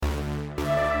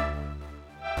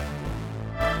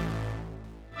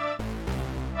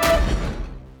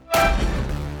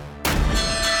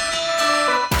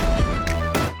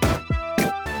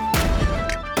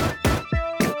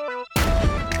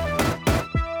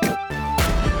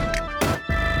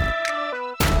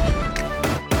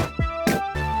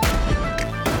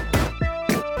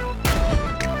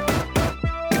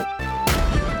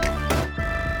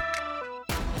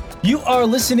are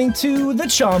listening to the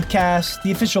Chompcast,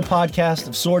 the official podcast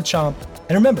of Sword Chomp.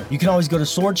 And remember, you can always go to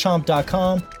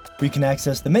swordchomp.com where you can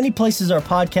access the many places our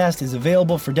podcast is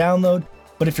available for download.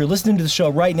 But if you're listening to the show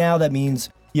right now, that means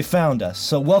you found us.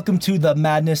 So welcome to the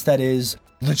madness that is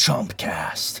the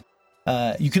Chompcast.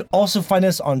 You can also find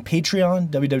us on Patreon,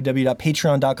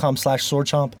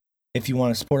 www.patreon.com/swordchomp. If you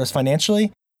want to support us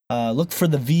financially, look for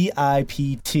the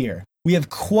VIP tier. We have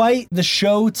quite the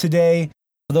show today.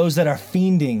 For those that are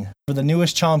fiending for the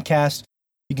newest Chompcast,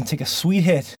 you can take a sweet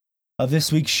hit of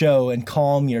this week's show and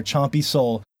calm your chompy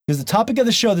soul. Because the topic of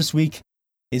the show this week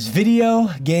is video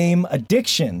game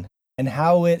addiction and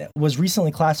how it was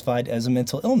recently classified as a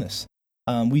mental illness.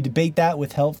 We debate that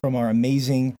with help from our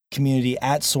amazing community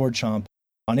at Sword Chomp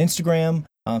on Instagram.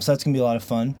 So that's going to be a lot of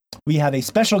fun. We have a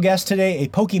special guest today, a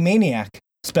Pokemaniac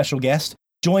special guest,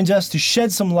 joins us to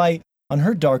shed some light on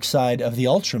her dark side of the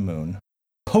Ultra Moon,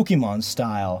 Pokemon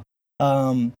style.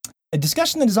 A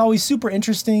discussion that is always super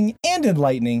interesting and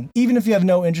enlightening, even if you have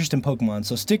no interest in Pokemon.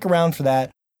 So stick around for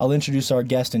that. I'll introduce our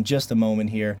guest in just a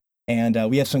moment here. And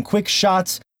we have some quick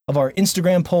shots of our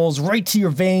Instagram polls right to your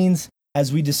veins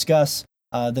as we discuss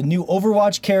the new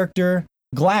Overwatch character,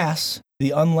 Glass,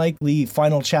 the unlikely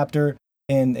final chapter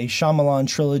in a Shyamalan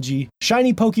trilogy,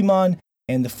 Shiny Pokemon,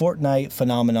 and the Fortnite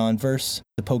phenomenon versus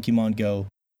the Pokemon Go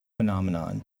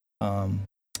phenomenon.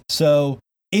 So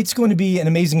it's going to be an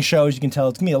amazing show, as you can tell.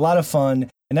 It's going to be a lot of fun.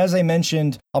 And as I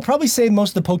mentioned, I'll probably save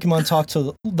most of the Pokemon talk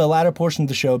to the latter portion of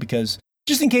the show because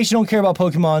just in case you don't care about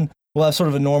Pokemon, we'll have sort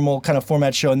of a normal kind of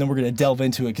format show, and then we're going to delve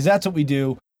into it because that's what we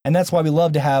do. And that's why we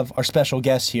love to have our special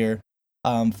guests here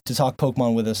to talk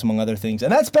Pokemon with us, among other things.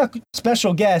 And that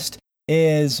special guest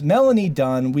is Melanie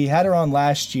Dunn. We had her on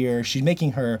last year. She's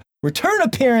making her return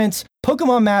appearance,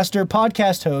 Pokemon master,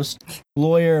 podcast host,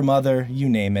 lawyer, mother, you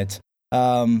name it.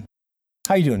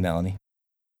 How you doing, Melanie?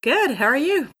 Good. How are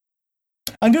you?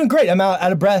 I'm doing great. I'm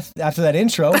out of breath after that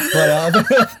intro, but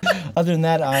other than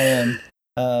that, I am.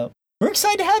 We're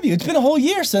excited to have you. It's been a whole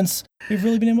year since we've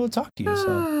really been able to talk to you.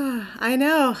 So. I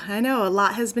know. A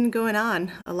lot has been going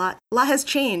on. A lot has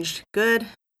changed. Good,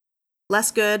 less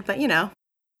good, but you know.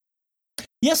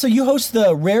 Yeah. So you host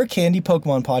the Rare Candy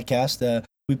Pokemon podcast.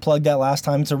 We plugged that last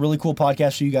time. It's a really cool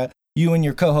podcast. You and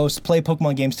your co-host play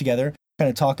Pokemon games together. Kind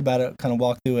of talk about it. Kind of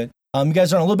walk through it. You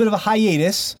guys are on a little bit of a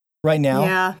hiatus right now.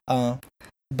 Yeah.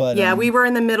 But we were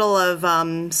in the middle of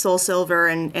Soul Silver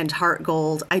and Heart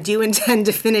Gold. I do intend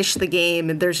to finish the game,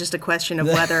 and there's just a question of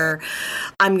whether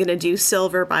I'm going to do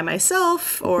Silver by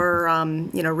myself or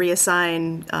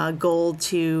reassign Gold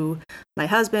to my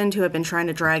husband, who I've been trying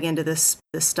to drag into this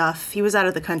stuff. He was out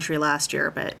of the country last year,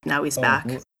 but now he's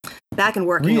back and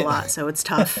working a lot, so it's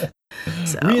tough.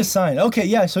 So. Reassign. Okay,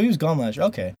 yeah. So he was gone last year.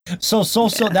 Okay, so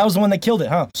that was the one that killed it,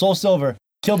 huh? Soul Silver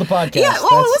killed the podcast. Yeah,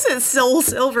 well, it wasn't Soul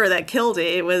Silver that killed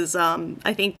it. It was,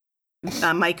 I think,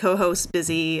 my co-host's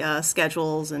busy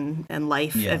schedules and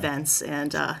life events,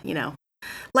 and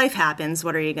life happens.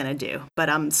 What are you gonna do?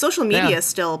 But social media is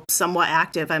still somewhat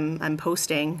active. I'm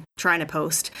trying to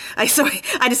post. I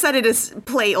decided to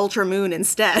play Ultra Moon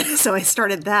instead, so I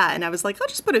started that, and I was like, I'll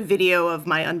just put a video of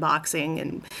my unboxing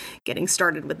and getting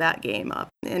started with that game up.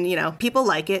 And people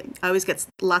like it. I always get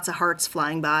lots of hearts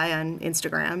flying by on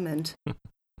Instagram, and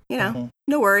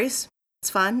no worries. It's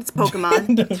fun. It's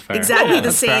Pokemon. Exactly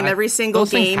the same every single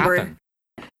game where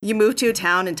you move to a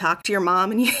town and talk to your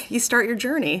mom and you start your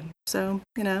journey. So,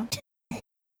 Yeah.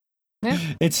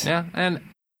 And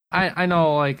I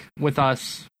know, like, with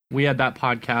us, we had that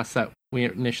podcast that we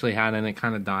initially had and it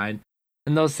kind of died.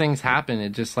 And those things happen.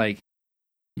 It just, like,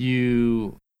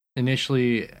 you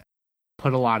initially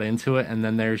put a lot into it and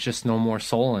then there's just no more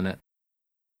soul in it.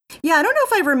 Yeah, I don't know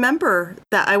if I remember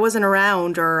that I wasn't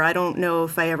around, or I don't know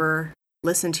if I ever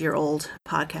listened to your old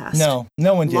podcast.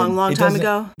 No one did. Long time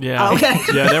ago? Yeah. Oh, okay.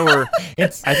 Yeah, there were,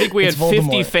 I think we had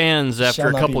 50 fans after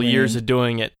a couple years of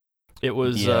doing it. It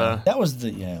was, that was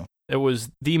it was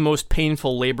the most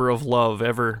painful labor of love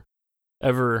ever,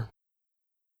 undertaken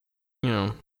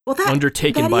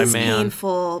by man. That is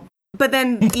painful. But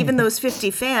then even those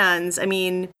 50 fans, I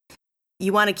mean,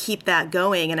 you want to keep that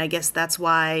going, and I guess that's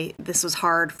why this was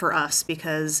hard for us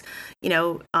because,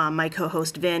 my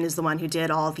co-host Vin is the one who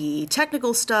did all the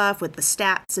technical stuff with the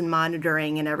stats and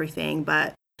monitoring and everything,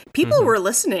 but people were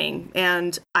listening,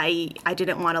 and I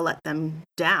didn't want to let them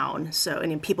down. So,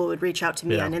 and people would reach out to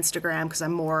me on Instagram because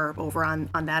I'm more over on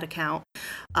that account.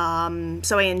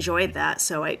 So I enjoyed that.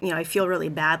 So I feel really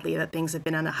badly that things have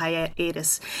been on a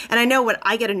hiatus. And I know when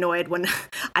I get annoyed when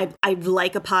I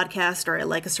like a podcast or I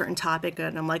like a certain topic,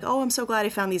 and I'm like, oh, I'm so glad I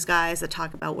found these guys that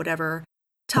talk about whatever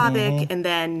topic, and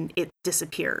then it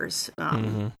disappears.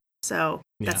 So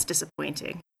that's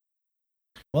disappointing.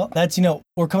 Well, that's,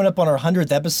 we're coming up on our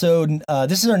 100th episode.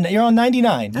 You're on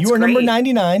 99. That's you are great. number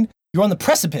 99. You're on the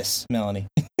precipice, Melanie.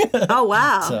 Oh,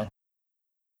 wow.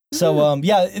 So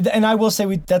yeah, and I will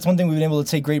say that's one thing we've been able to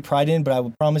take great pride in, but I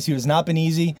will promise you it's not been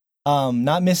easy.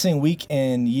 Not missing a week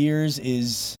in years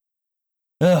is,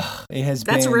 it has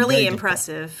been. That's really very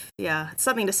impressive. difficult. Yeah, it's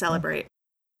something to celebrate.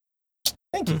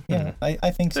 Thank you. Yeah,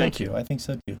 I think so too. I think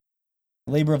so too.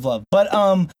 Labor of love.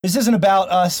 But this isn't about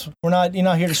us. You're not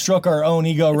here to stroke our own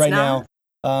ego right now.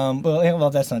 Well,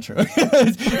 that's not true.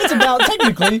 it's about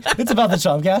it's about the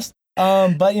Chomcast.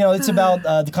 But it's about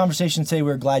the conversation today.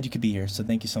 We're glad you could be here. So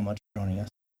thank you so much for joining us.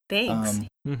 Thanks.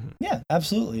 Yeah,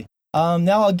 absolutely.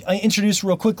 Now I'll introduce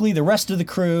real quickly the rest of the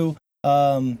crew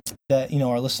that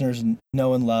our listeners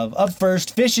know and love. Up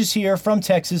first, Fish is here from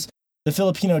Texas, the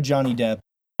Filipino Johnny Depp,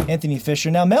 Anthony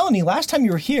Fisher. Now, Melanie, last time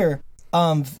you were here,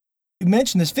 you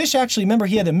mentioned this. Fish actually, remember,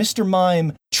 he had a Mr.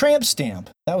 Mime tramp stamp.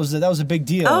 That was a big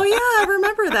deal. Oh yeah, I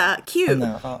remember that. Cute.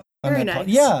 Very nice.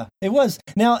 Yeah, it was.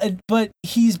 Now, but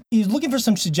he's looking for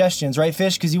some suggestions, right,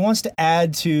 Fish? Because he wants to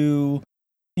add to,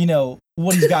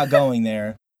 what he's got going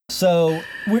there. So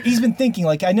he's been thinking,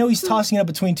 I know he's tossing it up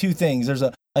between two things. There's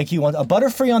he wants a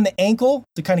Butterfree on the ankle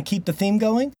to kind of keep the theme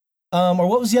going. Or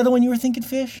what was the other one you were thinking,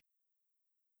 Fish?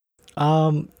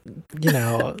 Well,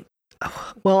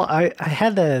 I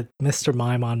had a Mr.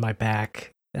 Mime on my back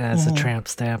as a tramp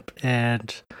stamp,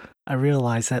 and I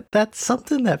realized that that's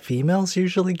something that females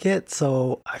usually get,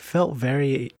 so I felt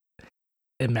very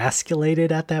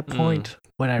emasculated at that point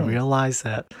when I realized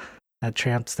that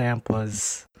tramp stamp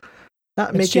was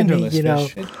not making me,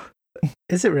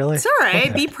 Is it really? It's all right.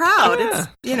 Okay. Be proud.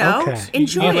 Yeah. It's,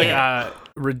 enjoy you it. A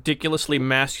ridiculously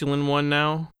masculine one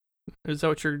now? Is that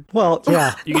what you're... Well,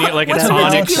 yeah. You can get an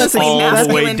onyx all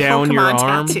the way down Pokemon your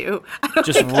arm?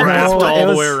 Just wrapped all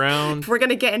the way around? If we're going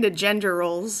to get into gender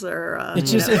roles or...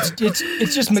 it's just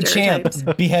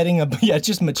Machamp beheading it's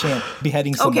just Machamp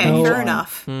beheading someone. Okay, fair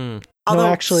enough. Although,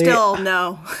 actually, still,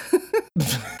 no.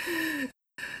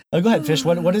 Go ahead, Fish.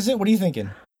 What is it? What are you thinking?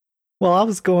 Well, I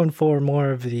was going for more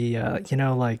of the,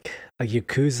 like a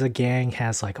Yakuza gang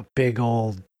has a big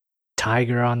old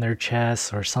tiger on their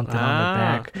chest or something on their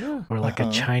back, or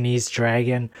a Chinese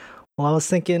dragon. Well, I was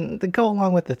thinking to go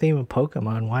along with the theme of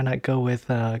Pokemon, why not go with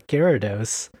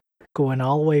Gyarados, going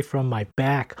all the way from my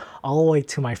back all the way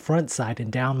to my front side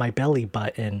and down my belly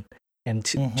button and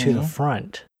to the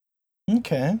front.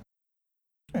 Okay.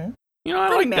 I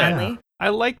like manly. that. I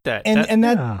like that. And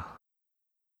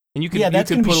you could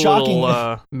put a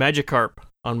little Magikarp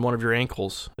on one of your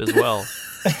ankles as well.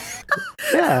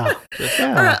 Yeah.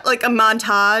 Or a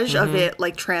montage of it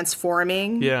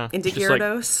transforming into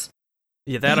Gyarados.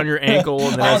 That on your ankle,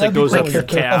 and then as it goes up your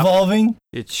calf, evolving.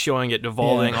 It's showing it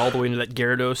evolving all the way into that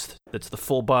Gyarados. That's the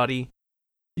full body,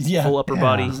 full upper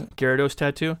body Gyarados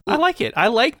tattoo. I like it. I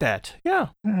like that. Yeah.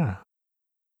 I'll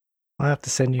have to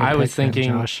send you a picture,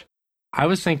 Josh. I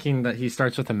was thinking that he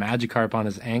starts with a Magikarp on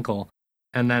his ankle,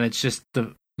 and then it's just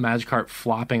the Magikarp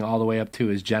flopping all the way up to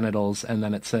his genitals, and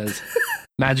then it says,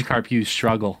 Magikarp, you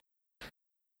struggle.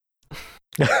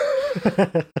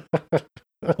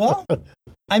 Well,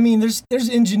 I mean, there's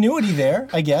ingenuity there,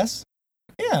 I guess.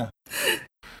 Yeah.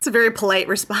 It's a very polite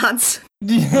response.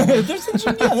 there's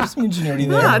some ingenuity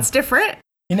there. Yeah, it's different.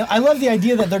 I love the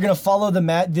idea that they're going to follow the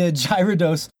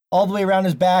Gyarados all the way around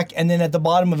his back, and then at the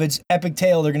bottom of its epic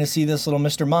tail, they're going to see this little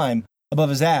Mr. Mime above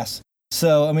his ass.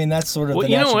 So, I mean, that's sort of the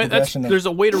natural progression. There's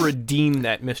a way to redeem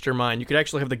that Mr. Mime. You could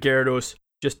actually have the Gyarados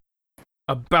just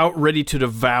about ready to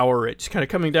devour it, just kind of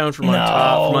coming down from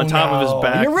on top of his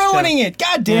back. You're ruining it!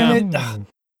 God damn it!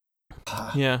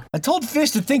 Yeah. I told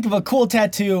Fish to think of a cool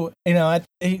tattoo,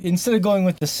 instead of going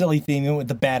with the silly theme, he went with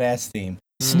the badass theme.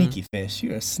 Sneaky Fish.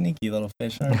 You're a sneaky little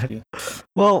fish, aren't you?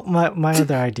 Well, my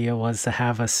other idea was to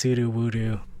have a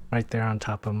Sudowoodo right there on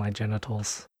top of my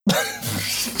genitals.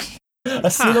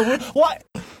 A Sudowoodo? What?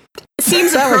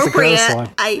 Seems appropriate.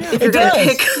 If you're going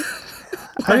to pick...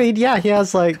 I mean, yeah, he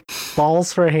has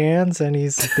balls for hands, and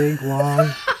he's a big, long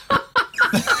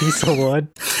piece of wood.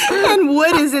 And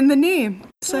wood is in the name,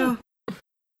 so...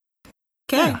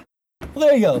 Okay. Well,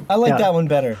 there you go. I like that one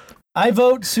better. I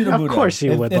vote Sudowoodo. Of course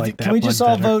you would like that. Can we just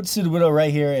all better. vote Sudowoodo right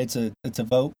here? It's a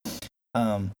vote.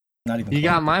 Not even. You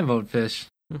got my vote, Fish.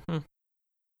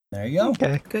 There you go.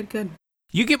 Okay. Good.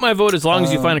 You get my vote as long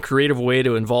as you find a creative way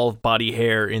to involve body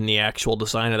hair in the actual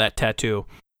design of that tattoo.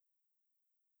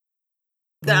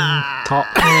 Tall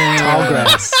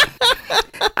grass.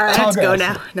 All right, let's go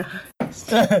now. No.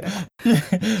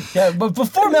 Yeah, but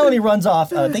before Melanie runs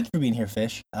off, thank you for being here,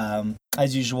 Fish.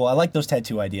 As usual, I like those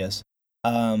tattoo ideas.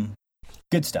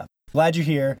 Good stuff. Glad you're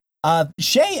here.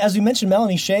 Shay, as we mentioned,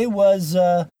 Melanie, Shay was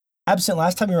absent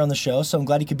last time you were on the show, so I'm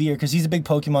glad he could be here because he's a big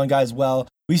Pokemon guy as well.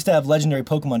 We used to have legendary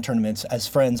Pokemon tournaments as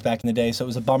friends back in the day, so it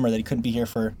was a bummer that he couldn't be here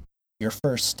for your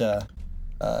first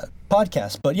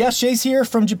podcast. But yeah, Shay's here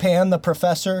from Japan, the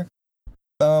professor.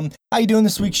 How you doing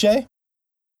this week, Shay?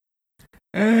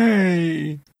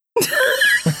 Hey.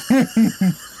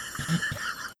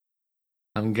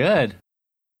 I'm good.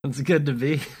 It's good to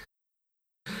be.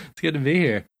 It's good to be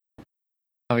here.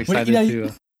 I'm excited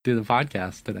to do the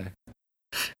podcast today.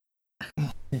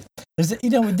 There's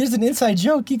an inside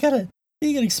joke. You gotta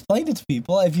explain it to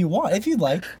people if you want, if you'd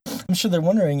like. I'm sure they're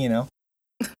wondering,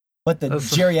 what the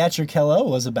geriatric hello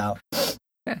was about.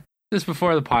 Yeah, just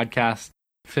before the podcast,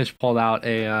 Fish pulled out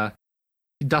he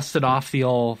dusted off the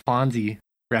old Fonzie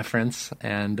reference,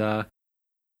 and it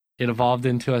evolved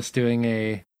into us doing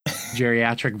a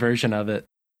geriatric version of it.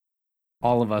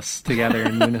 All of us together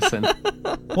in unison.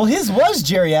 Well, his was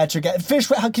geriatric. Fish,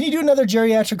 can you do another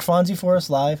geriatric Fonzie for us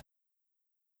live?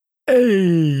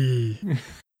 Hey.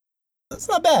 That's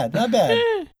not bad. Not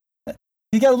bad.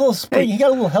 He got a little spring. He got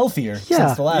a little healthier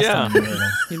since the last time we heard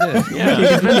him. He did.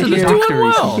 Yeah. He's doing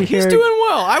well. He's doing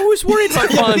well. I was worried about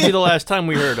Fonzie the last time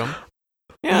we heard him.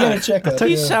 Yeah. You gotta check up.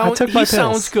 He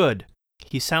sounds good.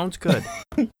 He sounds good.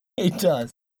 He does.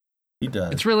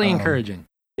 It's really encouraging.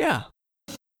 Yeah.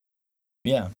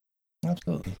 Yeah.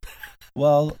 Absolutely.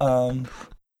 Well,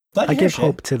 I give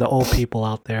hope to the old people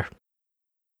out there.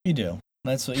 You do.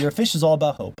 That's what your Fish is all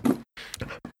about. Hope.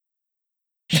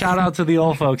 Shout out to the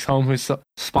old folks home who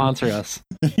sponsor us.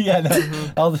 Yeah,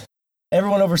 no,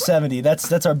 everyone over 70.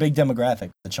 That's our big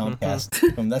demographic, the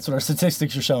Chompcast. That's what our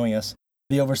statistics are showing us.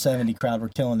 The over 70 crowd, we're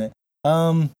killing it.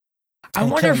 I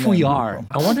wonder if we are.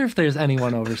 I wonder if there's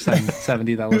anyone over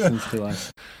 70 that listens to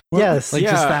us. Yes. Like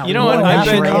just that what? I've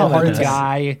been a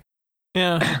guy.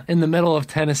 Yeah. In the middle of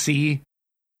Tennessee.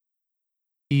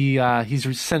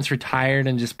 He's since retired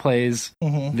and just plays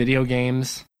video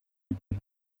games.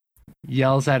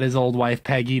 Yells at his old wife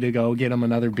Peggy to go get him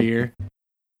another beer.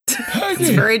 It's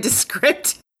very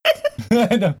descriptive.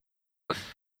 I know.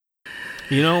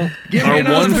 Our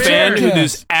one fan who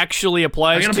this actually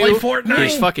applies to is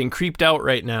Fortnite. fucking creeped out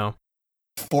right now.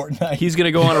 Fortnite. He's going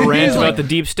to go on a rant about the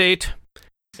deep state,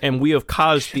 and we have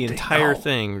caused the entire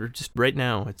thing. We're just right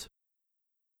now.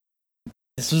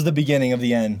 This was the beginning of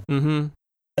the end. Mm-hmm.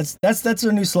 That's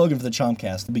our new slogan for the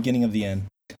Chompcast, the beginning of the end.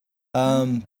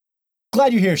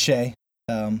 Glad you're here, Shay.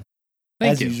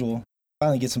 As usual.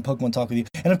 Finally get some Pokemon talk with you.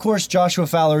 And of course, Joshua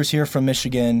Fowler is here from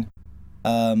Michigan.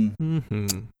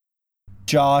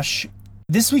 Josh,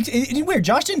 this week, it's weird.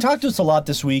 Josh didn't talk to us a lot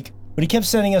this week, but he kept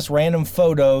sending us random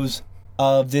photos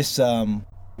of this.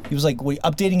 He was like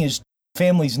updating his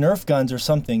family's Nerf guns or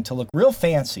something to look real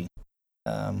fancy.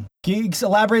 Can you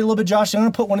elaborate a little bit, Josh? I'm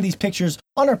going to put one of these pictures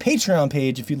on our Patreon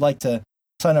page. If you'd like to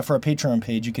sign up for our Patreon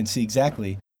page, you can see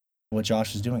exactly what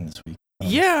Josh is doing this week.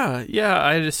 Yeah.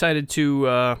 I decided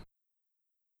to.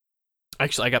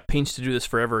 Actually, I got paints to do this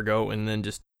forever ago, and then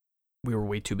we were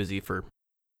way too busy for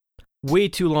way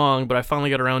too long. But I finally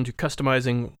got around to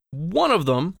customizing one of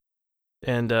them,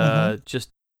 and just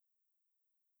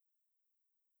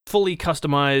fully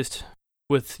customized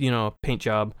with a paint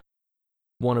job.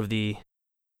 One of the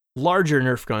larger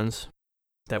Nerf guns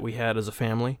that we had as a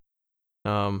family,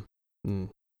 and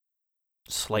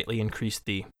slightly increased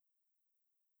the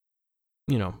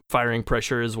firing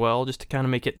pressure as well, just to kind of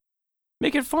make it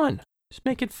fun. Just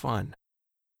make it fun.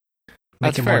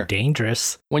 Make it more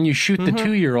dangerous. When you shoot the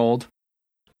 2-year-old,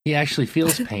 he actually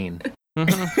feels pain. You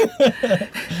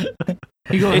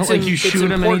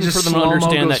shoot him and he just slow-mo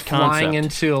goes flying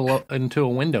into a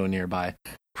window nearby,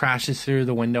 crashes through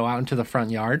the window out into the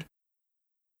front yard.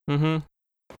 He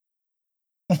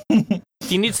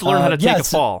needs to learn how to take a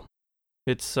fall.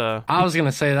 It's. I was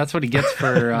gonna say that's what he gets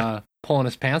for pulling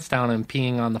his pants down and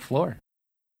peeing on the floor.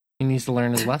 He needs to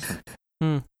learn his lesson.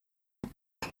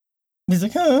 He's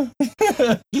like, huh?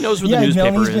 He knows what the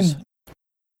newspaper is. Been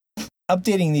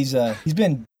updating these. He's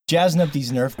been jazzing up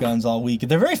these Nerf guns all week.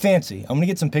 They're very fancy. I'm gonna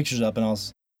get some pictures up and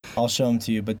I'll show them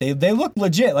to you. But they look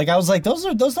legit. Like I was like, those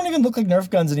don't even look like Nerf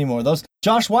guns anymore.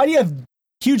 Josh, why do you have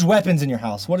huge weapons in your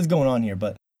house? What is going on here?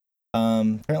 But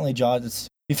apparently, Josh,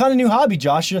 you found a new hobby,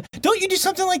 Josh. Don't you do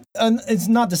something like? It's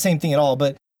not the same thing at all.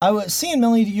 But I was seeing,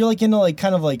 Melanie, you're like into like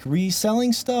kind of like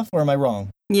reselling stuff, or am I wrong?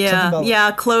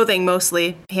 Yeah, clothing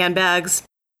mostly, handbags,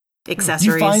 accessories.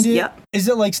 Do you find it? Yep. Is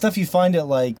it like stuff you find at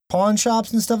like pawn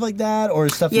shops and stuff like that, or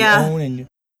stuff you own and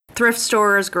thrift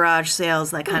stores, garage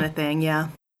sales, that kind of thing? Yeah.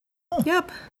 Huh.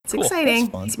 Yep. It's exciting.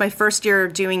 It's my first year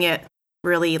doing it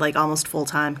really like almost full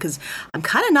time because I'm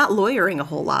kind of not lawyering a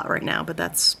whole lot right now, but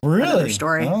that's really another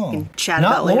story. Oh. We can chat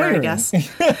Not about later, lawyering. I guess.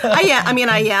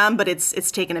 I am, but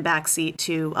it's taken a backseat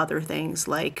to other things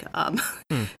like,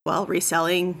 well,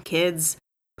 reselling, kids,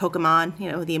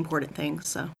 Pokemon, the important things.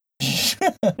 So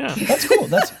that's cool.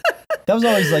 That was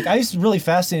always like, I used to be really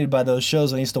fascinated by those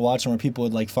shows when I used to watch them where people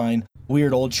would like find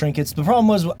weird old trinkets. The problem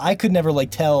was I could never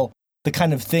like tell the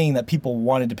kind of thing that people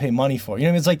wanted to pay money for. You know what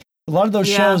I mean? It's like a lot of those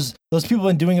shows, those people have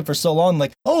been doing it for so long,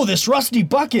 like, oh, this rusty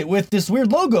bucket with this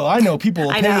weird logo. I know people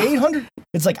will pay $800.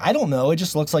 It's like, I don't know. It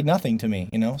just looks like nothing to me,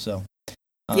 so.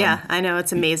 Yeah, I know.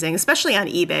 It's amazing, especially on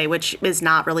eBay, which is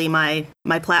not really my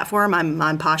platform. I'm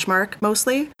on Poshmark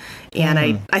mostly, and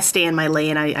I stay in my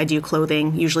lane. I do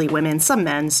clothing, usually women, some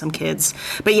men, some kids.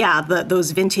 But yeah,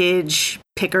 those vintage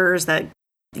pickers that,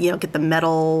 get the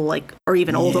metal, like, or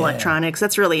even old electronics,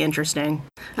 that's really interesting.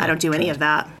 I don't do any of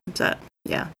that. So,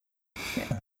 yeah.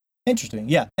 Interesting.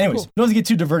 Yeah. Anyways, don't have to get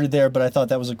too diverted there, but I thought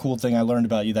that was a cool thing I learned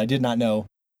about you that I did not know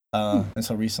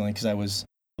until recently because I was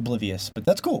oblivious. But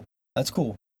that's cool. That's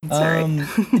cool. Do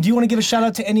you want to give a shout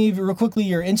out to any of real quickly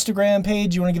your Instagram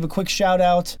page? You want to give a quick shout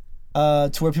out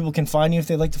to where people can find you if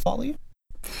they'd like to follow you?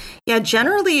 Yeah,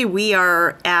 generally we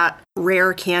are at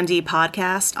Rare Candy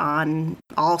Podcast on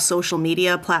all social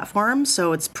media platforms,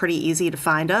 so it's pretty easy to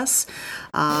find us.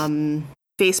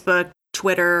 Facebook,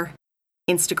 Twitter,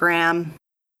 Instagram.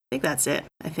 I think that's it.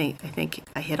 I think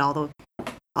I hit all the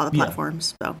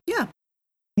platforms. So yeah.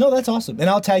 No, that's awesome, and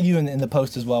I'll tag you in the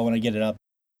post as well when I get it up.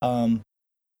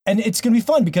 And it's going to be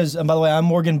fun because, by the way, I'm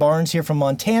Morgan Barnes here from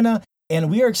Montana, and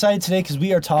we are excited today because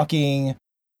we are talking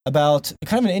about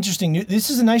kind of an interesting this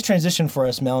is a nice transition for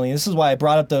us, Melanie. This is why I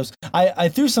brought up those. I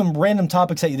threw some random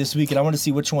topics at you this week, and I wanted to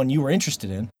see which one you were interested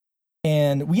in.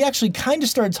 And we actually kind of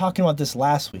started talking about this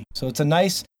last week. So it's a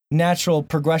nice, natural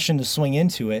progression to swing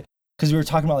into it because we were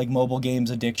talking about like mobile games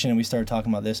addiction, and we started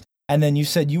talking about this. And then you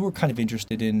said you were kind of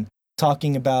interested in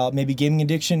talking about maybe gaming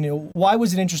addiction. Why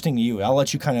was it interesting to you? I'll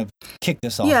let you kind of kick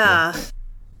this off.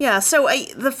 Yeah. So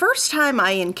the first time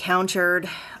I encountered,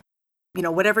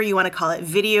 whatever you want to call it,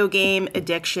 video game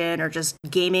addiction or just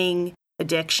gaming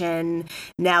addiction.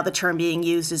 Now the term being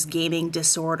used is gaming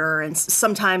disorder, and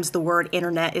sometimes the word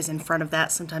internet is in front of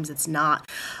that, sometimes it's not.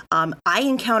 I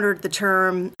encountered the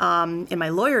term in my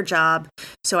lawyer job.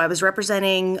 So I was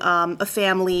representing a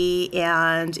family,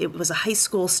 and it was a high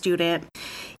school student,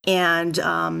 and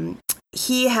the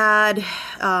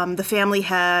family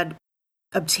had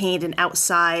obtained an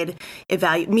outside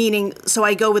meaning, so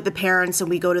I go with the parents and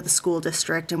we go to the school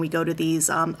district and we go to these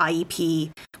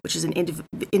IEP, which is an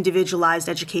individualized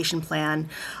education plan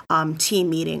team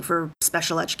meeting for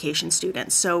special education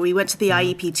students. So we went to the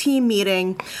IEP team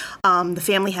meeting. The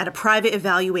family had a private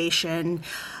evaluation.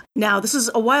 Now, this is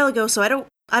a while ago, so I don't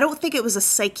think it was a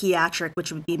psychiatric,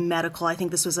 which would be medical. I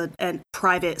think this was a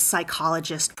private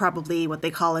psychologist, probably what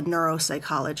they call a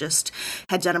neuropsychologist,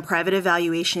 had done a private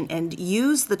evaluation and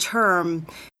used the term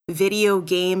video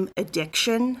game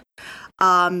addiction.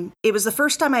 It was the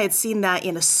first time I had seen that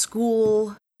in a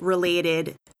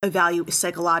school-related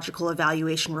psychological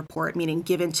evaluation report, meaning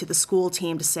given to the school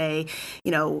team to say,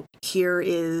 here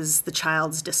is the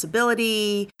child's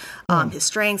disability, his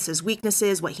strengths, his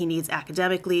weaknesses, what he needs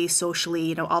academically,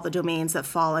 socially, all the domains that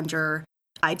fall under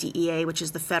IDEA, which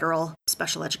is the federal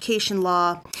special education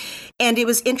law. And it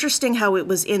was interesting how it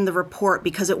was in the report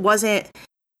because it wasn't,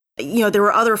 there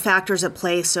were other factors at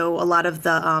play. So a lot of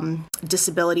the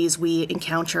disabilities we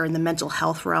encounter in the mental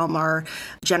health realm are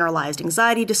generalized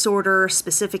anxiety disorder,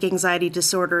 specific anxiety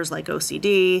disorders like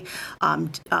OCD,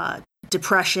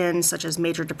 depression, such as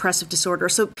major depressive disorder.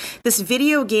 So this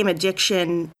video game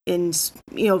addiction was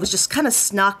just kind of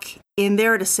snuck in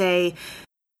there to say,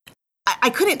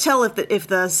 I couldn't tell if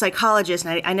the psychologist,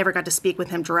 and I never got to speak with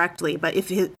him directly, but if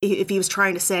he was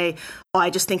trying to say, oh, I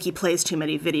just think he plays too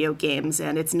many video games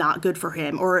and it's not good for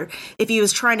him, or if he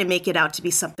was trying to make it out to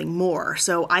be something more.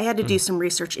 So I had to do some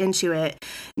research into it.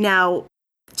 Now,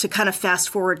 to kind of fast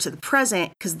forward to the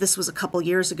present, because this was a couple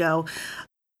years ago,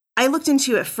 I looked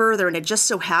into it further, and it just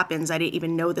so happens, I didn't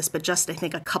even know this, but just I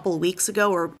think a couple weeks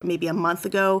ago or maybe a month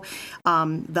ago,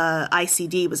 the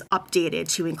ICD was updated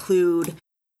to include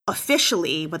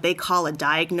officially what they call a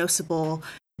diagnosable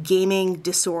gaming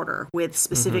disorder with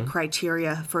specific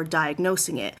criteria for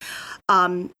diagnosing it.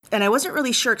 And I wasn't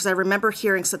really sure because I remember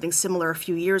hearing something similar a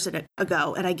few years ago.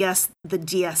 And I guess the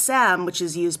DSM, which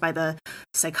is used by the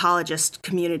psychologist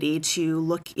community to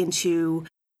look into,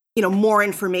 more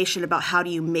information about how do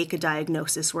you make a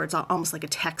diagnosis, where it's almost like a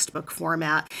textbook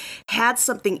format, had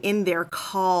something in there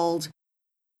called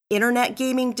internet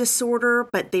gaming disorder,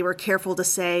 but they were careful to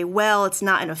say, well, it's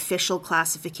not an official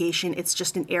classification. It's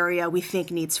just an area we think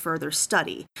needs further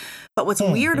study. But what's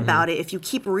weird about it, if you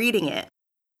keep reading it,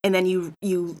 and then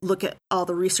you look at all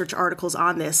the research articles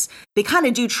on this, they kind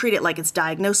of do treat it like it's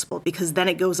diagnosable, because then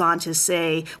it goes on to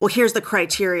say, well, here's the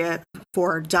criteria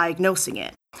for diagnosing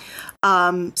it.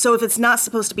 So if it's not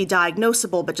supposed to be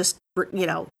diagnosable, but just,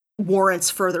 warrants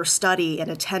further study and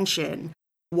attention,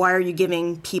 why are you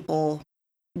giving people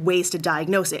ways to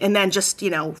diagnose it? And then just,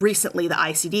 recently the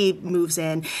ICD moves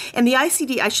in. And the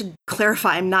ICD, I should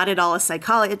clarify, I'm not at all a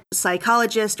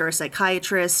psychologist or a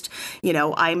psychiatrist.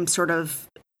 I'm sort of,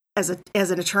 as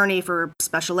an attorney for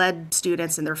special ed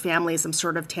students and their families, I'm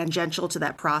sort of tangential to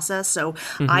that process. So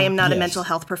I am not a mental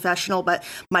health professional, but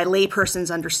my layperson's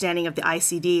understanding of the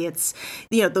ICD, it's,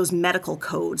 those medical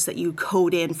codes that you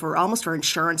code in for almost for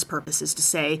insurance purposes to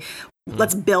say,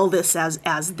 let's bill this as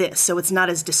this. So it's not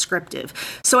as descriptive.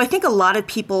 So I think a lot of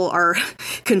people are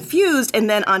confused. And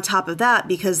then on top of that,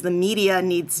 because the media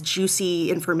needs juicy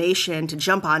information to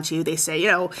jump onto, they say,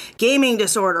 gaming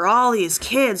disorder, all these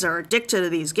kids are addicted to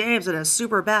these games and it's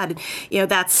super bad.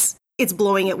 It's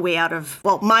blowing it way out of,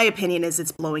 my opinion is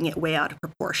it's blowing it way out of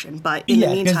proportion. But in the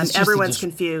meantime, everyone's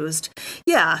confused.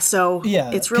 Yeah. So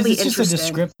it's really interesting. Just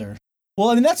a descriptor. Well,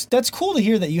 I mean, that's cool to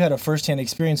hear that you had a firsthand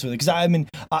experience with it. Because, I mean,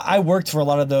 I worked for a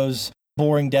lot of those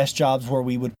boring desk jobs where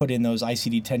we would put in those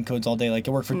ICD-10 codes all day. Like,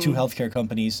 I worked for 2 healthcare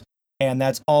companies, and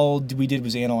that's all we did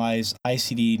was analyze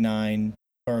ICD-9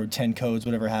 or 10 codes,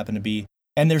 whatever it happened to be.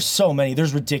 And there's so many.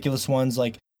 There's ridiculous ones,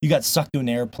 like you got sucked into an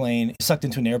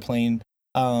airplane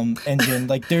engine.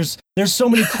 Like, there's so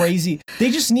many crazy.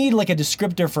 They just need, like, a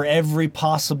descriptor for every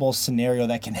possible scenario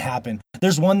that can happen.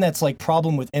 There's one that's like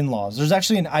problem with in-laws. There's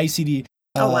actually an ICD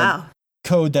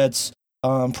code that's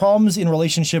problems in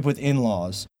relationship with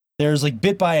in-laws. There's like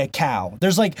bit by a cow.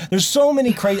 There's so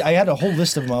many crazy. I had a whole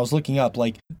list of them I was looking up,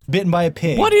 like bitten by a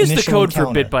pig. What is the code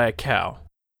for bit by a cow?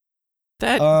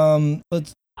 That's a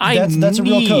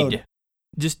real code.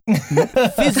 Just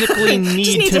physically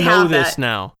need to know this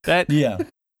now. It's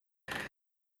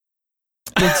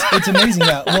amazing.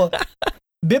 Yeah. Well,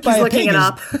 bit by a pig it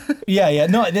up.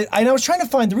 No, I was trying to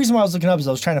find, the reason why I was looking up is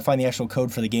I was trying to find the actual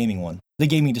code for the gaming one, the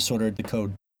gaming disorder, the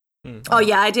code. Oh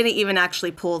yeah, I didn't even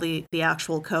actually pull the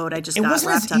actual code. I just got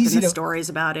wrapped up in the stories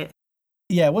about it.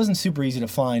 Yeah, it wasn't super easy to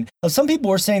find. Some people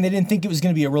were saying they didn't think it was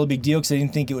going to be a really big deal because they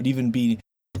didn't think it would even be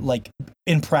like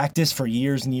in practice for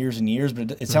years and years and years.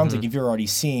 But it sounds like if you're already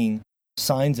seeing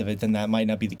signs of it, then that might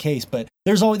not be the case. But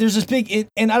there's this big,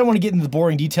 and I don't want to get into the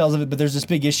boring details of it, but there's this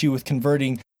big issue with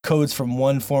converting codes from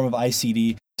one form of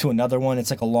ICD to another one.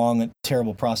 It's like a long,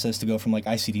 terrible process to go from like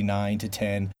ICD 9 to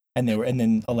 10 and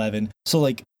then 11. So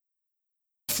like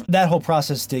that whole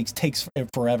process takes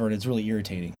forever, and it's really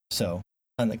irritating. So,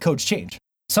 and the codes change.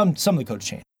 Some of the codes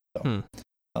change. So.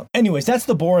 Anyways, that's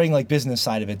the boring like business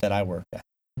side of it that I work at.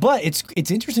 But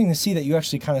it's interesting to see that you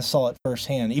actually kind of saw it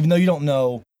firsthand, even though you don't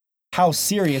know how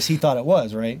serious he thought it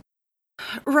was, right?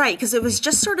 Right, because it was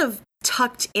just sort of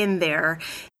tucked in there.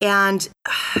 And,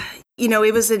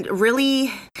 it was a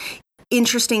really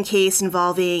interesting case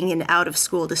involving an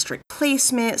out-of-school district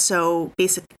placement. So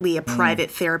basically a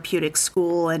private therapeutic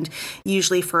school. And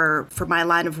usually for my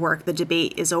line of work, the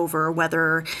debate is over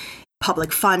whether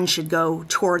public funds should go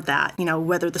toward that,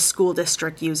 whether the school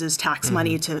district uses tax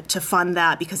money to fund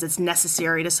that because it's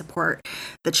necessary to support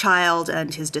the child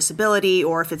and his disability,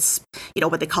 or if it's,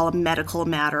 what they call a medical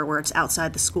matter where it's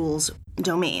outside the school's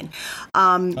domain.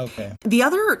 The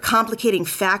other complicating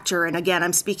factor, and again,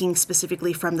 I'm speaking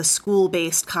specifically from the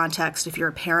school-based context, if you're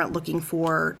a parent looking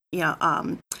for,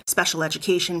 special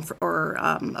education or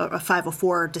a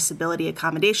 504 disability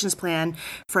accommodations plan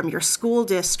from your school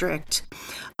district.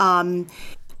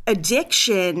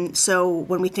 Addiction, so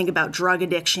when we think about drug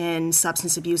addiction,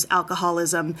 substance abuse,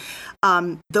 alcoholism,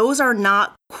 those are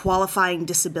not qualifying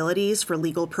disabilities for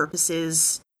legal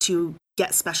purposes to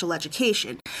get special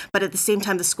education. But at the same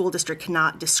time, the school district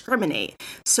cannot discriminate.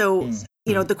 So,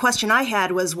 the question I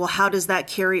had was, well, how does that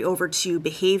carry over to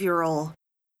behavioral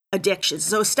addictions?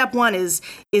 So step one is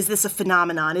this a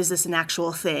phenomenon? Is this an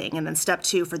actual thing? And then step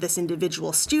two, for this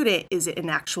individual student, is it an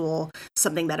actual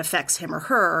something that affects him or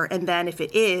her? And then if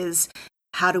it is,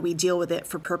 how do we deal with it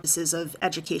for purposes of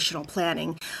educational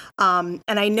planning? And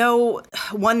I know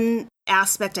one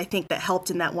aspect I think that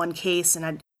helped in that one case,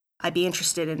 and I'd be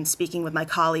interested in speaking with my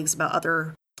colleagues about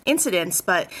other incidents,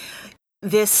 but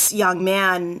this young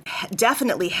man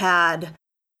definitely had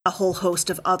a whole host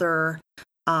of other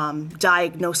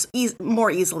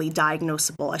more easily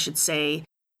diagnosable, I should say,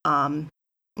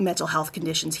 mental health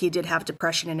conditions. He did have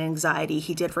depression and anxiety.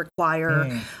 He did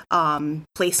require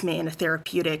placement in a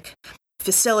therapeutic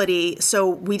facility. So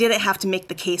we didn't have to make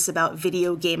the case about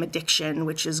video game addiction,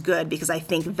 which is good, because I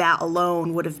think that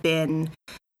alone would have been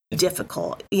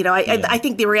difficult. I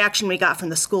think the reaction we got from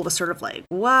the school was sort of like,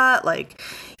 what? Like,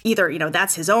 either,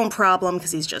 that's his own problem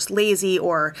because he's just lazy,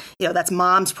 or, that's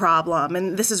mom's problem.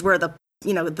 And this is where the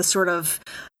sort of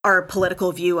our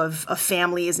political view of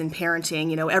families and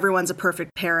parenting, everyone's a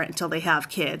perfect parent until they have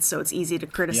kids. So it's easy to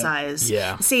criticize.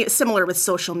 Yeah. See, similar with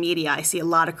social media. I see a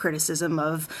lot of criticism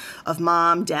of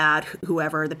mom, dad,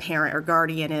 whoever the parent or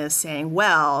guardian is, saying,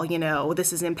 well,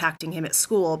 this is impacting him at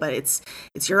school, but it's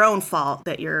your own fault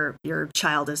that your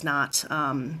child is not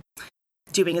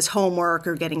doing his homework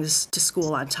or getting to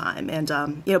school on time. And,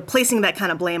 placing that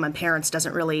kind of blame on parents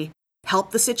doesn't really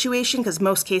help the situation, because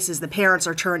most cases the parents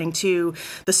are turning to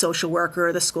the social worker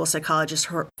or the school psychologist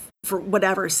for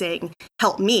whatever, saying,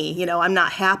 help me, I'm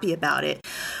not happy about it.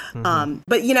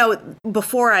 But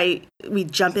before we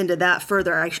jump into that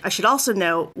further, I should also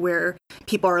note, where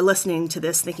people are listening to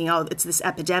this thinking, oh, it's this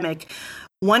epidemic.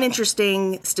 One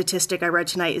interesting statistic I read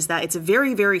tonight is that it's a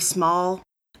very, very small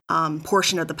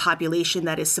portion of the population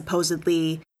that is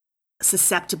supposedly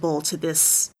susceptible to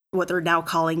this, what they're now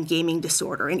calling gaming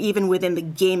disorder. And even within the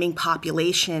gaming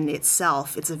population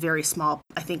itself, it's a very small,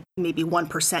 I think maybe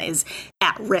 1% is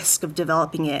at risk of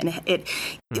developing it. And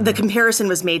the comparison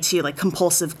was made to like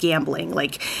compulsive gambling.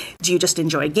 Like, do you just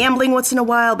enjoy gambling once in a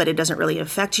while, but it doesn't really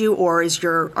affect you? Or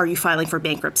are you filing for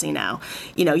bankruptcy now?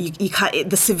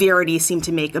 The severity seemed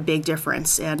to make a big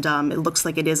difference. And it looks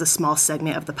like it is a small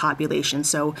segment of the population.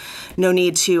 So no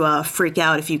need to freak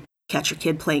out if you catch your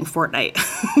kid playing Fortnite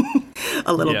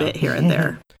a little bit here and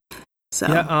there. So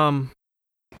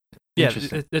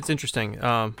that's interesting.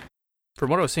 From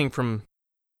what I was seeing from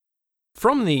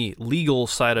the legal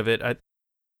side of it,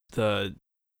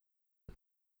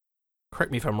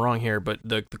 correct me if I'm wrong here, but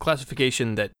the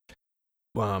classification that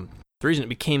the reason it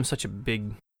became such a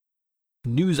big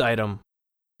news item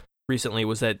recently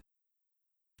was that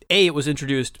it was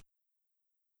introduced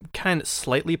kind of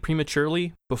slightly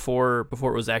prematurely before it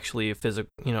was actually a physical,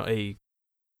 an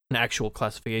actual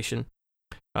classification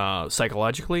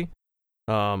psychologically.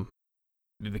 It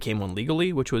became one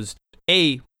legally, which was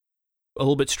a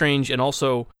little bit strange, and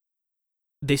also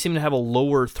they seem to have a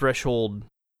lower threshold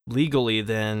legally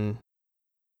than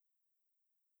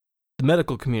the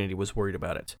medical community was worried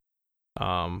about it.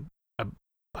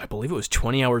 I believe it was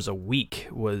 20 hours a week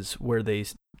was where they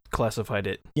classified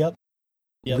it. Yep.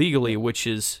 Legally, which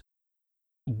is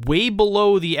way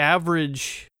below the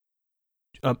average,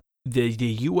 the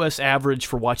U.S. average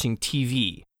for watching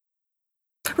TV.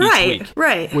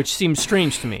 Right. Which seems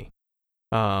strange to me,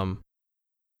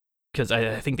 because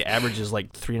I think the average is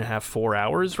like 3.5-4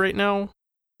 hours right now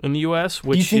in the U.S.,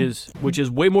 which is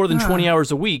way more than 20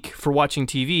 hours a week for watching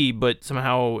TV. But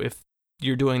somehow, if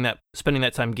you're spending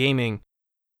that time gaming,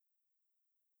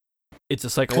 it's a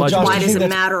psychological. Why does it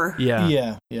matter?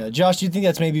 Yeah. Josh, do you think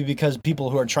that's maybe because people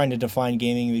who are trying to define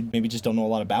gaming maybe just don't know a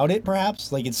lot about it?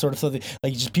 Perhaps, like it's sort of something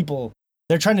like just people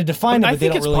they're trying to define it, but they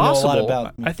don't really know a lot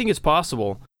about. I think it's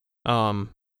possible. I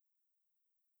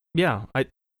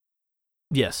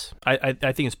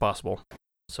think it's possible.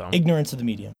 So ignorance of the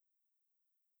medium.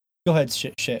 Go ahead,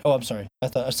 Shay. Oh, I'm sorry.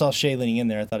 I saw Shay leaning in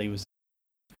there. I thought he was.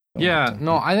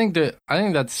 I think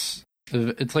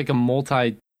it's like a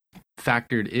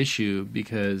multi-factored issue,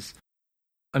 because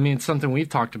I mean, it's something we've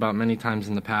talked about many times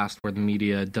in the past, where the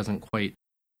media doesn't quite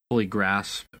fully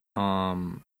grasp,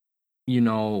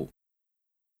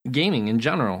 gaming in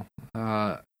general.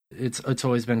 It's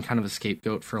always been kind of a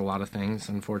scapegoat for a lot of things,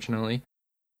 unfortunately.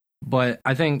 But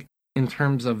I think in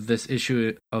terms of this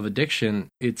issue of addiction,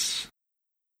 it's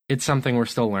something we're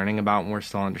still learning about and we're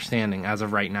still understanding. As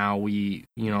of right now, we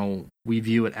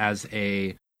view it as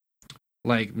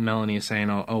like Melanie is saying,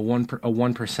 a one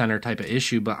percenter type of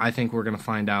issue. But I think we're going to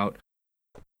find out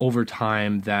over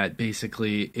time that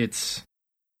basically it's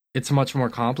much more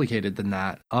complicated than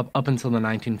that. Up until the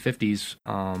 1950s,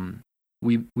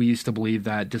 we used to believe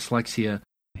that dyslexia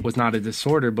was not a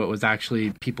disorder, but was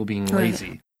actually people being lazy.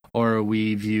 Right. Or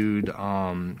we viewed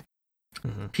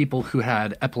people who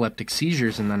had epileptic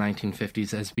seizures in the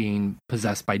 1950s as being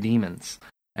possessed by demons.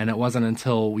 And it wasn't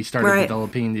until we started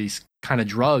developing these kind of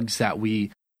drugs that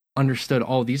we understood,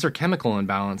 oh, these are chemical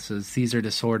imbalances, these are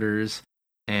disorders,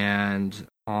 and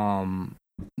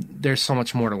there's so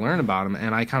much more to learn about them.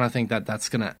 And I kind of think that that's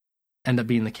going to end up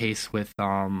being the case with,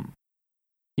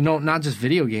 not just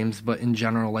video games, but in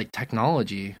general, like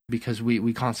technology, because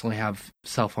we constantly have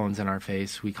cell phones in our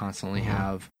face. We constantly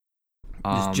have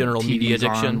Just general TV's media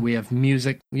addiction. On. We have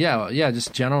music. Yeah,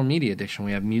 just general media addiction.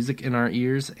 We have music in our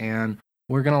ears, and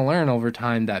we're gonna learn over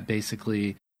time that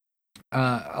basically,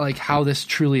 like how this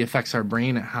truly affects our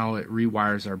brain and how it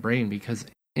rewires our brain. Because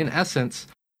in essence,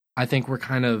 I think we're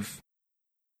kind of,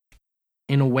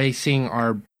 in a way, seeing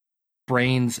our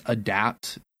brains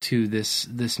adapt to this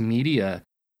media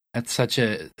at such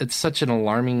an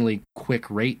alarmingly quick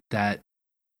rate that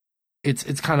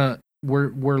it's kind of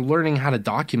we're learning how to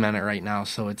document it right now.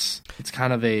 So it's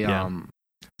kind of a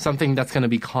something that's going to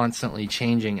be constantly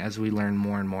changing as we learn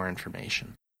more and more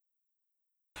information.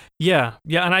 Yeah,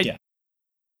 and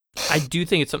I do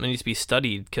think it's something that needs to be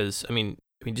studied, because I mean,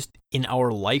 just in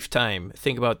our lifetime,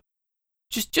 think about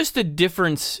just the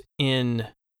difference in.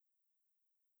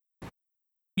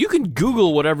 You can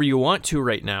Google whatever you want to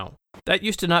right now. That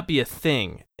used to not be a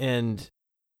thing, and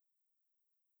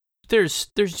there's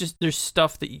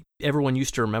stuff that everyone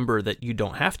used to remember that you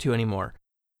don't have to anymore.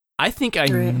 I think I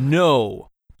know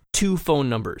 2 phone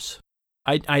numbers.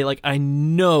 I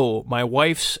know my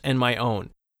wife's and my own.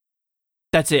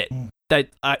 That's it.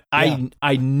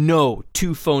 I know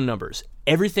 2 phone numbers.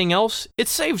 Everything else,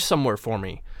 it's saved somewhere for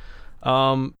me.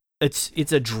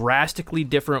 It's a drastically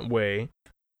different way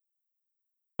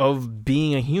of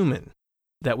being a human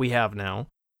that we have now,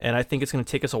 and I think it's going to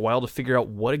take us a while to figure out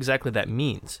what exactly that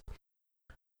means.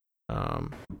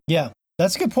 Yeah,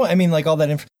 that's a good point. I mean, like all that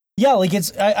like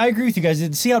I agree with you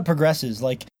guys. See how it progresses,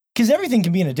 like, because everything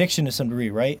can be an addiction to some degree,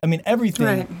 right? I mean,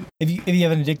 everything, if you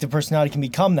have an addictive personality, can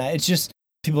become that. It's just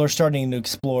people are starting to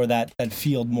explore that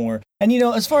field more. And,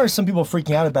 as far as some people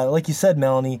freaking out about it, like you said,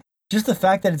 Melanie, just the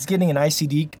fact that it's getting an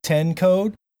ICD-10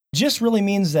 code just really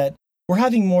means that we're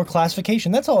having more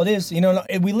classification. That's all it is. We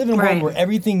live in a world where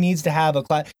everything needs to have a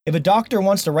class. If a doctor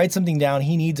wants to write something down,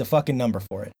 he needs a fucking number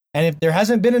for it. And if there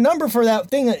hasn't been a number for that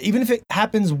thing, even if it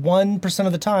happens 1%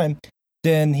 of the time,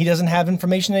 then he doesn't have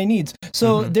information that he needs.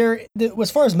 So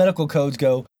as far as medical codes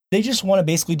go, they just want to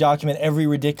basically document every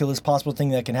ridiculous possible thing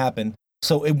that can happen.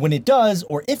 So when it does,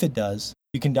 or if it does,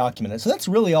 you can document it. So that's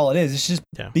really all it is. It's just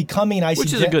becoming an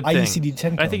Which is a good thing. ICD-10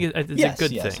 code. I think it's a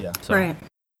good thing. Yeah. So, right.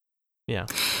 Yeah.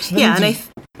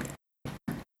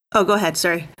 So go ahead.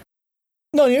 Sorry.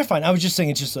 No, you're fine. I was just saying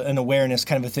it's just an awareness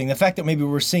kind of a thing. The fact that maybe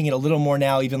we're seeing it a little more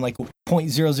now, even like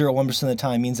 0.001% of the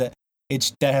time, means that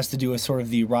that has to do with sort of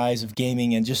the rise of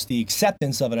gaming and just the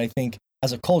acceptance of it, I think,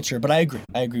 as a culture. But I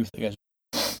agree with you guys.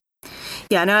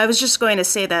 Yeah, no, I was just going to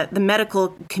say that the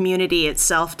medical community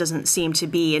itself doesn't seem to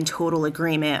be in total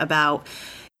agreement about,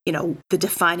 the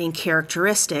defining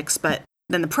characteristics. But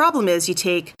then the problem is you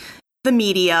take the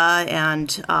media and,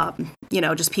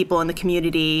 just people in the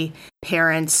community,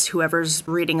 parents, whoever's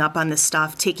reading up on this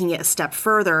stuff, taking it a step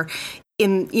further.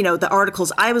 In, the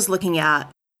articles I was looking at,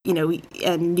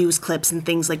 and news clips and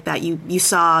things like that, you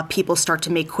saw people start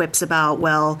to make quips about,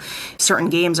 well, certain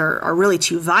games are really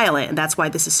too violent, and that's why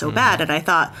this is so bad. And I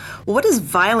thought, well, what does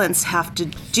violence have to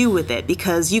do with it?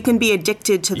 Because you can be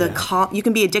addicted to you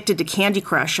can be addicted to Candy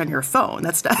Crush on your phone.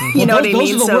 That's not, what I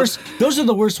mean? Those are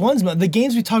the worst ones. The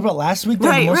games we talked about last week that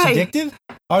are the most addictive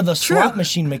are the slot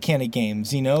machine mechanic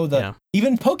games.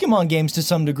 Even Pokemon games to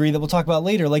some degree that we'll talk about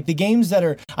later. Like the games that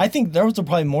are, I think those are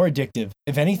probably more addictive,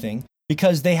 if anything.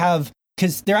 Because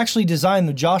they're actually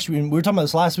designed, Josh, we were talking about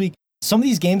this last week, some of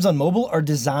these games on mobile are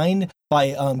designed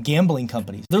by gambling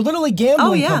companies. They're literally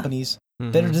gambling companies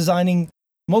that are designing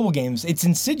mobile games. It's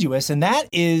Insidious, and that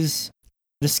is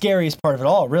the scariest part of it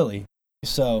all, really.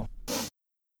 So,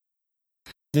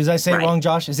 did I say it wrong,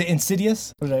 Josh? Is it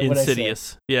Insidious?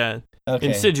 Insidious, yeah. Okay.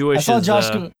 Insidious I saw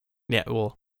Josh yeah,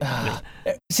 well...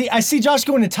 See, I see Josh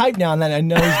going to type now, and then I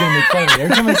know he's going to make fun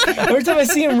of me. Every time I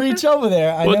see him reach over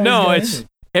there, I know it's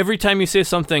every time you say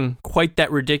something quite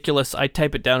that ridiculous, I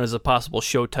type it down as a possible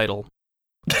show title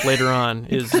later on,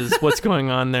 is what's going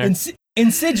on there.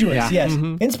 Insidious, yes.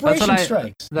 Mm-hmm. Inspiration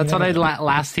strikes. That's what I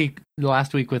last week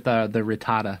with the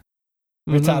Ritata.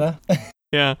 Ritata?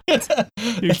 Yeah.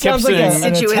 It sounds like an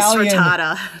Italian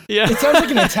frittata. Yeah. It sounds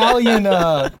like an Italian,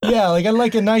 like I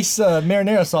like a nice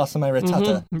marinara sauce on my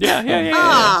ricotta. Mm-hmm. Yeah.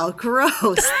 Oh,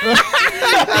 gross.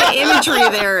 The imagery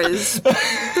there is,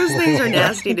 those things are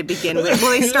nasty to begin with.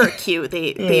 Well, they start cute.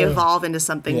 They evolve into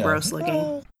something gross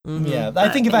looking. Mm-hmm. Yeah, I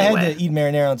think if I had to eat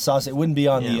marinara and sauce, it wouldn't be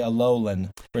on the Alolan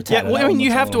frittata. Yeah, well, I mean,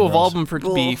 you have to evolve them for it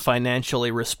to be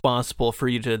financially responsible for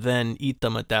you to then eat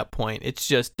them at that point. It's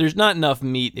just, there's not enough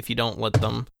meat if you don't let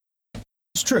them.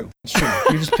 It's true.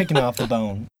 You're just picking off the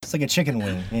bone. It's like a chicken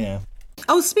wing, yeah.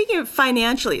 Oh, speaking of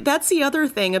financially, that's the other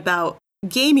thing about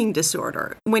gaming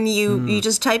disorder. When you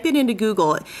just type it into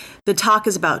Google, the talk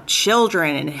is about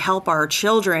children and help our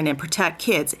children and protect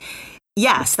kids.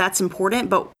 Yes, that's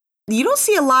important, but you don't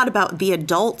see a lot about the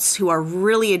adults who are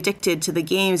really addicted to the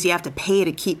games you have to pay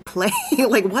to keep playing.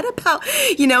 Like, what about,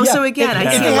 so again,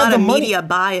 I see a lot of media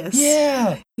bias.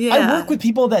 Yeah. I work with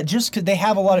people that just because they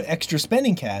have a lot of extra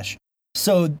spending cash.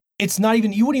 So it's not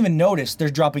even, you wouldn't even notice they're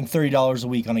dropping $30 a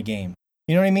week on a game.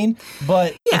 You know what I mean?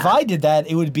 But if I did that,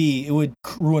 it would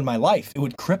ruin my life. It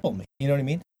would cripple me. You know what I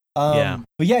mean?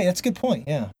 But yeah, that's a good point.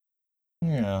 Yeah.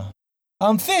 Yeah.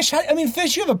 Fish,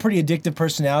 Fish, you have a pretty addictive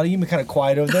personality. You've been kind of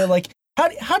quiet over there. Like,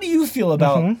 how do you feel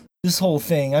about this whole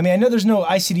thing? I mean, I know there's no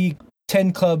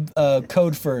ICD-10 club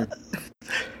code for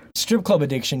strip club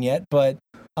addiction yet, but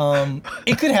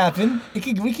it could happen.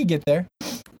 We could get there.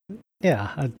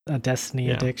 Yeah, a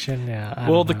Destiny addiction. Yeah.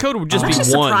 Well, the code would just be one. I'm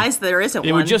surprised there isn't one.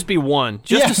 It would just be one.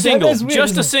 Just a single. Weird,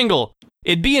 just a single.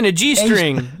 It'd be in a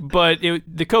G-string, but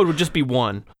the code would just be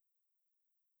one.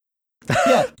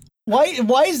 Yeah.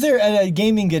 Why is there a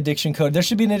gaming addiction code? There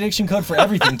should be an addiction code for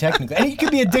everything, technically. And you could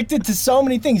be addicted to so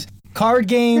many things. Card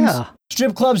games,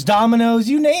 strip clubs, dominoes,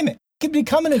 you name it. It could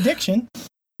become an addiction.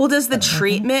 Well, does the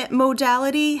treatment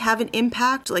modality have an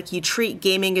impact? Like, you treat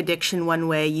gaming addiction one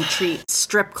way, you treat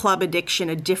strip club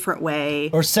addiction a different way.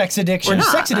 Or sex addiction. Or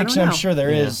sex addiction, I'm sure there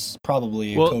is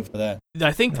probably a code for that.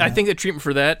 I think the treatment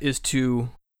for that is to,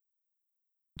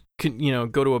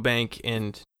 go to a bank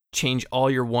and change all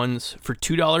your ones for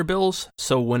 $2 bills.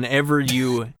 So whenever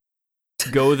you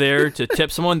go there to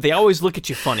tip someone, they always look at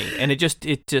you funny, and it's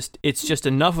just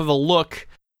enough of a look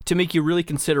to make you really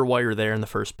consider why you're there in the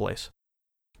first place.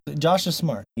 Josh is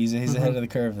smart. He's ahead of the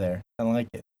curve there. I like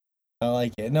it.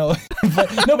 No,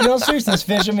 but in all seriousness,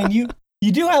 Fish. I mean,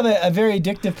 you do have a very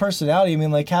addictive personality. I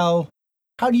mean, like how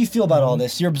do you feel about all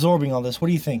this? You're absorbing all this. What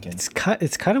are you thinking? It's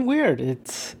kind of weird.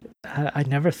 I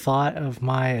never thought of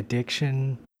my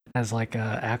addiction as like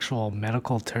a actual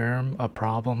medical term, a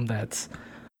problem that's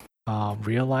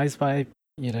realized by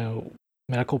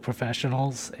medical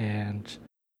professionals, and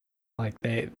like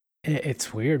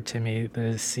it's weird to me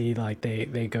to see like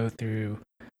they go through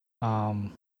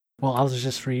well, I was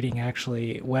just reading,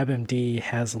 actually, WebMD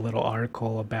has a little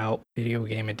article about video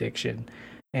game addiction,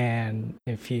 and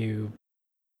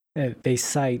they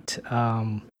cite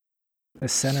the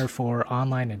Center for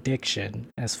Online Addiction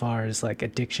as far as like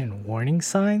addiction warning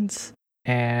signs,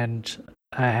 and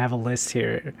I have a list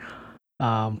here.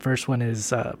 First one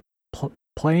is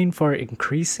playing for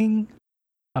increasing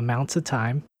amounts of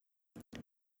time,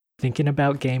 thinking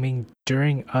about gaming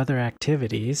during other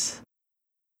activities,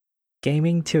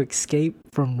 gaming to escape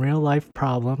from real life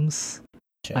problems,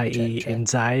 i.e.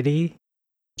 anxiety,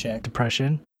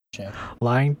 depression,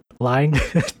 lying.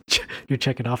 You're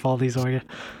checking off all these, are you?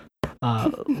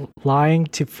 Lying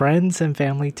to friends and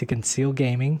family to conceal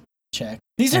gaming. Check.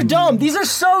 These are dumb. These are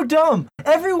so dumb.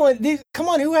 Everyone, come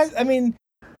on. Who has? I mean,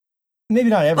 maybe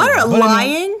not everyone. What,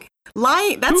 lying?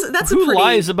 Lying. That's who a pretty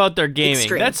lies about their gaming.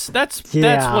 extreme. That's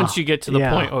once you get to the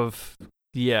point of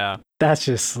That's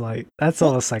just like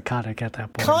almost psychotic at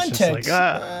that point. Context.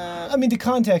 I mean, the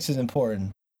context is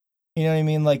important. You know what I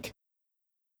mean? Like,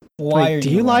 why do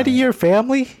you lie to your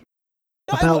family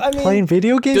about playing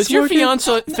video games? Does your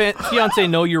fiance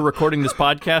know you're recording this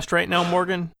podcast right now,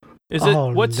 Morgan? Is it?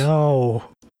 No.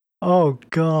 Oh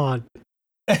God.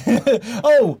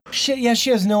 Oh shit! Yeah,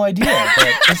 she has no idea.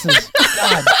 But this is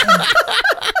God.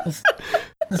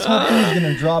 This whole thing is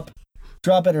gonna drop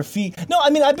at her feet. No, I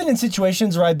mean, I've been in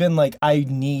situations where I've been like, I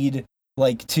need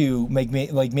to make me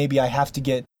maybe I have to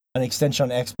get an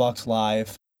extension on Xbox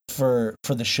Live for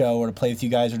the show, or to play with you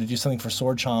guys, or to do something for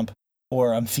Sword Chomp,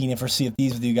 or I'm fiending for Sea of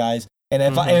Thieves with you guys. And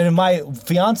if my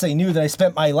fiance knew that I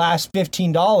spent my last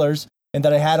 $15 and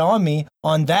that I had on me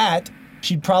on that,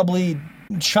 she'd probably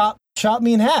chop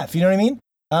me in half. You know what I mean?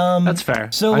 That's fair.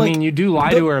 So, I mean, you do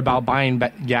lie to her about buying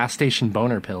gas station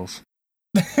boner pills.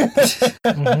 Are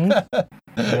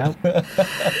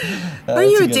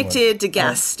you addicted to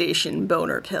gas station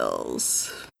boner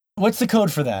pills? What's the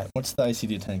code for that? What's the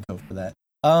ICD-10 code for that?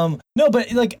 No, but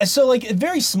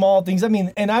very small things. I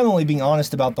mean, and I'm only being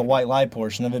honest about the white lie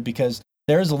portion of it because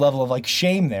there is a level of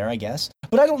shame there, I guess.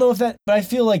 But I don't know if that. But I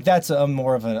feel like that's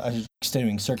more of an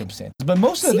extenuating circumstance. But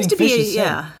most of the things Fish is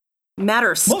saying,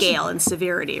 matter of scale and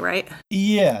severity, right?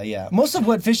 Yeah. Most of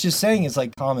what Fish is saying is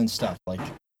common stuff,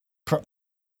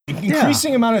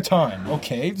 increasing amount of time.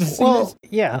 Okay. It's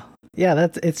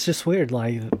just weird.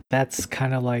 That's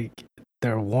kind of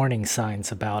their warning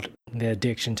signs about the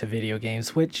addiction to video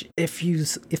games. Which, if you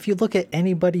look at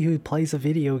anybody who plays a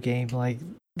video game,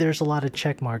 there's a lot of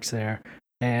check marks there,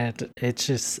 and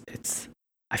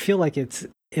I feel like it'd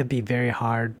be very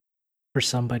hard for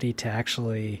somebody to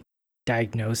actually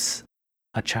diagnose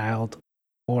a child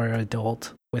or an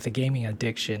adult with a gaming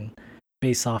addiction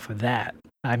based off of that.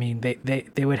 I mean,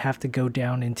 they would have to go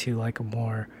down into like a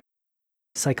more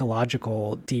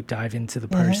psychological deep dive into the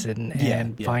person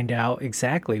and find out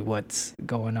exactly what's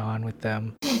going on with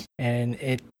them. And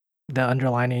the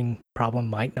underlining problem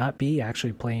might not be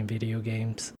actually playing video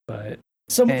games, but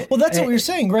well, that's what you're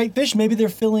saying, right, Fish? Maybe they're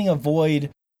filling a void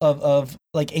of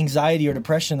like anxiety or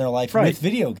depression in their life with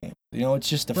video games. You know, it's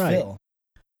just a fill.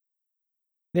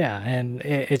 Yeah, and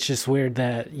it's just weird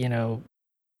that,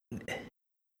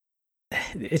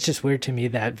 it's just weird to me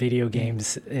that video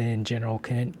games in general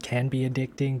can be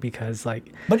addicting because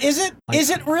like. But is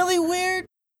it really weird?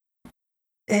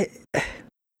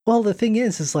 Well, the thing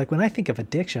is like when I think of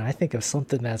addiction, I think of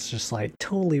something that's just like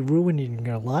totally ruining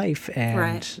your life.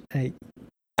 And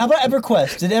how about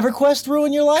EverQuest? Did EverQuest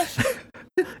ruin your life?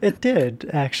 It did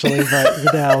actually, but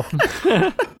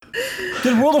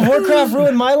Did World of Warcraft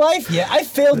ruin my life? Yeah, I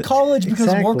failed college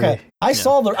because of Warcraft. I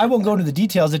won't go into the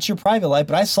details. It's your private life,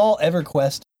 but I saw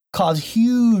EverQuest cause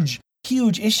huge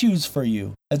issues for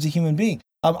you as a human being.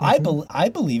 I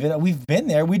believe it. We've been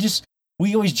there.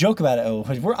 We always joke about it. Oh,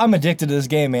 I'm addicted to this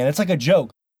game, man. It's like a joke,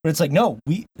 but it's like no.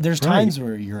 There's times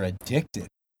where you're addicted.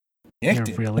 You're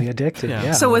really addicted.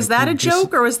 Yeah. So was that a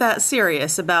joke or was that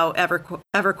serious about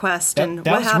EverQuest and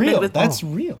what happened real. with That's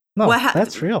real. No,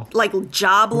 that's real. Like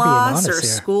job loss or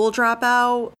school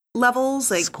dropout levels,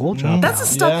 like school dropout. That's the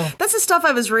stuff. Yeah. That's the stuff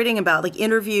I was reading about, like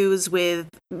interviews with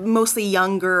mostly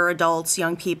younger adults,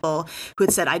 young people who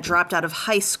had said, "I dropped out of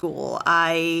high school.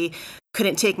 I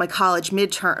couldn't take my college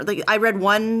midterm." Like I read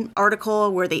one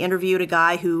article where they interviewed a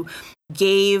guy who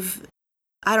gave.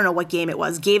 I don't know what game it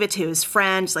was, gave it to his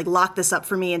friend, like lock this up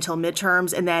for me until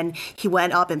midterms. And then he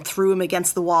went up and threw him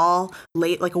against the wall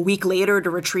like a week later to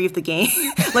retrieve the game.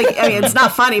 Like, I mean, it's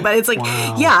not funny, but it's like,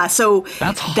 yeah. So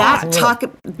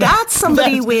that's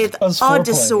somebody with a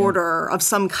disorder of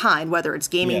some kind, whether it's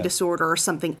gaming disorder or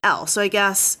something else. So I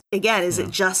guess, again, is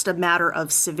it just a matter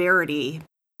of severity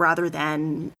rather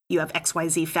than you have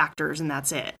XYZ factors and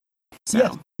that's it?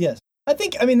 So. Yes. I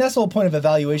think, that's the whole point of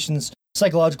evaluations.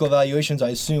 Psychological evaluations, I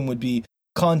assume, would be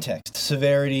context,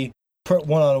 severity,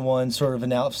 one-on-one sort of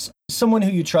analysis. Someone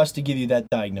who you trust to give you that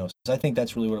diagnosis. I think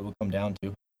that's really what it would come down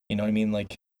to. You know what I mean?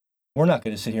 Like, we're not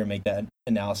going to sit here and make that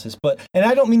analysis. And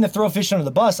I don't mean to throw Fish under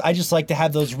the bus. I just like to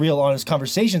have those real, honest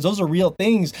conversations. Those are real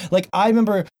things. Like, I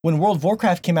remember when World of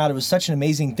Warcraft came out, it was such an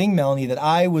amazing thing, Melanie, that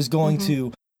I was going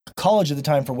to college at the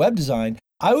time for web design.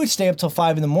 I would stay up till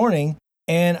 5 a.m,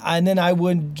 and then I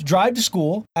would drive to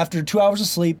school after 2 hours of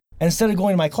sleep. And instead of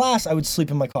going to my class, I would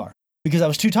sleep in my car because I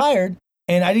was too tired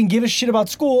and I didn't give a shit about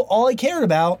school. All I cared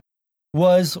about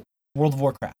was World of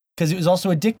Warcraft because it was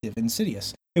also addictive,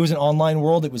 insidious. It was an online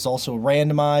world. It was also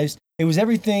randomized. It was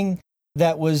everything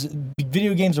that was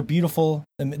video games are beautiful,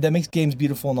 that makes games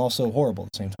beautiful and also horrible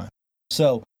at the same time.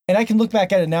 So, and I can look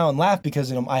back at it now and laugh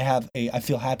because I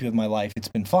feel happy with my life. It's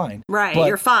been fine. Right,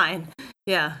 you're fine.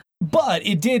 Yeah. But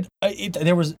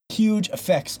there was huge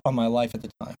effects on my life at the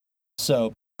time.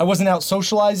 So I wasn't out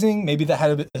socializing. Maybe that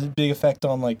had a big effect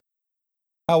on like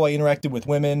how I interacted with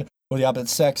women or the opposite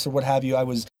sex or what have you. I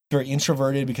was very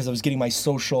introverted because I was getting my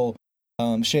social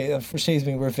Shay's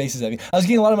being weird faces at me. I was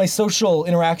getting a lot of my social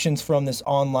interactions from this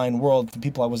online world from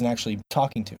people I wasn't actually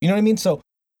talking to. You know what I mean? So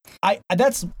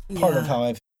that's part of how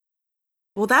I've.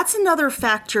 Well, that's another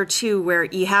factor too, where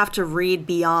you have to read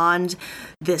beyond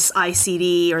this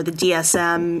ICD or the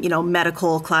DSM,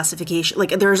 medical classification. Like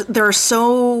there are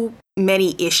so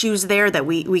many issues there that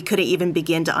we couldn't even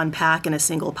begin to unpack in a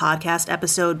single podcast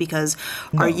episode because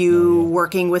are you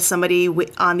working with somebody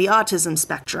on the autism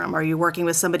spectrum? Are you working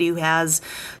with somebody who has,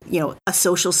 a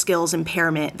social skills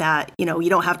impairment that, you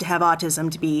don't have to have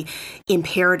autism to be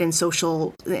impaired in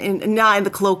social, not in the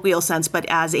colloquial sense, but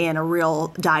as in a real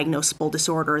diagnosable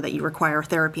disorder that you require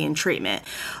therapy and treatment.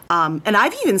 And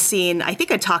I've even seen, I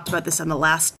think I talked about this on the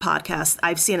last podcast,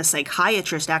 I've seen a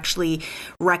psychiatrist actually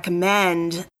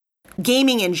recommend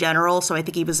gaming in general. So I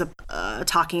think he was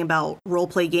talking about role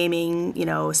play gaming,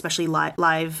 especially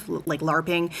live, like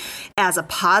LARPing, as a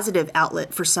positive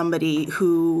outlet for somebody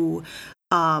who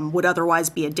would otherwise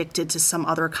be addicted to some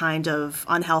other kind of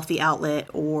unhealthy outlet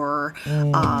or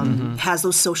has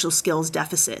those social skills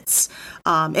deficits.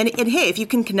 And hey, if you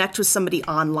can connect with somebody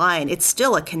online, it's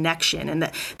still a connection.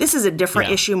 And this is a different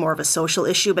issue, more of a social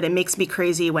issue, but it makes me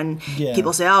crazy when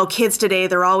people say, oh, kids today,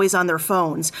 they're always on their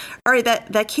phones. All right,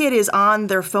 that kid is on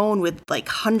their phone with like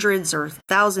hundreds or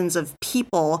thousands of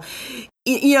people.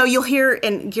 You'll hear,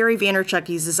 and Gary Vaynerchuk,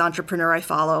 he's this entrepreneur I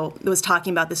follow, was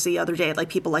talking about this the other day. Like,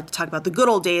 people like to talk about the good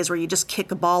old days where you just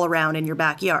kick a ball around in your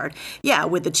backyard. Yeah,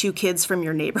 with the 2 kids from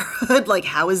your neighborhood. Like,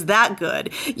 how is that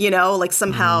good? Like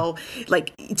somehow,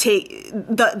 like,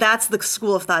 that's the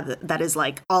school of thought that is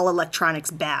like all electronics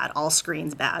bad, all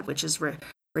screens bad, which is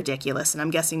ridiculous. And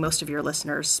I'm guessing most of your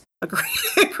listeners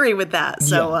agree with that.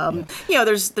 So,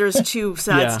 there's 2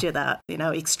 sides to that,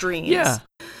 extremes. Yeah.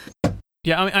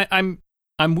 Yeah, I mean,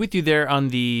 I'm with you there on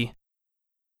the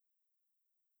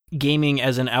gaming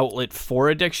as an outlet for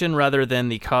addiction rather than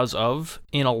the cause of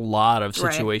in a lot of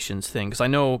situations thing. Because I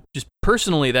know just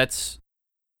personally that's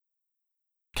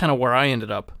kind of where I ended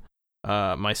up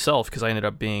myself, because I ended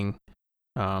up being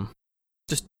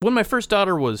just when my first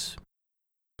daughter was,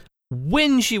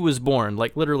 when she was born,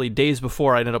 like literally days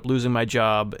before, I ended up losing my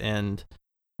job, and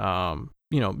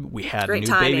we had a new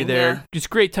baby there. Yeah. Just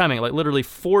great timing. Like literally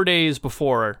 4 days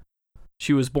before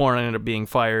she was born, I ended up being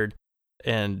fired.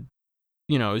 And,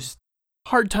 it was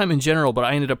hard time in general, but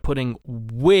I ended up putting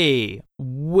way,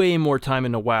 way more time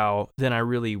into WoW than I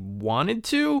really wanted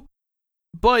to.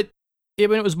 But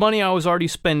when it was money I was already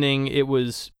spending, I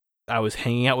was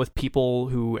hanging out with people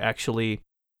who actually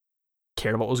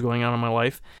cared about what was going on in my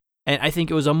life. And I think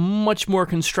it was a much more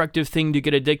constructive thing to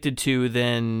get addicted to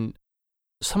than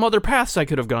some other paths I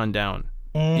could have gone down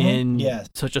in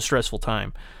such a stressful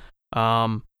time.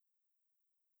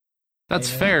 That's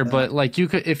fair, but like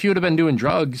if you would have been doing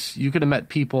drugs, you could have met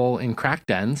people in crack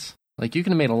dens. Like you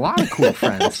could have made a lot of cool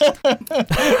friends.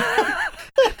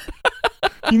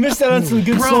 You missed out on some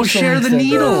good social. Share the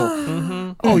needle.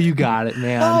 Mm-hmm. Oh, you got it,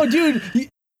 man. Oh, dude,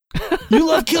 you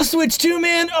love Kill Switch too,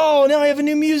 man. Oh, now I have a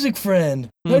new music friend.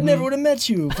 I never would have met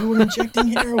you if you were injecting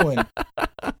heroin.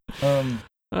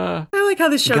 I like how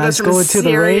the show goes from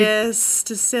serious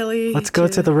to silly. Let's go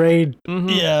to the raid. Mm-hmm.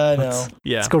 Yeah, I know.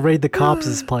 Let's go raid the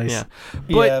cops' place.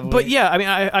 Yeah. But I mean,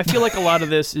 I feel like a lot of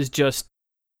this is just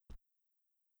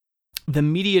the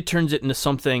media turns it into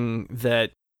something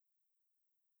that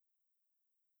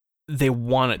they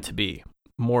want it to be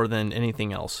more than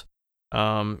anything else.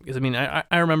 Because I mean, I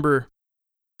remember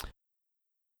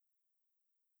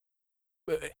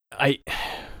we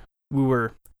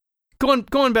were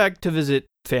going back to visit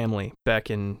family back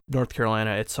in North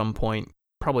Carolina at some point,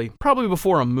 probably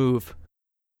before a move.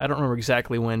 I don't remember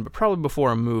exactly when, but probably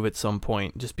before a move at some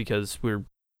point, just because we're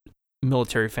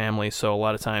military family, so a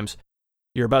lot of times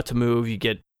you're about to move, you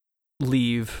get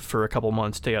leave for a couple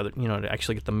months to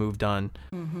actually get the move done.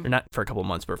 Or not for a couple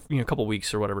months, but a couple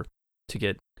weeks or whatever to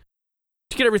get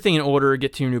everything in order,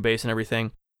 get to your new base and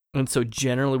everything. And so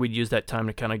generally we'd use that time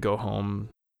to kind of go home,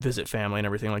 visit family and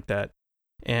everything like that.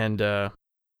 And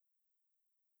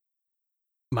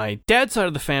my dad's side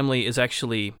of the family is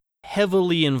actually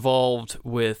heavily involved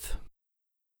with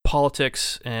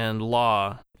politics and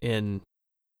law in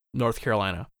North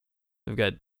Carolina. We've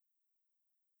got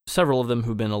several of them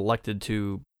who've been elected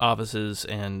to offices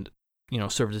and,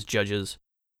 served as judges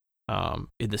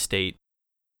in the state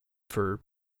for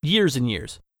years and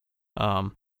years.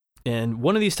 And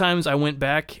one of these times I went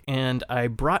back and I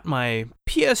brought my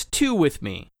PS2 with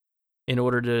me in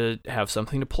order to have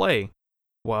something to play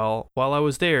while I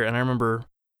was there. And I remember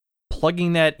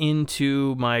plugging that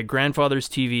into my grandfather's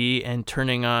TV and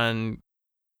turning on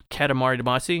Katamari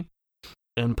Damacy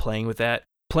and playing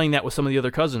that with some of the other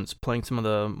cousins, playing some of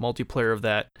the multiplayer of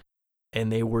that.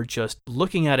 And they were just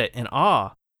looking at it in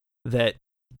awe that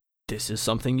this is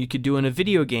something you could do in a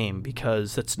video game,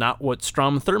 because that's not what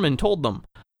Strom Thurmond told them.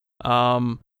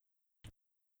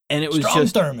 And it was Strom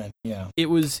Thurmond, yeah. It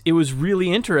was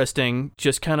really interesting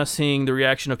just kind of seeing the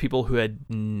reaction of people who had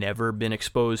never been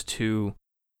exposed to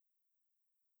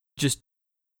just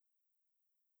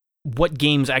what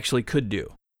games actually could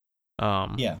do.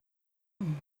 Yeah.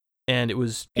 And it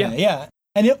was yeah.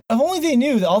 And if only they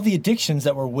knew all the addictions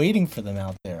that were waiting for them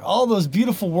out there, all those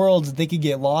beautiful worlds that they could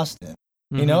get lost in.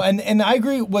 You know, and I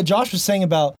agree what Josh was saying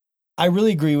about, I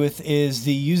really agree with, is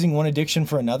the using one addiction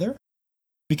for another.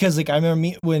 Because like I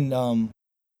remember when I'm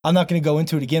not going to go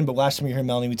into it again, but last time you heard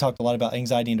Melanie, we talked a lot about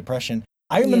anxiety and depression.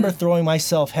 I remember throwing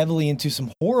myself heavily into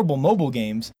some horrible mobile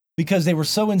games because they were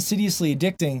so insidiously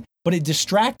addicting, but it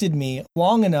distracted me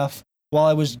long enough while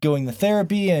I was going to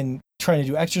therapy and trying to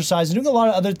do exercise and doing a lot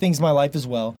of other things in my life as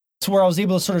well, to where I was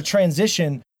able to sort of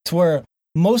transition to where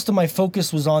most of my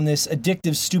focus was on this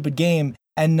addictive, stupid game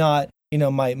and not,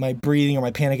 my breathing or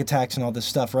my panic attacks and all this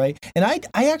stuff, right? And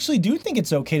I actually do think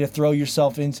it's okay to throw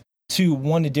yourself into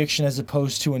one addiction as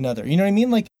opposed to another. You know what I mean?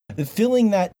 Like, filling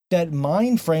that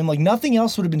mind frame, like nothing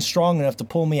else would have been strong enough to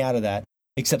pull me out of that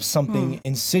except something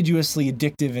insidiously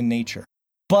addictive in nature.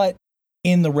 But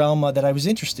in the realm that I was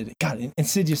interested in. God,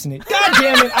 Insidious in it. God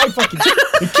damn it!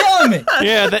 You're killing me.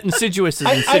 Yeah, that Insidious is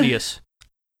insidious.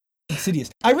 Insidious.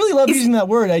 I really love using that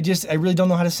word. I really don't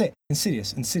know how to say it.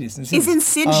 Insidious. Is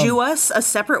insidious a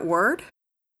separate word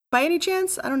by any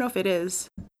chance? I don't know if it is.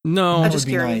 No, I'm that just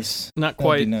would be curious. nice. Not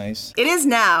quite. That'd be nice. It is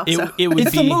now. It would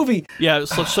It's be a movie. Yeah,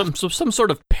 so some sort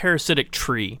of parasitic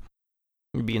tree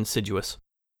would be insidious.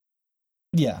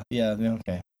 Yeah.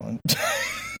 Okay.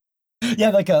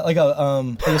 Yeah, like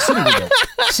a pseudo widow.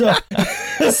 So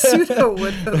Pseudo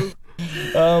widow.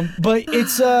 But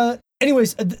it's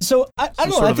anyways. So I don't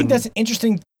know. I think that's an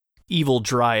interesting evil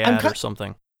dryad or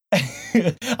something.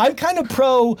 I'm kind of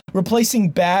pro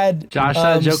replacing bad. Josh,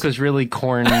 that joke was really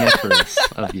corniferous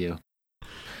of you.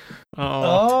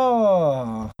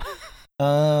 Oh.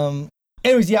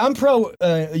 Anyways, yeah, I'm pro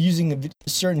using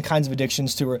certain kinds of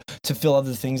addictions to fill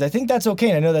other things. I think that's okay.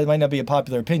 And I know that might not be a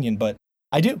popular opinion, but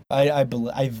I do. I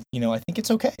think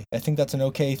it's okay. I think that's an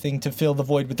okay thing to fill the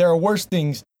void. But there are worse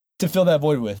things to fill that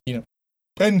void with.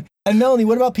 And Melanie,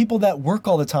 what about people that work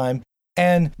all the time?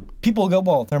 And people go,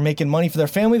 well, they're making money for their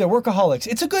family. They're workaholics.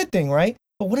 It's a good thing, right?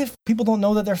 But what if people don't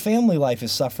know that their family life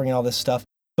is suffering and all this stuff?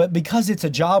 But because it's a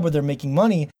job where they're making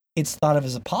money, it's thought of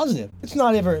as a positive. It's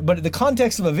not ever. But the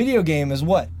context of a video game is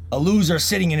what? A loser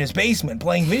sitting in his basement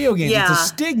playing video games. Yeah. It's a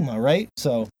stigma, right?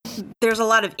 So there's a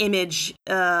lot of image,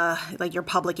 like your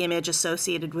public image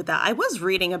associated with that. I was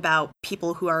reading about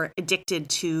people who are addicted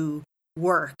to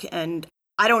work, and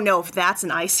I don't know if that's an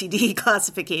ICD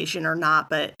classification or not,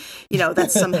 but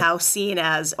that's somehow seen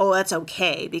as, oh, that's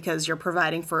okay because you're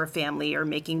providing for a family or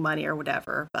making money or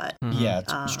whatever. But yeah,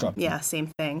 it's constructive. Yeah, same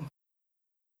thing.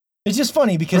 It's just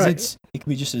funny because it could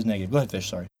be just as negative. Go ahead, Fish.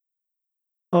 Sorry.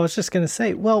 I was just gonna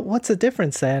say, well, what's the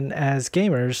difference then? As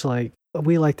gamers, like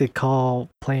we like to call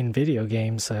playing video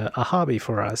games a hobby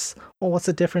for us. Well, what's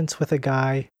the difference with a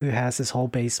guy who has his whole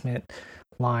basement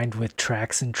lined with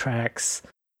tracks and tracks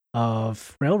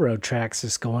of railroad tracks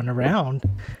just going around,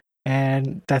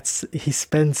 and he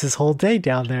spends his whole day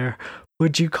down there?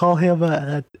 Would you call him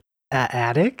a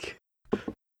addict?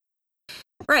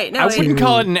 Right. No, I wouldn't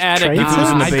call it an attic if it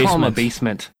was in the basement. I'd call him a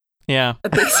basement. Yeah. A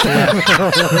basement.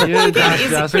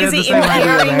 Is he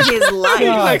impairing his life?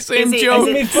 Yeah, same joke.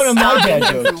 Made fun of my dad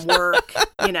jokes. From work,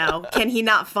 can he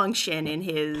not function in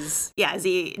his? Yeah, is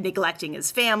he neglecting his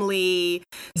family,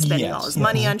 spending all his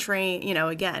money on train?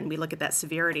 Again, we look at that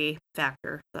severity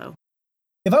factor. So,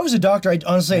 if I was a doctor,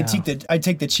 I'd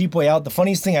take the cheap way out. The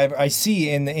funniest thing I see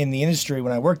in the industry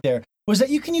when I worked there was that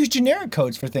you can use generic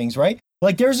codes for things, right?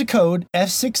 Like there's a code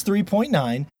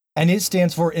F63.9, and it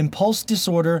stands for impulse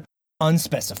disorder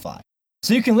unspecified.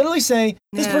 So you can literally say,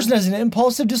 this person has an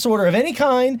impulsive disorder of any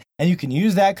kind, and you can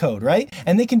use that code, right?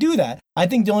 And they can do that. I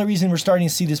think the only reason we're starting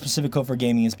to see this specific code for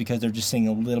gaming is because they're just seeing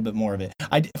a little bit more of it.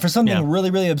 For something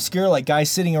really, really obscure, like guys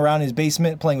sitting around his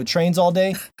basement playing with trains all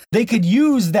day, they could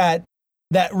use that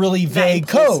really vague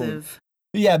code.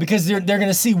 Yeah, because they're going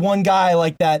to see one guy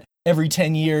like that every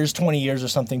 10 years, 20 years or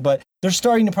something. But they're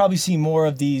starting to probably see more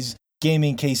of these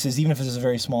gaming cases, even if it's a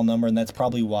very small number, and that's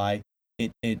probably why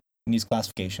it needs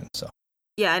classification. So.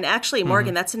 Yeah, and actually,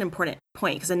 Morgan, that's an important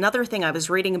point, because another thing I was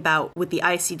reading about with the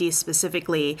ICD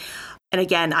specifically, and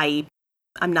again,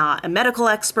 I'm not a medical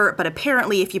expert, but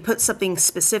apparently if you put something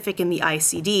specific in the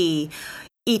ICD,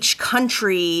 each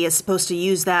country is supposed to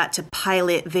use that to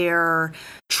pilot their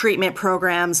treatment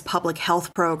programs, public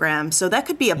health programs. So that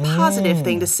could be a positive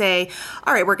thing to say,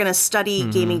 all right, we're going to study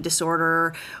gaming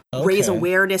disorder, raise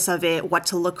awareness of it, what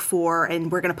to look for,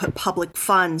 and we're going to put public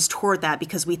funds toward that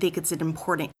because we think it's an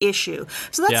important issue.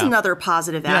 So that's another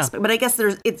positive aspect. But I guess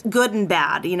it's good and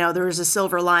bad. There's a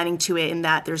silver lining to it in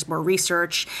that there's more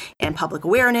research and public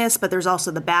awareness, but there's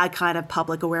also the bad kind of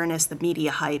public awareness, the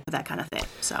media hype, that kind of thing.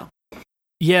 So.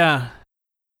 Yeah,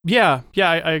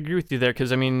 I agree with you there,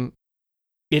 because,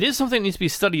 it is something that needs to be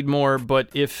studied more, but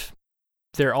if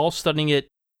they're all studying it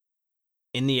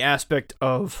in the aspect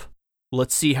of,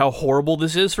 let's see how horrible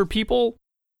this is for people,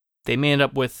 you're going to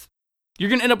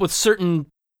end up with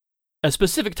a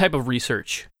specific type of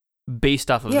research based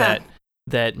off of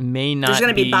that may not be... There's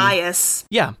going to be bias.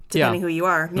 Depending who you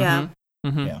are. Yeah.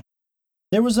 Yeah.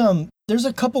 There's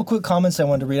a couple quick comments I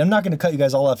wanted to read. I'm not going to cut you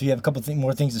guys all off. If you have a couple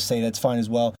more things to say, that's fine as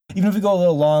well. Even if we go a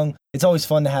little long, it's always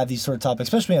fun to have these sort of topics,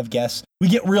 especially when we have guests. We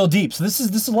get real deep, so this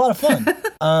is a lot of fun.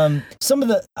 I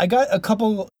got a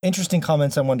couple interesting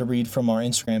comments I wanted to read from our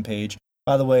Instagram page.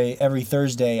 By the way, every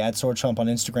Thursday at Sword Chomp on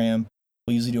Instagram,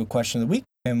 we'll usually do a question of the week,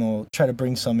 and we'll try to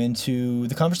bring some into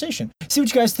the conversation. See what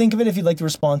you guys think of it, if you'd like to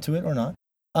respond to it or not.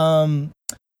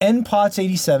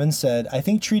 NPOTS87 said, I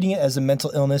think treating it as a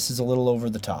mental illness is a little over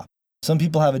the top. Some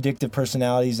people have addictive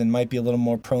personalities and might be a little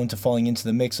more prone to falling into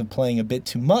the mix of playing a bit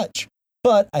too much,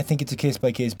 but I think it's a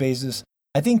case-by-case basis.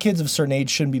 I think kids of a certain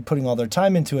age shouldn't be putting all their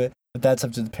time into it, but that's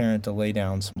up to the parent to lay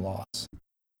down some laws.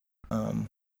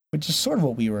 Which is sort of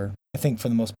what we were, I think, for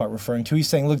the most part, referring to. He's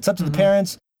saying, look, it's up to the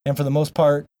parents, and for the most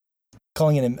part,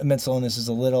 calling it a mental illness is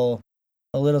a little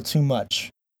too much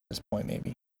at this point,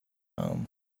 maybe.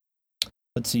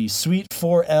 Let's see.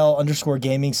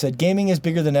 Sweet4L_gaming said, gaming is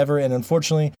bigger than ever, and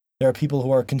unfortunately, there are people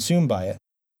who are consumed by it.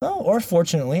 Oh, or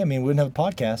fortunately, I mean, we wouldn't have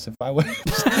a podcast if I would.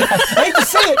 I hate to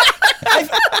say it.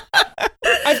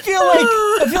 I feel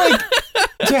like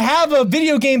to have a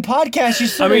video game podcast, you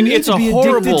sort of need to be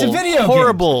addicted to video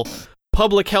horrible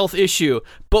public health issue,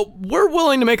 but we're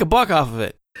willing to make a buck off of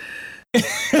it.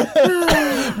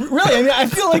 Really, I mean, I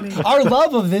feel like our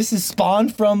love of this is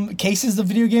spawned from cases of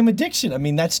video game addiction. I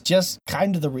mean, that's just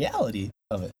kind of the reality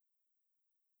of it.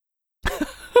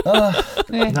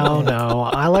 No.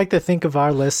 I like to think of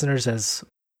our listeners as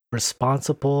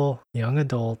responsible young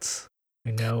adults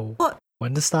who know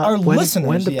when to stop. Our listeners,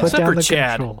 when to put down the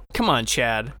Chad. control. Come on,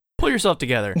 Chad. Pull yourself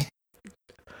together.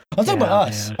 I'm talking about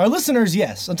us. Man. Our listeners,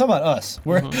 yes. I'm talking about us.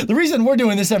 The reason we're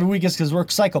doing this every week is because we're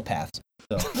psychopaths.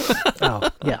 So. Oh,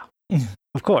 yeah.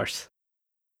 Of course.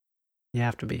 You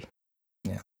have to be.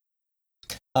 Yeah.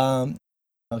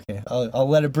 Okay. I'll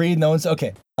let it breathe. No one's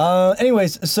okay.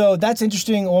 Anyways, so that's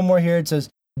interesting. One more here. It says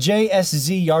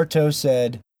JSZ Yarto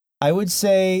said, I would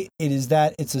say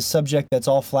it's a subject that's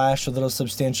all flash with little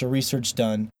substantial research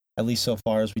done, at least so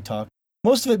far as we talk.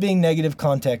 Most of it being negative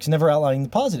context, never outlining the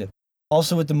positive.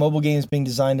 Also, with the mobile games being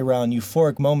designed around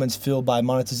euphoric moments filled by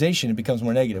monetization, it becomes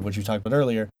more negative, which we talked about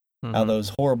earlier. How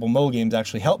those horrible mobile games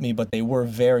actually helped me, but they were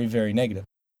very, very negative.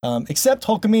 Except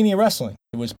Hulkamania Wrestling.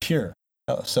 It was pure.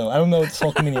 So I don't know what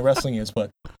Hulkamania Wrestling is, but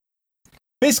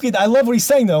basically, I love what he's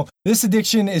saying, though. This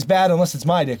addiction is bad unless it's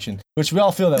my addiction, which we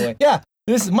all feel that way. Yeah,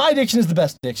 my addiction is the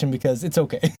best addiction because it's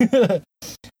okay.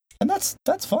 And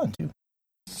that's fun, too.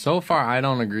 So far, I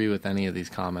don't agree with any of these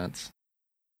comments.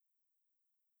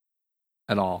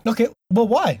 At all. Okay, well,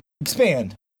 why?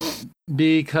 Expand.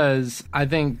 Because I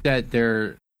think that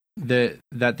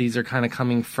that these are kind of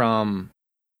coming from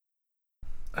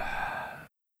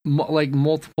like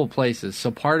multiple places.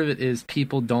 So part of it is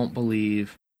people don't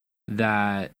believe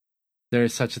that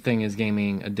there's such a thing as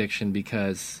gaming addiction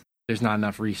because there's not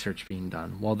enough research being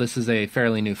done. Well, this is a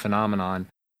fairly new phenomenon.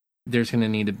 There's going to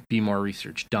need to be more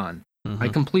research done. I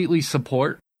completely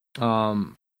support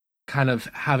kind of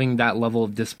having that level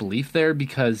of disbelief there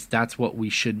because that's what we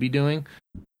should be doing.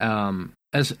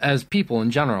 As people in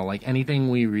general, like anything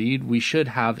we read, we should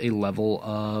have a level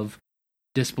of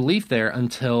disbelief there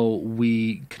until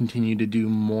we continue to do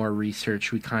more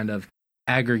research. We kind of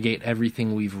aggregate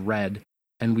everything we've read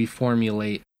and we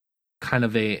formulate kind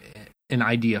of an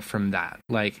idea from that.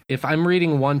 Like if I'm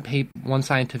reading one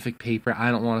scientific paper,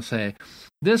 I don't want to say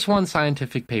this one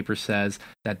scientific paper says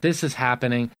that this is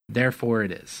happening, therefore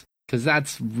it is. Because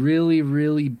that's really,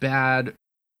 really bad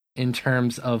in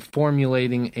terms of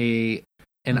formulating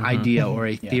an idea or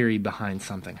a theory behind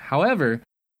something. However,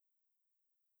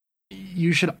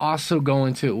 you should also go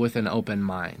into it with an open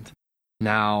mind.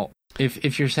 Now,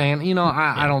 if you're saying,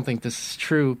 I don't think this is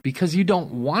true because you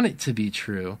don't want it to be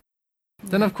true,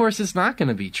 then of course it's not going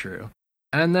to be true.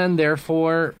 And then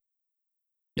therefore,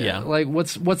 like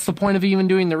what's the point of even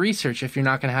doing the research if you're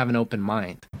not going to have an open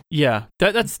mind? Yeah,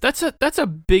 that's a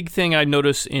big thing I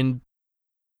notice in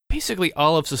basically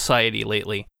all of society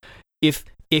lately.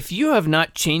 If you have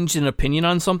not changed an opinion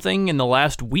on something in the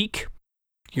last week,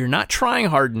 you're not trying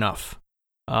hard enough.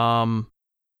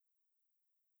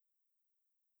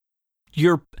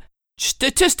 You're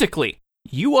statistically,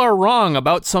 you are wrong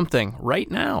about something right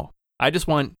now. I just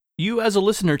want you as a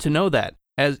listener to know that,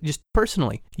 as just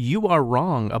personally, you are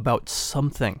wrong about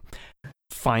something.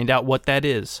 Find out what that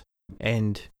is,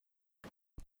 and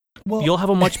you'll have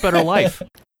a much better life.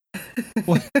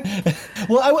 Well,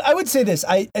 I would say this.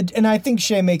 I think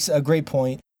Shay makes a great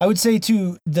point. I would say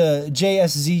to the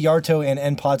JSZ Yarto and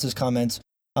NPOTS' comments,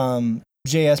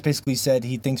 JS basically said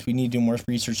he thinks we need to do more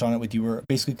research on it, with you were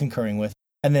basically concurring with.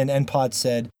 And then NPOTS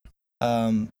said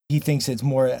he thinks it's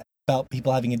more about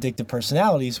people having addictive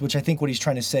personalities, which I think what he's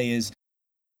trying to say is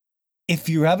if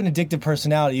you have an addictive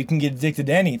personality, you can get addicted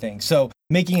to anything. So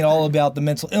making it all about the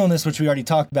mental illness, which we already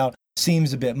talked about,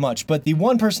 seems a bit much. But the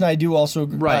one person I do also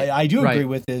agree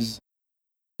with is...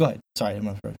 Go ahead. Sorry, I'm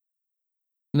not afraid.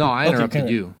 No, I interrupted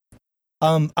you.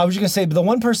 I was just going to say, but the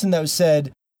one person that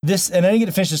said this, and I didn't get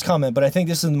to finish this comment, but I think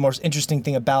this is the most interesting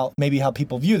thing about maybe how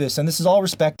people view this, and this is all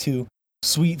respect to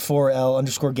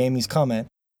Sweet4L_gaming's comment.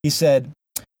 He said,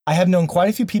 I have known quite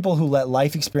a few people who let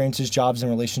life experiences, jobs,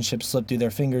 and relationships slip through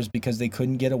their fingers because they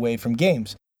couldn't get away from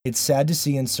games. It's sad to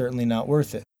see and certainly not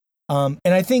worth it. And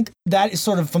I think that is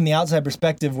sort of from the outside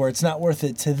perspective where it's not worth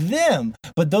it to them.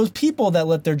 But those people that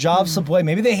let their jobs slip away,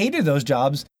 maybe they hated those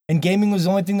jobs and gaming was the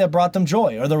only thing that brought them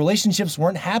joy, or the relationships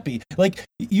weren't happy. Like,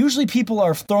 usually people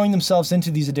are throwing themselves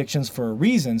into these addictions for a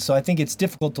reason. So I think it's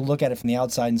difficult to look at it from the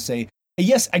outside and say,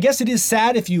 yes, I guess it is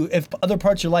sad if other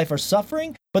parts of your life are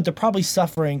suffering, but they're probably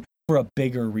suffering for a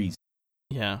bigger reason.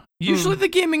 Yeah. Usually the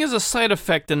gaming is a side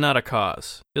effect and not a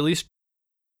cause. At least,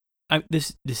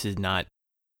 this is not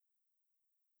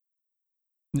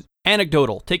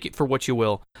anecdotal. Take it for what you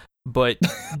will. But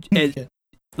at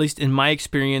least in my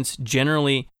experience,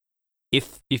 generally,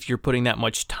 if you're putting that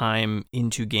much time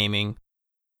into gaming,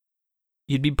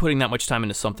 you'd be putting that much time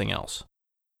into something else.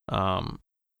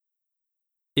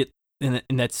 And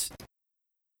that's,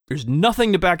 there's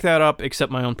nothing to back that up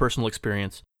except my own personal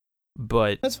experience.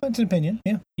 But that's fine, it's an opinion.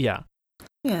 Yeah.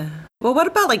 Yeah. Well, what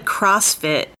about like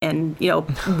CrossFit and,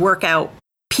 workout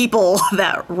people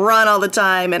that run all the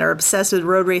time and are obsessed with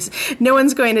road races? No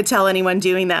one's going to tell anyone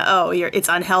doing that, it's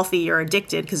unhealthy, you're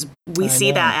addicted, because we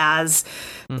see that as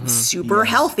super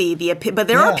healthy. But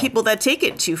there are people that take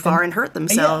it too far and hurt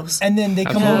themselves. And then they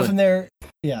come home from their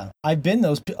I've been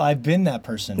that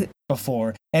person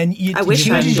before, and I wish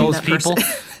I was those people.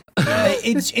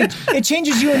 It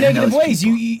changes you in negative ways.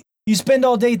 You spend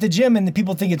all day at the gym and the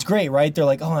people think it's great, right? They're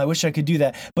like, oh, I wish I could do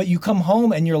that. But you come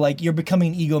home and you're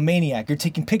becoming an egomaniac. You're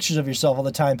taking pictures of yourself all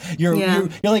the time. You're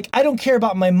like, I don't care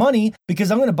about my money because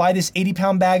I'm going to buy this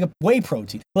 80-pound bag of whey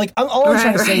protein. Like, all I'm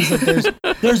trying to say is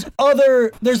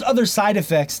that there's other side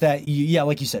effects that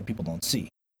like you said, people don't see.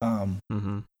 I'm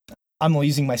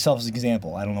using myself as an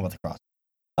example. I don't know about the cross.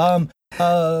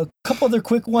 A couple other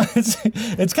quick ones.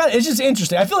 It's just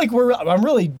interesting. I feel like I'm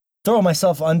really throwing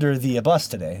myself under the bus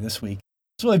this week.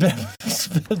 It's really been an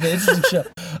interesting show.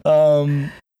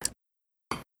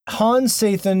 Hans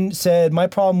Sathan said, my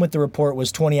problem with the report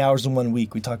was 20 hours in 1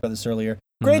 week. We talked about this earlier.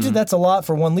 Granted, that's a lot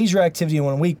for one leisure activity in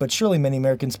 1 week, but surely many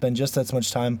Americans spend just that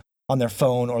much time on their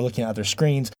phone or looking at their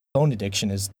screens. Phone addiction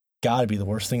has got to be the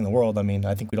worst thing in the world. I mean,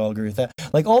 I think we'd all agree with that.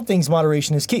 Like all things,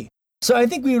 moderation is key. So I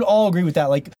think we would all agree with that.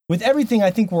 Like with everything,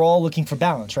 I think we're all looking for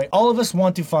balance, right? All of us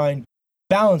want to find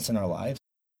balance in our lives.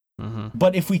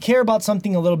 But if we care about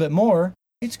something a little bit more,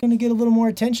 it's going to get a little more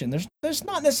attention. There's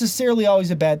not necessarily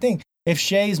always a bad thing. If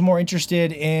Shay's more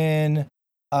interested in,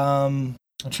 I'm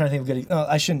trying to think of good.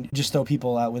 I shouldn't just throw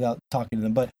people out without talking to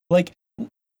them. But like,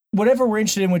 whatever we're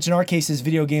interested in, which in our case is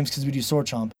video games because we do Sword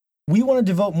Chomp, we want to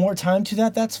devote more time to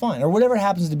that. That's fine, or whatever it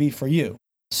happens to be for you.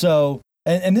 So,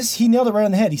 and this he nailed it right on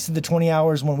the head. He said the 20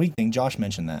 hours 1 week thing. Josh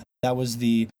mentioned that. That was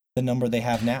the number they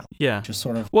have now. Yeah. Just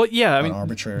sort of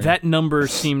arbitrary. That number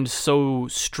seemed so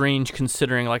strange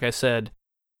considering, like I said,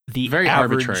 the very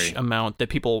average arbitrary amount that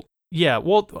people A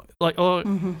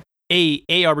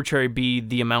arbitrary, B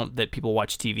the amount that people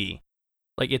watch TV.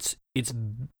 Like it's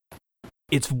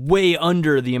way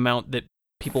under the amount that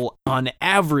people on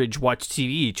average watch TV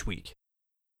each week.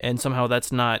 And somehow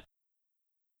that's not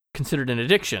considered an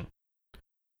addiction.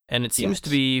 And it seems to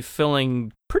be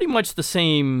filling pretty much the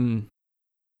same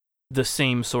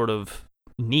sort of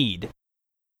need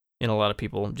in a lot of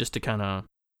people, just to kind of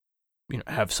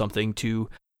have something to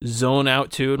zone out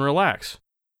to and relax.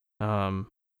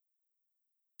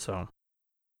 So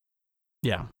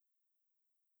yeah.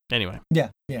 Anyway. Yeah.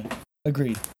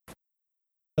 Agreed.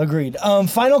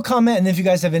 Final comment, and if you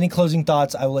guys have any closing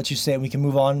thoughts, I will let you say it and we can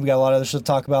move on. We got a lot of other stuff to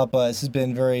talk about, but this has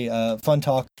been very fun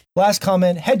talk. Last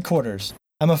comment, headquarters.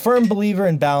 I'm a firm believer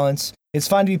in balance. It's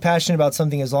fine to be passionate about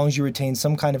something as long as you retain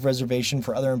some kind of reservation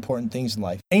for other important things in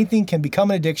life. Anything can become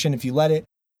an addiction if you let it.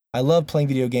 I love playing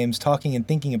video games, talking and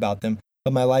thinking about them,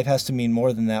 but my life has to mean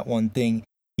more than that one thing,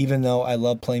 even though I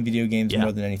love playing video games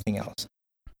more than anything else.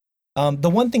 The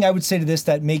one thing I would say to this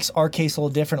that makes our case a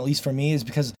little different, at least for me, is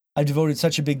because I've devoted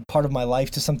such a big part of my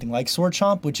life to something like Sword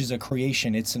Chomp, which is a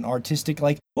creation. It's an artistic,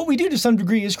 like what we do to some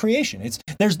degree is creation.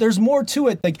 There's more to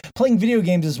it. Like playing video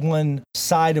games is one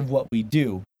side of what we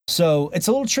do. So it's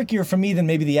a little trickier for me than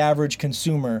maybe the average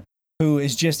consumer who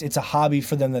is just, it's a hobby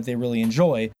for them that they really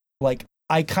enjoy. Like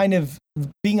I kind of,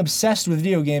 being obsessed with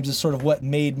video games is sort of what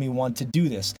made me want to do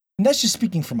this. And that's just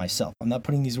speaking for myself. I'm not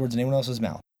putting these words in anyone else's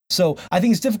mouth. So I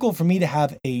think it's difficult for me to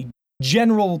have a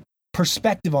general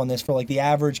perspective on this for like the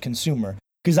average consumer,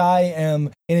 because I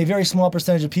am in a very small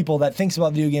percentage of people that thinks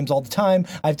about video games all the time.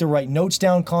 I have to write notes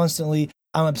down constantly.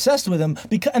 I'm obsessed with them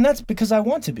and that's because I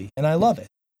want to be and I love it.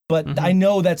 But I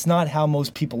know that's not how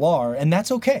most people are, and that's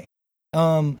okay.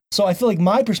 So I feel like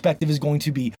my perspective is going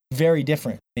to be very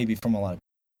different maybe from a lot of people.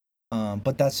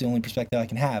 But that's the only perspective I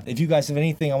can have. If you guys have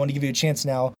anything, I want to give you a chance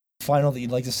now, final, that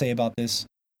you'd like to say about this.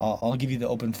 I'll give you the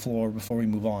open floor before we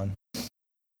move on.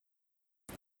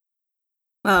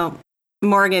 Well,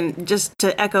 Morgan, just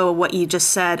to echo what you just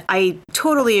said, I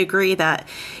totally agree that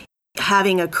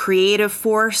having a creative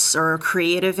force or a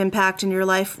creative impact in your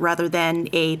life rather than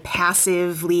a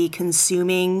passively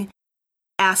consuming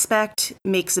aspect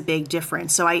makes a big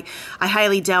difference. So I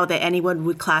highly doubt that anyone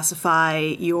would classify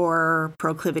your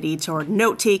proclivity toward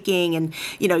note taking and,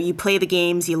 you play the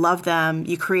games, you love them,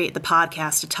 you create the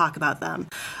podcast to talk about them.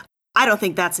 I don't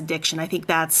think that's addiction. I think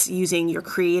that's using your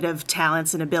creative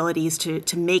talents and abilities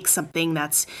to make something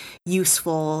that's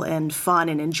useful and fun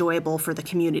and enjoyable for the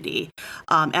community,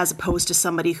 as opposed to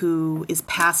somebody who is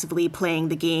passively playing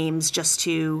the games just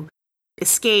to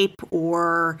escape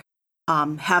or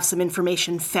have some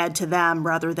information fed to them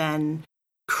rather than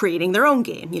creating their own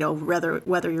game,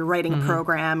 whether you're writing a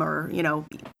program or,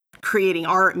 creating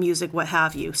art, music, what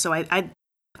have you. So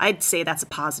I'd say that's a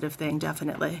positive thing,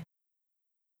 definitely.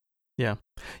 Yeah.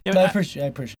 I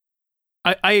appreciate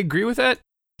I agree with that.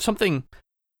 Something,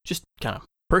 just kind of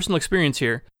personal experience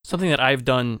here, something that I've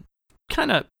done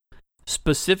kind of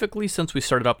specifically since we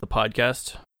started up the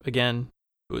podcast, again,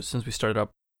 since we started up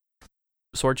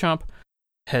Sword Chomp,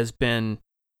 has been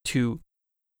to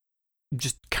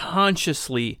just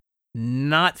consciously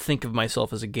not think of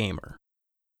myself as a gamer.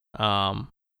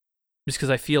 Just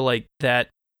because I feel like that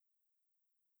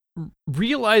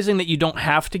realizing that you don't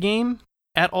have to game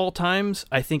at all times,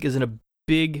 I think is a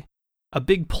big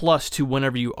plus to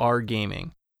whenever you are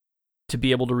gaming, to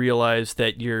be able to realize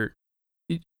that you're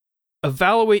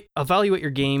evaluate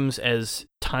your games as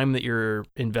time that you're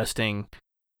investing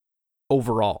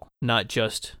overall, not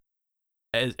just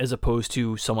as opposed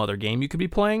to some other game you could be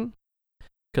playing.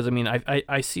 Because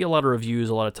I see a lot of reviews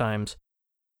a lot of times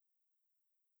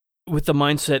with the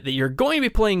mindset that you're going to be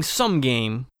playing some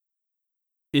game.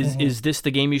 Is this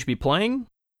the game you should be playing?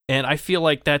 And I feel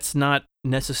like that's not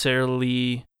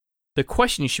necessarily the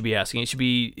question you should be asking. It should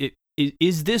be,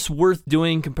 is this worth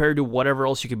doing compared to whatever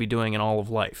else you could be doing in all of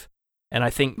life? And I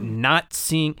think not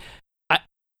seeing...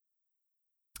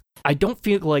 I don't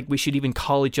feel like we should even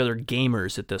call each other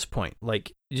gamers at this point.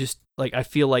 I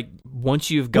feel like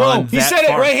once you've gone that far... He said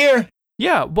it right here!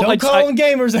 Yeah, well, don't call them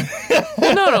gamers.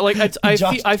 No.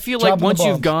 I feel like once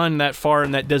you've gone that far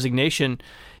in that designation,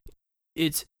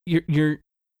 it's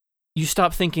you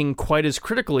stop thinking quite as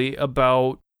critically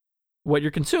about what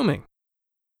you're consuming,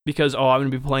 because I'm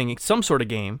going to be playing some sort of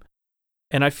game,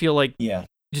 and I feel like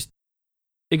just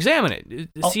examine it.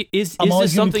 See, is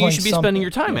this something you should be spending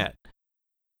your time at?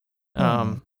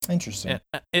 Interesting.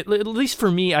 At least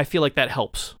for me, I feel like that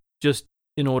helps, just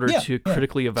in order to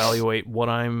critically evaluate what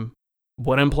I'm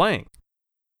playing.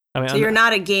 So you're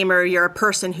not a gamer, you're a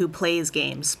person who plays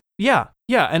games. Yeah,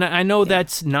 and I know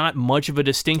that's not much of a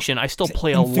distinction. I still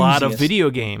play a lot of video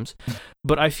games,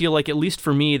 but I feel like, at least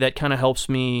for me, that kind of helps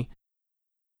me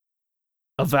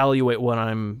evaluate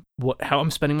how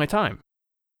I'm spending my time.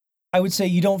 I would say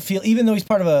you don't feel, even though he's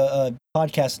part of a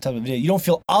podcast type of video, you don't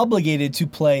feel obligated to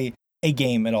play a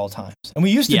game at all times. And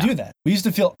we used to do that. We used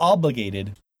to feel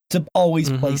obligated to always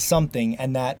play something,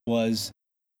 and that was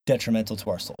detrimental to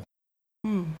our soul.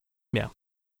 Yeah.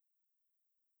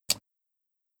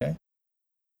 Okay.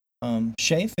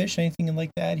 Shay, Fish, anything you'd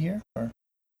like to add here? Or?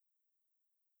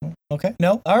 Okay.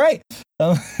 No? All right.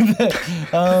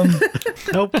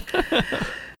 Nope.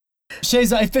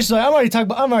 Shay's officially. I'm already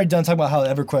done talking about how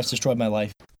EverQuest destroyed my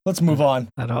life. Let's move on.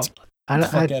 I'm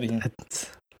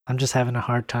just having a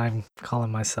hard time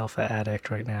calling myself an addict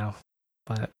right now.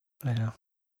 But just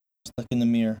look in the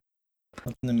mirror.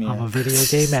 I'm a video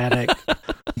game addict.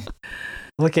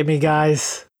 Look at me,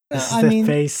 guys. This is the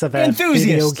face of a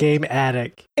video game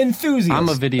addict. Enthusiast. I'm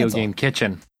a video game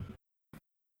kitchen.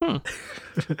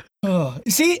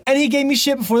 See, and he gave me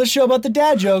shit before the show about the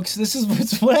dad jokes. This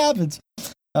is what happens.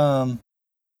 I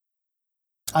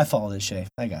followed it, Shay.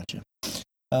 I got you.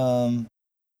 No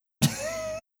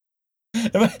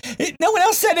one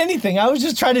else said anything. I was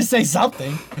just trying to say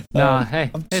something. I'm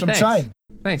thanks. Trying.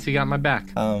 Thanks, you got my back.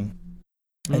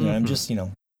 Anyway, I'm just,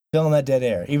 filling that dead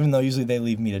air, even though usually they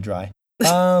leave me to dry.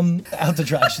 Out to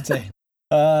dry, I should say.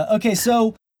 Okay,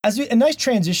 so a nice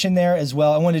transition there as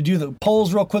well. I want to do the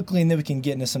polls real quickly, and then we can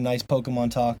get into some nice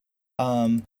Pokemon talk.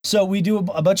 So we do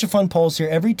a bunch of fun polls here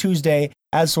every Tuesday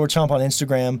at Sword Chomp on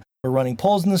Instagram. We're running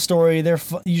polls in the story. They're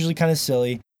usually kind of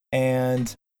silly,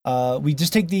 and we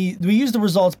just we use the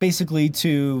results basically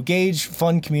to gauge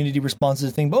fun community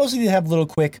responses thing, but also to have little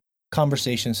quick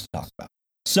conversations to talk about.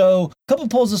 So a couple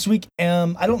polls this week.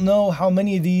 I don't know how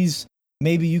many of these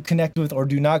maybe you connect with or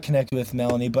do not connect with,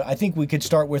 Melanie, but I think we could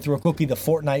start with real quickly the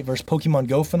Fortnite versus Pokemon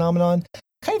Go phenomenon.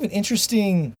 Kind of an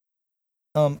interesting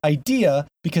idea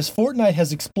because Fortnite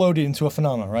has exploded into a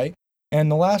phenomenon, right?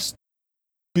 And the last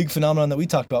big phenomenon that we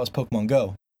talked about was Pokemon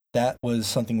Go. That was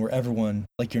something where everyone,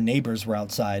 like your neighbors, were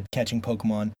outside catching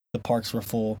Pokemon. The parks were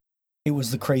full. It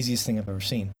was the craziest thing I've ever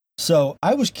seen. So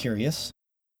I was curious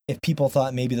if people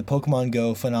thought maybe the Pokemon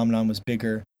Go phenomenon was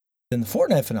bigger than the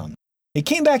Fortnite phenomenon. It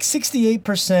came back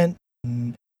 68%.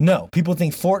 No, people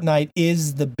think Fortnite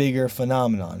is the bigger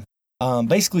phenomenon.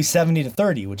 Basically 70 to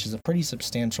 30, which is a pretty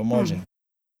substantial margin.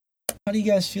 How do you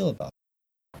guys feel about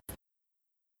it?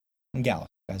 And gals,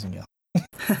 guys and gals.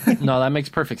 No, that makes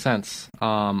perfect sense.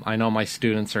 I know my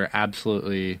students are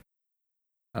absolutely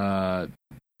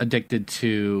addicted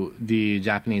to the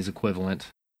Japanese equivalent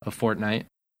of Fortnite.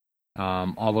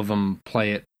 All of them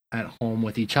play it at home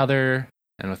with each other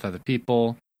and with other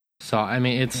people. So I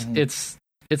mean, it's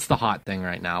the hot thing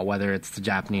right now. Whether it's the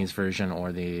Japanese version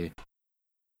or the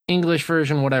English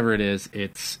version, whatever it is,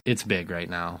 it's big right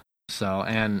now. So,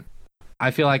 and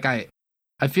I feel like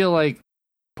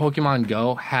Pokemon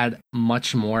Go had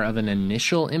much more of an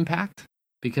initial impact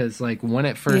because like when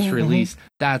it first released,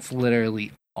 that's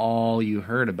literally all you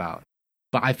heard about.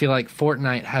 But I feel like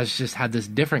Fortnite has just had this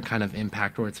different kind of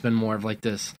impact where it's been more of like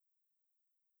this,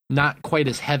 not quite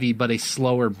as heavy, but a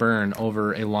slower burn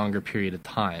over a longer period of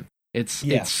time. It's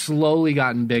slowly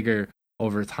gotten bigger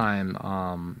over time.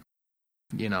 And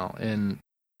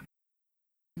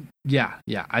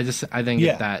I think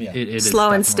that it is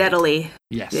slow and steadily.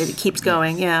 Yes, it keeps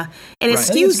going. Yeah, and it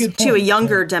skews to a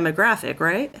younger demographic,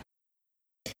 right?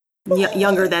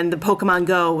 Younger than the Pokemon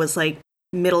Go was like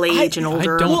middle age and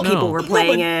older people were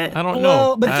playing it. I don't know.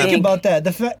 Well, but think about that.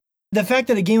 The fact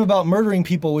that a game about murdering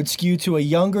people would skew to a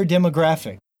younger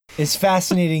demographic is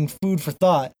fascinating food for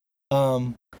thought.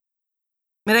 And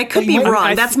I could be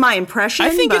wrong. That's my impression. I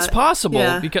think it's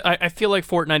possible because I feel like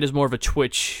Fortnite is more of a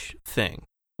Twitch thing.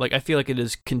 Like I feel like it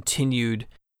has continued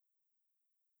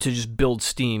to just build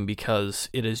steam because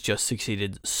it has just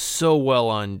succeeded so well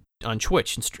on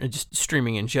Twitch and just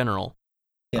streaming in general.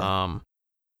 Yeah.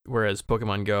 Whereas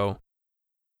Pokemon Go,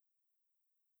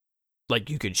 like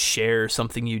you could share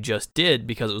something you just did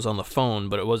because it was on the phone,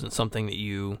 but it wasn't something that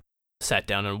you sat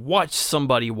down and watched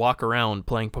somebody walk around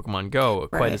playing Pokemon Go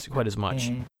quite as much.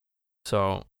 Mm-hmm.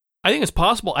 So I think it's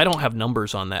possible. I don't have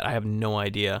numbers on that. I have no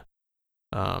idea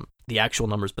the actual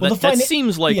numbers, but that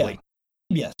seems likely.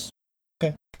 Yeah. Yes.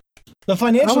 Okay. The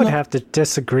financial. I would have to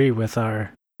disagree with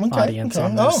our audience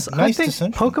on this. I think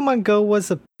Pokemon Go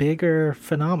was a bigger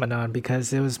phenomenon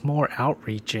because it was more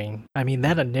outreaching. I mean,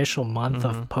 that initial month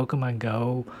of Pokemon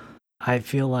Go, I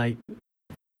feel like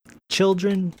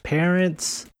children,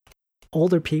 parents,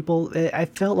 older people, I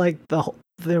felt like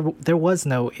there was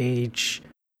no age,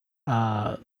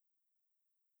 like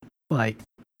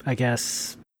I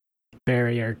guess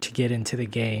barrier to get into the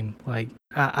game. Like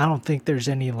I don't think there's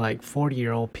any like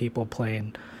 40-year-old people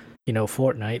playing,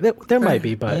 Fortnite. There might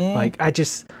be, but like I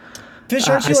just Fish,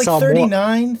 aren't you like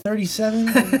 39, 37?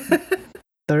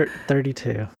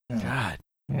 32. God.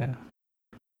 Yeah.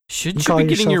 Shouldn't you be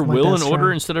getting your will in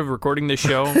order instead of recording this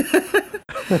show?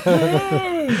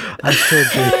 I should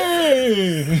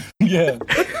be. Yeah.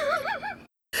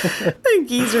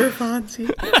 Geezer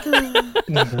Fonzie.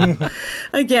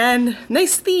 Again,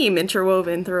 nice theme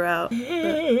interwoven throughout.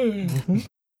 That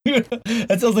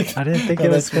sounds like I didn't think it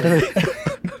was gonna be.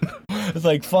 It's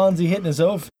like Fonzie hitting his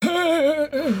oath.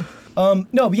 I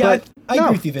agree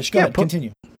with you, Vish. Go ahead,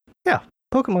 continue. Yeah,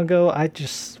 Pokemon Go. I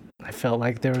felt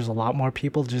like there was a lot more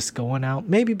people just going out.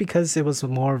 Maybe because it was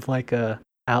more of like a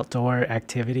outdoor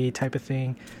activity type of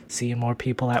thing. Seeing more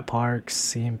people at parks,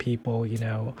 seeing people,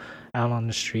 out on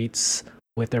the streets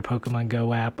with their Pokemon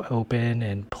Go app open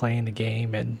and playing the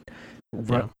game and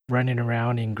running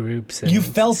around in groups. And you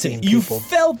felt it. You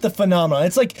felt the phenomenon.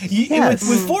 It's like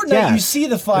with Fortnite, you see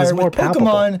the fire. With Pokemon,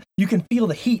 palpable. You can feel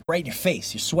the heat right in your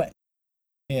face. You sweat.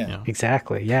 Yeah.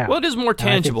 Exactly. Yeah. Well, it is more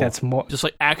tangible. That's more just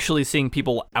like actually seeing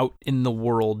people out in the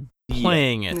world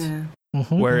playing it. Yeah.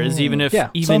 Mm-hmm. Whereas even if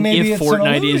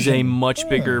Fortnite is a much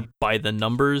bigger by the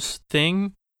numbers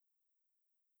thing,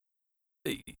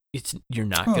 you're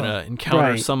not gonna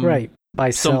encounter somebody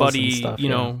stuff,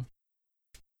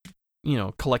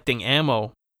 collecting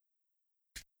ammo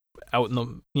out in the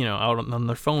out on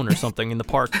their phone or something in the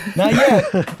park. Not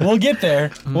yet. We'll get there.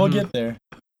 Mm-hmm. We'll get there.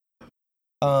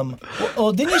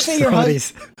 Well, didn't you say your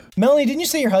husband, Melanie? Didn't you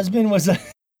say your husband was like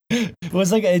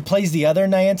it plays the other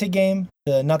Niantic game,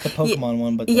 not the Pokemon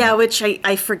one, but which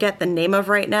I forget the name of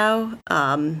right now.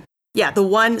 Yeah, the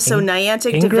one. So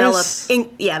Niantic Ingress?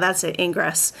 developed. Yeah, that's it.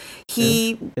 Ingress.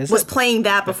 He was playing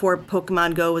that before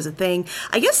Pokemon Go was a thing.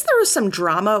 I guess there was some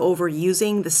drama over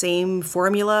using the same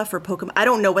formula for Pokemon. I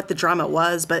don't know what the drama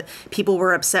was, but people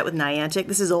were upset with Niantic.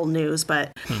 This is old news,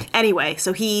 but anyway.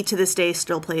 So he to this day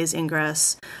still plays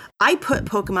Ingress. I put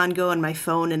Pokemon Go on my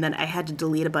phone, and then I had to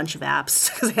delete a bunch of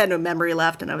apps because I had no memory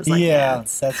left, and I was like,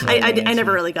 I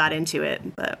never really got into it,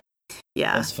 but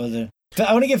yeah. That's further.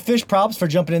 I want to give Fish props for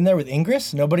jumping in there with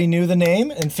Ingress. Nobody knew the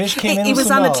name, and Fish came in. It was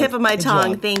on knowledge. the tip of my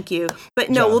tongue. Thank you. But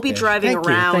no, we'll be driving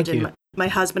around, and my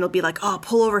husband will be like, "Oh,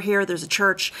 pull over here. There's a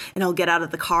church," and he'll get out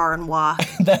of the car and walk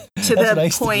to the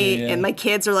nice point. To do, yeah. And my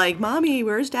kids are like, "Mommy,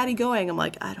 where's Daddy going?" I'm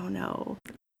like, "I don't know."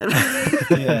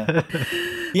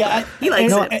 Yeah. He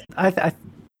likes it.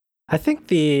 I think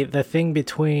the thing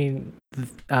between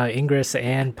Ingress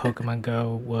and Pokemon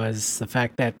Go was the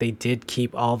fact that they did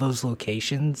keep all those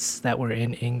locations that were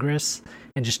in Ingress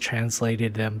and just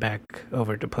translated them back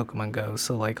over to Pokemon Go.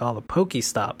 So like all the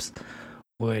Pokestops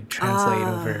would translate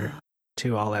over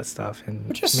to all that stuff, and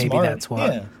maybe smart. that's why.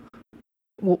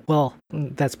 Yeah. Well,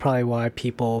 that's probably why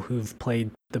people who've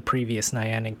played the previous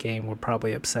Niantic game were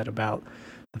probably upset about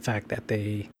the fact that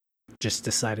they just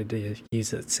decided to use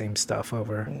that same stuff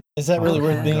over. Is that really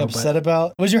worth being upset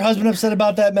about? Was your husband upset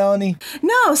about that, Melanie?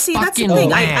 No, see, that's the thing.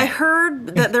 man. I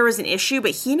heard that there was an issue,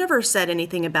 but he never said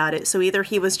anything about it. So either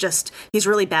he's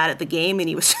really bad at the game and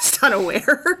he was just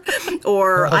unaware,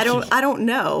 or I don't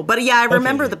know. But yeah, I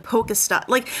remember the Pokestop.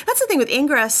 Like, that's the thing with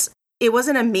Ingress. It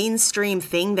wasn't a mainstream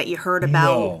thing that you heard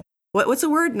about. No. What's the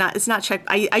word? It's not check.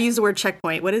 I use the word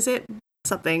checkpoint. What is it?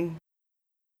 Something.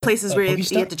 Places where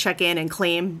you have to check in and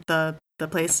claim the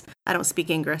place. I don't speak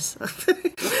Ingress.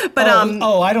 But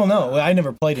I don't know. I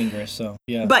never played Ingress, so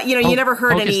yeah. But you never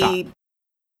heard any.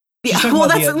 Yeah,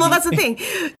 that's the thing.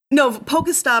 No,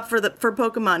 Pokestop for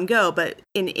Pokemon Go, but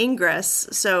in Ingress,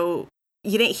 so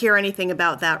you didn't hear anything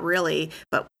about that really.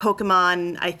 But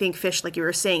Pokemon, I think, Fish, like you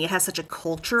were saying, it has such a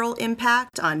cultural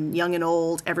impact on young and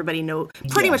old. Everybody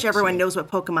pretty much everyone knows what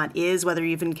Pokemon is, whether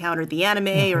you've encountered the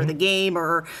anime or the game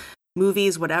or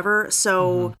movies, whatever.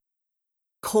 So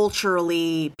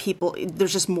culturally,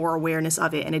 there's just more awareness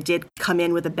of it, and it did come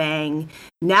in with a bang.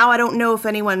 Now I don't know if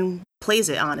anyone plays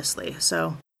it, honestly.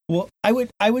 So, well, I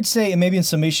would say, and maybe in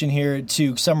summation here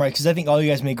to summarize, because I think all you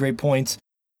guys made great points.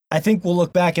 I think we'll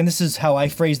look back, and this is how I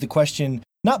phrased the question,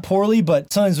 not poorly,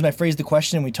 but sometimes when I phrase the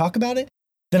question and we talk about it,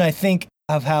 then I think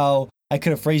of how I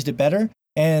could have phrased it better.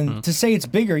 And to say it's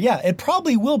bigger, yeah, it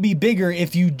probably will be bigger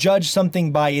if you judge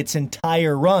something by its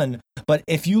entire run. But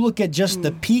if you look at just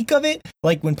the peak of it,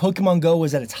 like when Pokemon Go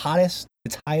was at its highest,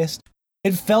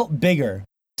 it felt bigger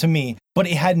to me, but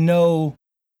it had no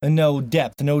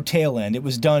depth, no tail end. It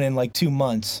was done in like 2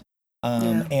 months.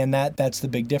 And that's the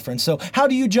big difference. So how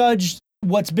do you judge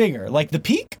what's bigger? Like the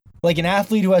peak? Like an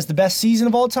athlete who has the best season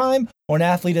of all time, or an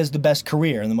athlete who has the best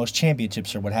career and the most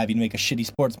championships or what have you, to make a shitty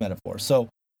sports metaphor. So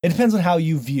it depends on how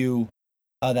you view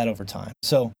that over time.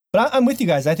 So, but I'm with you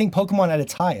guys. I think Pokemon at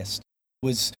its highest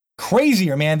was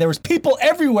crazier, man. There was people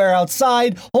everywhere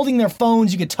outside holding their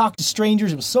phones. You could talk to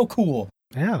strangers. It was so cool.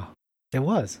 Yeah, it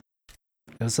was.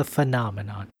 It was a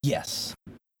phenomenon. Yes.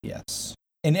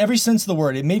 In every sense of the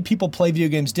word, it made people play video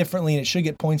games differently, and it should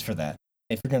get points for that.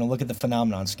 If you're going to look at the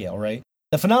phenomenon scale, right?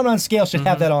 The phenomenon scale should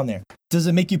have that on there. Does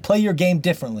it make you play your game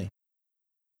differently?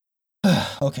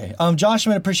 Okay. Josh, I'm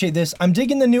going to appreciate this. I'm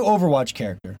digging the new Overwatch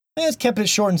character. It's kept it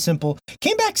short and simple.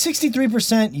 Came back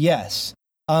 63%, yes.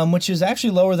 Which is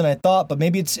actually lower than I thought, but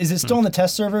maybe is it still on the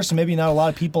test server? So maybe not a lot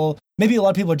of people,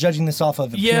 are judging this off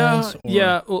of appearance.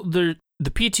 Yeah. Well, the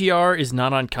PTR is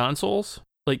not on consoles.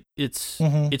 Like it's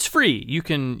free. You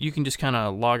can just kind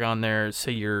of log on there,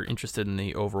 say you're interested in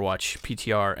the Overwatch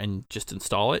PTR, and just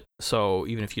install it. So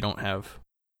even if you don't have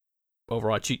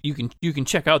Overwatch, you can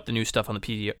check out the new stuff on the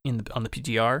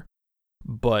PTR.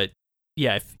 But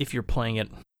yeah, if you're playing it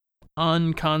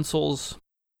on consoles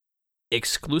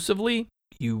exclusively,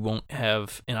 you won't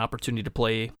have an opportunity to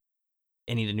play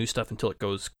any of the new stuff until it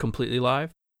goes completely live.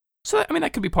 So I mean,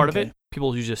 that could be part of it.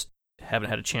 People who just haven't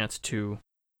had a chance to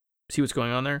see what's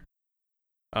going on there.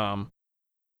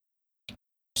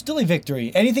 Still a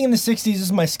victory. Anything in the 60s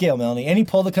is my scale, Melanie. Any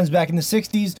poll that comes back in the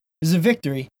 60s is a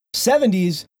victory.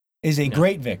 70s is a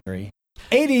great victory.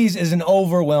 80s is an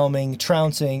overwhelming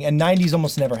trouncing, and 90s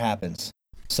almost never happens.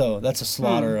 So that's a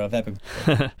slaughter of epic.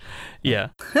 Yeah.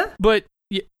 But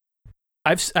yeah,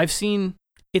 I've seen,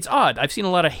 it's odd. I've seen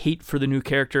a lot of hate for the new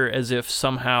character as if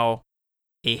somehow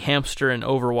a hamster in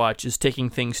Overwatch is taking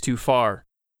things too far,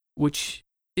 which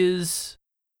is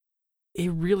a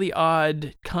really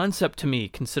odd concept to me,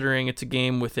 considering it's a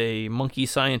game with a monkey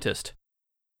scientist.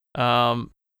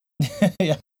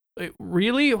 Yeah.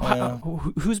 Really?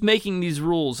 Who's making these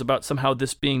rules about somehow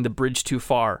this being the bridge too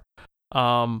far?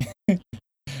 The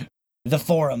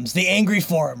forums, the angry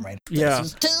forum, right? Yeah. This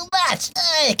is too much.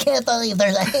 I can't believe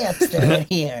there's a hamster in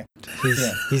here.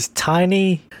 He's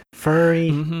tiny,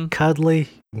 furry, Mm-hmm. cuddly,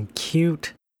 and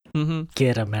cute. Mm-hmm.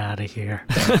 Get him out of here.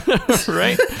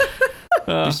 Right?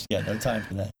 No time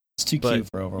for that. It's too cute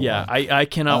for Overwatch. Yeah, I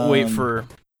cannot wait for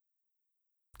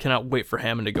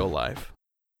Hammond to go live.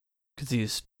 Because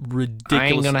he's ridiculous. I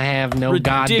ain't gonna have no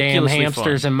goddamn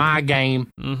hamsters in my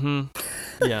game. Mm-hmm.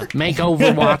 Yeah. Make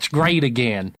Overwatch great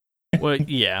again. Well,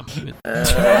 yeah.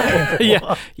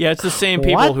 Yeah, it's the same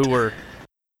people who were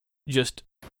just,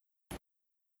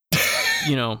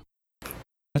 What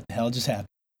the hell just happened?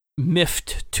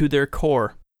 miffed to their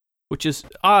core, which is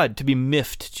odd to be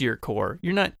miffed to your core.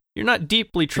 You're not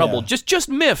deeply troubled, just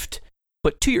miffed,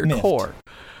 but to your core.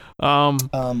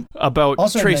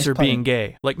 About Tracer being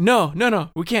gay. Like, no,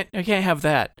 I can't have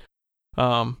that.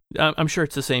 I'm sure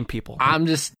it's the same people.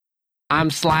 I'm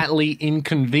slightly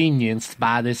inconvenienced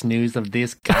by this news of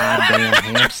this goddamn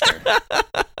hamster.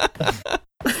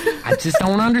 I just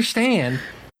don't understand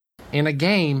in a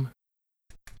game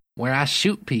where I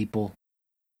shoot people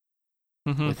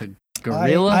with a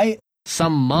gorilla,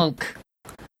 some monk,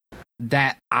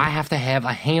 that I have to have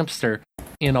a hamster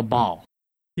in a ball.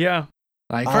 Yeah.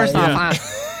 Like,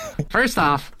 first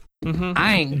off,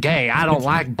 I ain't gay. I don't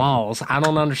like balls. I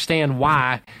don't understand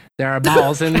why there are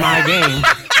balls in my game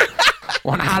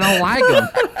when I don't like them.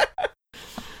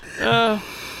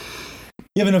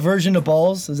 You have an aversion to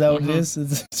balls? Is that what it is?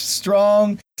 It's a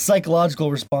strong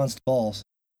psychological response to balls.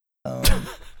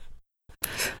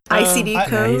 ICD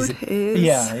code is...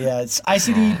 Yeah, it's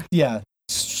ICD,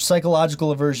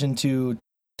 psychological aversion to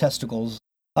testicles.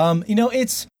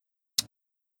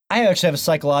 I actually have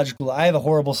I have a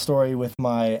horrible story with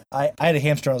I had a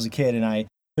hamster when I was a kid, and it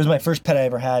was my first pet I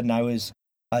ever had, and I was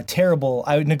terrible.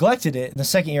 I neglected it in the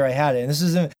second year I had it, and this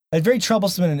is a very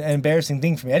troublesome and embarrassing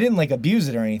thing for me. I didn't abuse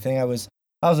it or anything. I was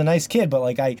a nice kid, but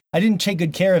I didn't take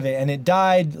good care of it, and it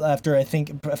died after, I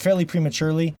think, fairly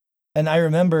prematurely. And I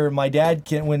remember my dad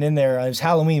went in there. It was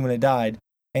Halloween when it died,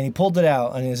 and he pulled it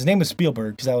out, and his name was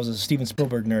Spielberg, because I was a Steven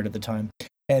Spielberg nerd at the time.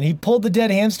 And he pulled the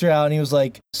dead hamster out, and he was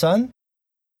like, "Son,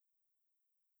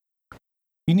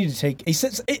 you need to take..." He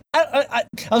said, I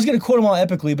was going to quote him all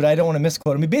epically, but I don't want to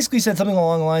misquote him. He basically said something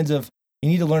along the lines of, you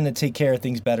need to learn to take care of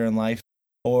things better in life,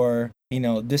 or,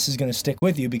 this is going to stick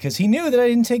with you, because he knew that I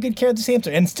didn't take good care of this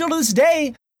hamster. And still to this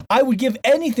day, I would give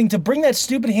anything to bring that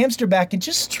stupid hamster back and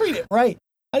just treat it right.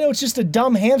 I know it's just a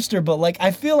dumb hamster, but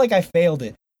I feel like I failed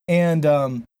it. And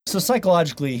so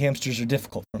psychologically, hamsters are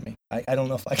difficult for me. I don't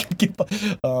know if I can give up.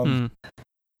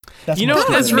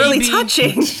 That's really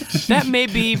touching. That may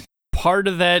be part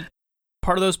of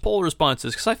those poll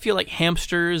responses, because I feel like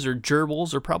hamsters or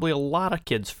gerbils are probably a lot of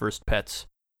kids' first pets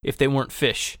if they weren't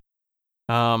fish.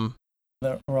 We're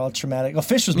all traumatic. Oh,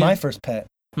 fish was my first pet.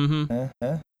 Mm-hmm.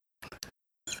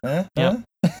 Yeah.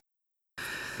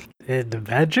 In the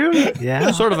bedroom?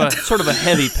 Yeah. Sort of a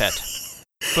heavy pet.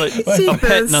 But See a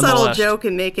pet the subtle nonetheless. joke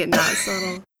and make it not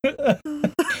subtle.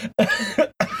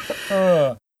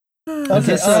 Is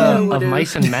this a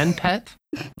mice and men pet?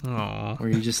 Oh. Where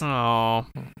you just... Oh.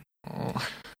 Well,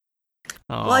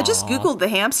 I just Googled the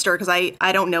hamster because I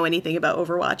don't know anything about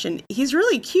Overwatch, and he's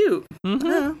really cute.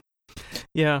 Mm-hmm.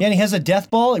 Yeah, and he has a death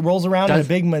ball. It rolls around in a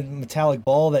big metallic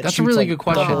ball that That's shoots a really good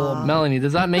question, double... Melanie.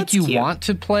 Does that make you cute. want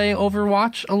to play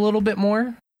Overwatch a little bit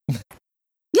more?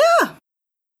 Yeah.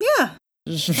 I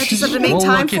just have to make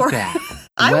time for it. That.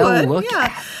 I well, would. look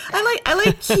Yeah. I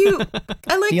like cute.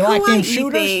 I like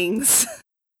kawaii things.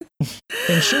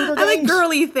 I like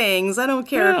girly things. I don't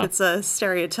care if it's a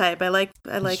stereotype. I like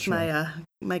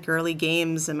my girly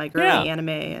games and my girly anime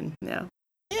and Yeah.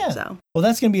 So. Well,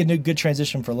 that's going to be a good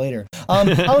transition for later. I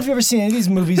don't know if you've ever seen any of these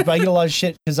movies, but I get a lot of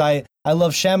shit because I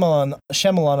love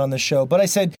Shyamalan on the show. But I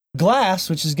said Glass,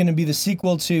 which is going to be the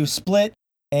sequel to Split,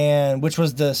 and which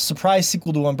was the surprise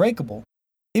sequel to Unbreakable.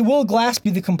 Will Glass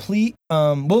complete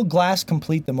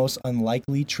the most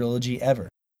unlikely trilogy ever?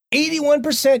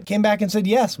 81% came back and said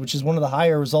yes, which is one of the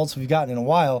higher results we've gotten in a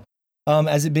while,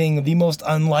 as it being the most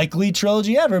unlikely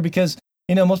trilogy ever, because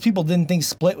most people didn't think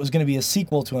Split was going to be a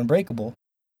sequel to Unbreakable.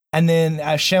 And then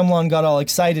Shyamalan got all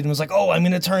excited and was like, "Oh, I'm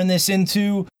going to turn this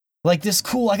into I got this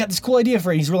cool idea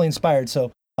for it." He's really inspired.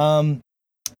 So, do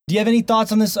you have any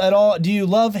thoughts on this at all? Do you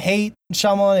love, hate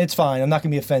Shyamalan? It's fine. I'm not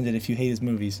going to be offended if you hate his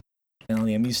movies. I'm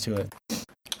used to it.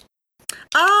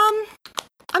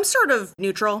 I'm sort of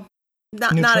neutral.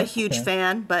 Not a huge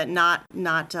fan, but not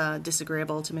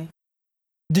disagreeable to me.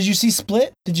 Did you see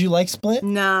Split? Did you like Split?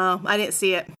 No, I didn't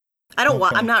see it. I don't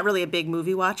Okay. I'm not really a big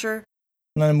movie watcher.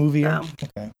 Not a movie? No.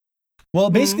 Okay. Well,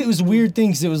 basically, it was a weird thing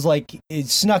because it was like it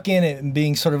snuck in and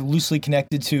being sort of loosely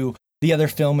connected to the other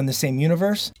film in the same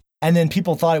universe. And then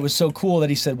people thought it was so cool that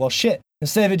he said, well, shit,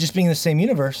 instead of it just being the same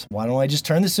universe, why don't I just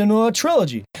turn this into a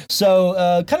trilogy?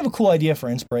 So kind of a cool idea for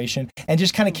inspiration and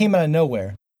just kind of came out of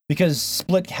nowhere because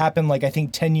Split happened like I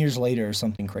think 10 years later or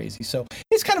something crazy. So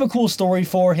it's kind of a cool story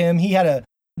for him. He had a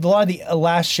lot of the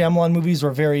last Shyamalan movies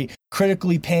were very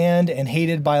critically panned and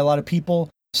hated by a lot of people.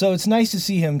 So it's nice to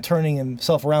see him turning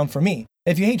himself around for me.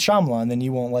 If you hate Shyamalan, then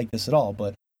you won't like this at all.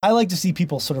 But I like to see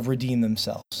people sort of redeem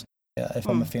themselves if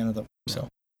I'm a fan of them. So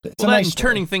it's a nice story.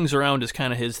 Turning things around is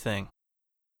kind of his thing.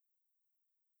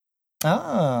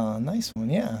 Ah, nice one.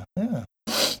 Yeah.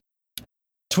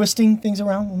 Twisting things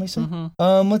around, let me say.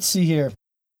 Let's see here.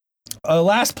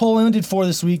 Last poll I did for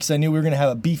this week because I knew we were going to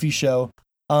have a beefy show.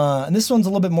 And this one's a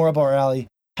little bit more up our alley.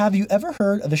 Have you ever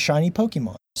heard of a shiny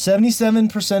Pokemon?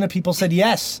 77% of people said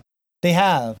yes, they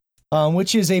have,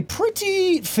 which is a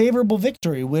pretty favorable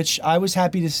victory, which I was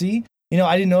happy to see. You know,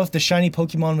 I didn't know if the shiny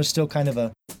Pokemon was still kind of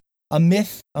a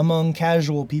myth among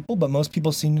casual people, but most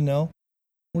people seem to know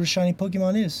what a shiny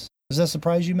Pokemon is. Does that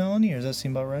surprise you, Melanie, or does that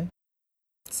seem about right?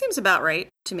 Seems about right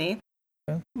to me.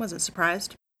 Okay. Wasn't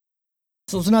surprised.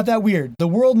 So it's not that weird. The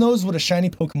world knows what a shiny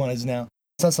Pokemon is now.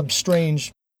 It's not some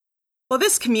strange... Well,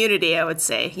 this community, I would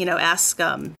say, ask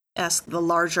the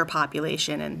larger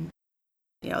population, and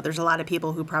there's a lot of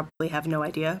people who probably have no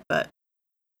idea, but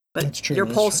That's true. your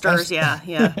pollsters,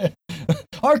 yeah.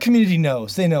 Our community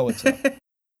knows. They know what's up.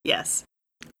 Yes.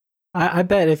 I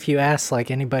bet if you ask like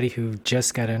anybody who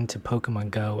just got into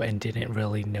Pokemon Go and didn't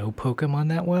really know Pokemon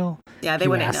that well, yeah, they you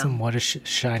wouldn't ask know them what a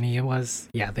shiny it was.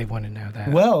 Yeah, they wouldn't know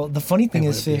that. Well, the funny thing they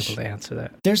is, wouldn't Fish, be able to answer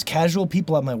that. there's casual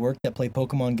people at my work that play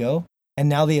Pokemon Go, and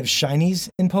now they have shinies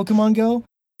in Pokemon Go.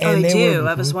 And they do.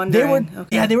 I was wondering.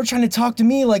 Okay. Yeah, they were trying to talk to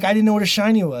me like I didn't know what a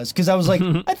shiny was because I was like,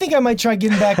 I think I might try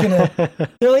getting back into.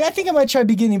 They're like, I think I might try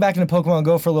getting back into Pokemon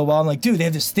Go for a little while. I'm like, dude, they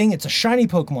have this thing. It's a shiny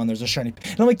Pokemon. There's a shiny.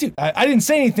 And I'm like, dude, I didn't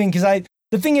say anything because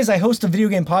the thing is, I host a video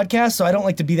game podcast, so I don't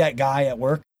like to be that guy at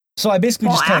work. So I basically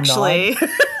just kind of nod.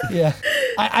 Yeah,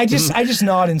 I just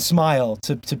nod and smile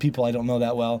to people I don't know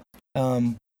that well.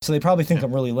 So they probably think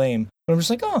I'm really lame. But I'm just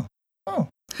like, oh.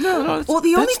 No. Well,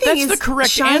 the only thing is that's the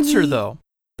correct shiny... answer, though.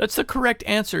 That's the correct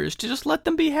answer, is to just let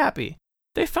them be happy.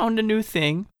 They found a new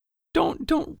thing.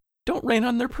 Don't rain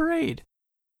on their parade.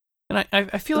 And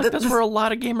I feel like that's where a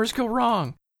lot of gamers go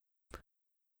wrong.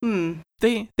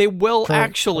 They will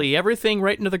actually everything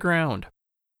right into the ground.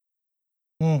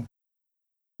 There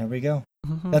we go.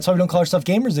 That's why we don't call ourselves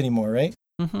gamers anymore, right?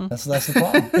 That's the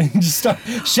problem. Just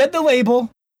shed the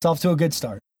label. It's off to a good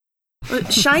start.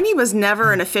 Shiny was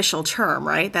never an official term,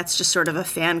 right? That's just sort of a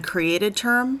fan-created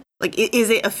term. Like, is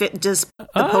it does the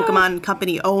Pokemon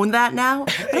company own that now?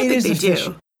 I don't think they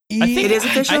do. It is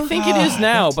official? I think it is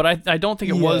now, but I don't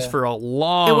think it was for a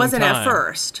long time. It wasn't at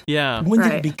first. Yeah. When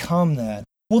did it become that?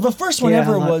 Well, the first one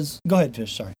ever was... Go ahead,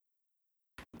 Fish, sorry.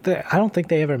 I don't think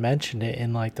they ever mentioned it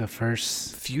in like the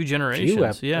first... Few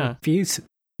generations,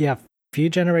 few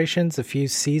generations, a few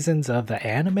seasons of the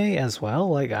anime as well.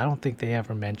 Like, I don't think they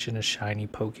ever mentioned a shiny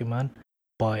Pokemon,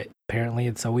 but apparently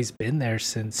it's always been there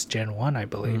since Gen 1, I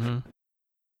believe.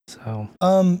 So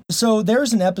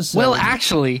there's an episode... Well,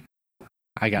 actually,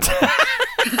 I got it.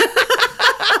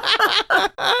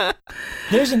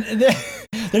 There's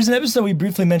an episode we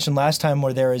briefly mentioned last time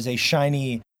where there is a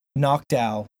shiny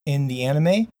Noctowl in the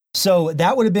anime. So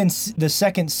that would have been the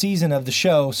second season of the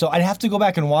show. So I'd have to go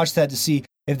back and watch that to see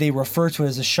if they refer to it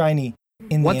as a shiny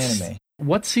in the anime.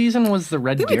 What season was the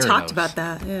Red Gyarados? We talked about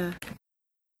that, yeah.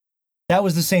 That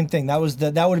was the same thing. That would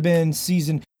have been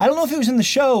season... I don't know if it was in the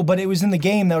show, but it was in the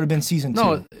game. That would have been season 2.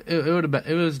 No, it would have been...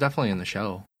 It was definitely in the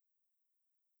show.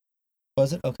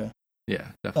 Was it? Okay. Yeah,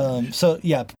 definitely. So,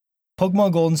 yeah,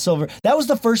 Pokemon Gold and Silver. That was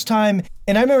the first time...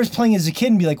 And I remember playing as a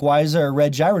kid and be like, why is there a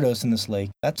red Gyarados in this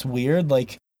lake? That's weird.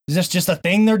 Like, is this just a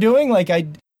thing they're doing? Like, I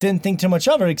didn't think too much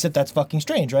of it, except that's fucking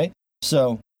strange, right?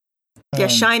 So... yeah,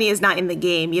 shiny is not in the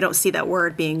game. You don't see that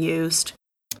word being used.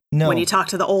 No. When you talk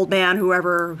to the old man,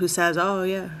 who says, oh,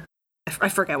 yeah. I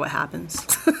forget what happens.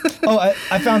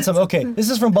 I found some. Okay, this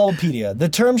is from Bulbapedia. The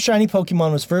term shiny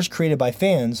Pokemon was first created by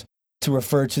fans to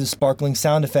refer to the sparkling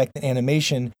sound effect and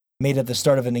animation made at the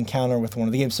start of an encounter with one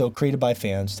of the games. So created by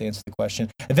fans, to answer the question.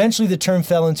 Eventually, the term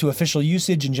fell into official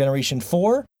usage in Generation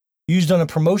 4, used on a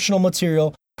promotional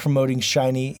material promoting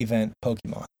shiny event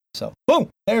Pokemon. So, boom,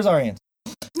 there's our answer.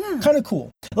 Yeah. Kind of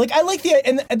cool. Like, I like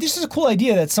and this is a cool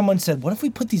idea that someone said, what if we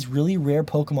put these really rare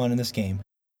Pokemon in this game?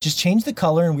 Just change the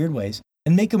color in weird ways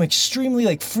and make them extremely,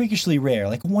 like, freakishly rare,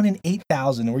 like 1 in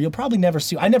 8,000, where you'll probably never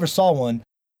see. I never saw one,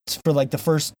 for like the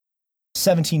first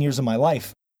 17 years of my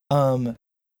life. And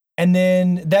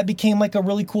then that became like a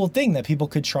really cool thing that people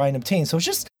could try and obtain. So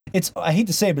I hate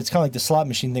to say it, but it's kind of like the slot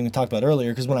machine thing we talked about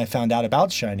earlier, because when I found out about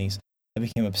shinies, I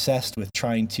became obsessed with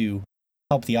trying to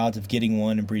help the odds of getting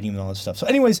one and breeding them and all this stuff. So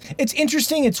anyways, it's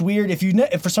interesting. It's weird.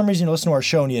 If for some reason you listen to our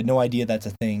show and you had no idea that's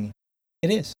a thing,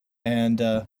 it is. And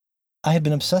I have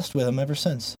been obsessed with them ever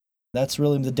since. That's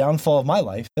really the downfall of my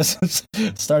life.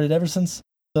 Started ever since.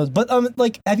 But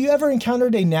like, have you ever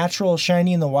encountered a natural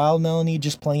shiny in the wild, Melanie?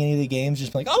 Just playing any of the games,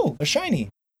 just like, oh, a shiny.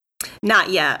 Not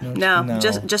yet. No.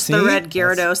 Just See? the red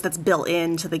Gyarados that's built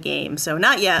into the game. So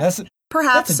not yet.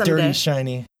 Perhaps that's a someday. dirty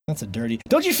shiny. That's a dirty.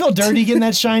 Don't you feel dirty getting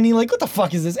that shiny? Like, what the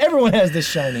fuck is this? Everyone has this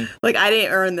shiny. Like, I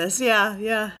didn't earn this.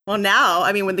 Yeah. Well, now,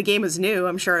 I mean, when the game was new,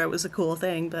 I'm sure it was a cool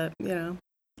thing, but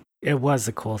It was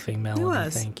a cool thing, Melanie. It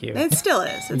was. Thank you. It still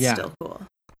is. It's still cool.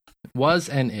 Was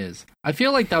and is. I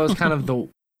feel like that was kind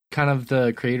of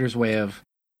the creator's way of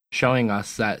showing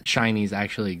us that shinies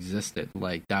actually existed.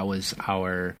 Like, that was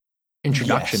our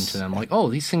introduction to them. Like, oh,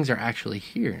 these things are actually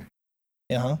here.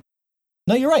 Uh-huh.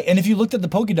 No, you're right. And if you looked at the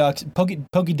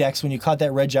Pokédex when you caught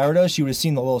that red Gyarados, you would have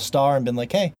seen the little star and been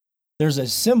like, hey, there's a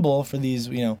symbol for these,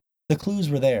 the clues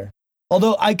were there.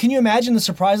 Although, can you imagine the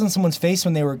surprise on someone's face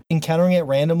when they were encountering it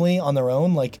randomly on their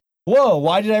own? Like, whoa,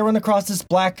 why did I run across this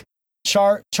black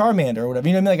Charmander or whatever?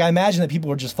 You know what I mean? Like, I imagine that people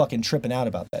were just fucking tripping out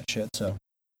about that shit. So,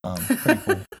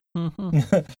 pretty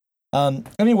cool.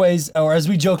 Anyways, or as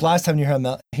we joked last time you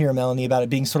hear Melanie about it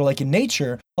being sort of like in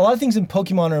nature, a lot of things in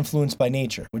Pokemon are influenced by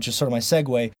nature, which is sort of my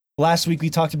segue. Last week we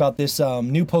talked about this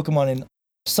new Pokemon in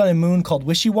Sun and Moon called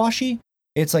Wishy-Washy.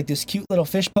 It's like this cute little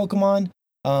fish Pokemon.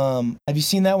 Have you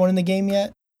seen that one in the game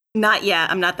yet? Not yet.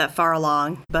 I'm not that far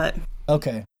along, but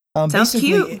okay. Sounds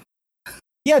cute.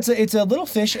 Yeah, it's a little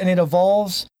fish, and it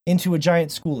evolves into a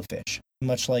giant school of fish,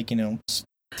 much like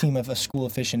team of a school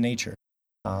of fish in nature.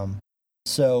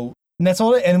 So and that's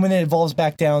all. And when it evolves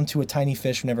back down to a tiny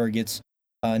fish, whenever it gets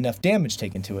enough damage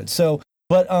taken to it. So,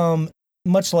 but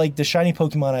much like the shiny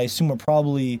Pokemon, I assume are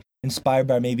probably inspired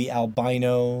by maybe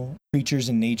albino creatures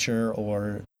in nature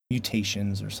or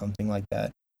mutations or something like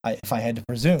that. If I had to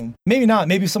presume, maybe not.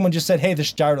 Maybe someone just said, "Hey,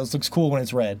 this Gyarados looks cool when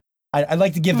it's red." I'd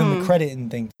like to give them the credit and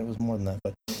think it was more than that,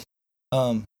 but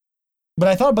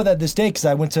I thought about that this day because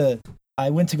I went to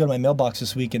go to my mailbox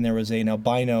this week and there was an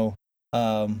albino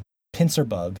pincer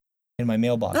bug in my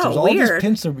mailbox. Oh, There's all weird.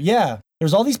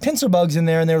 There's all these pincer bugs in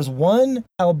there, and there was one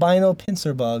albino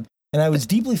pincer bug, and I was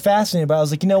deeply fascinated by it. I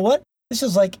was like, you know what? This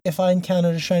is like if I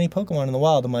encountered a shiny Pokemon in the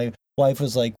wild, and my wife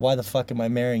was like, why the fuck am I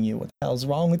marrying you? What the hell's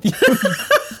wrong with you?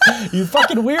 You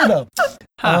fucking weirdo.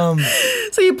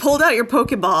 So you pulled out your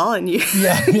Pokeball and you...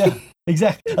 Yeah,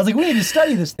 exactly. I was like, we need to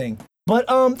study this thing. But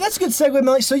that's a good segue,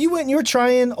 Melly. So you were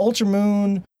trying Ultra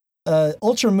Moon.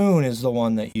 Ultra Moon is the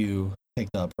one that you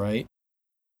picked up, right?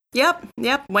 Yep.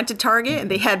 Went to Target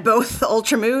and they had both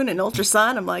Ultra Moon and Ultra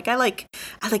Sun. I'm like, I like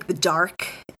the dark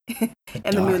and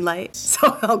the moonlight,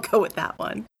 so I'll go with that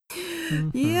one.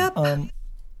 Mm-hmm. Yep.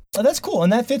 Oh, that's cool,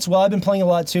 and that fits well. I've been playing a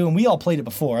lot too, and we all played it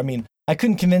before. I mean, I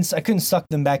couldn't suck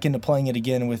them back into playing it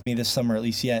again with me this summer, at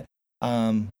least yet.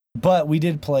 But we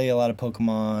did play a lot of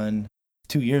Pokemon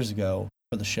 2 years ago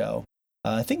for the show.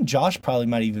 I think Josh probably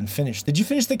might even finish. Did you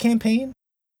finish the campaign,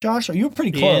 Josh? Or you were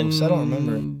pretty close. I don't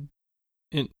remember.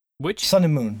 In which? Sun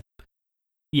and Moon.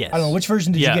 Yes. I don't know. Which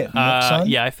version did you get? Sun?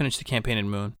 Yeah, I finished the campaign in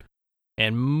Moon.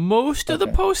 And most of the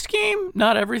post-game,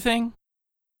 not everything,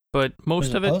 but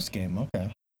most of it. Post-game,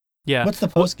 okay. Yeah. What's the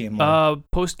post-game like?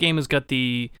 Post-game has got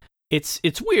the...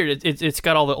 It's weird. It's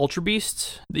got all the Ultra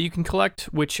Beasts that you can collect,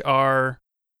 which are...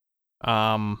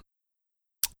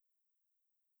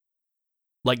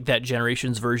 like that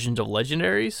generation's versions of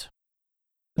legendaries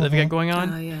that they've got going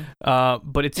on. Oh, yeah.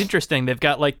 But it's interesting. They've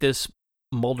got like this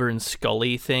Mulder and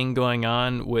Scully thing going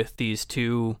on with these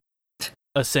two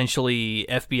essentially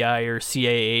FBI or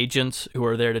CIA agents who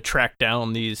are there to track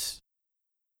down these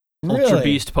Ultra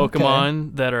Beast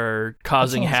Pokemon that are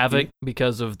causing havoc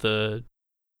because of the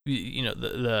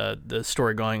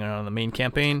story going on in the main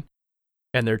campaign,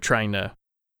 and they're trying to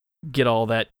get all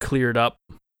that cleared up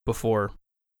before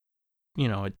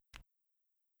it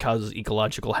causes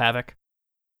ecological havoc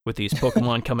with these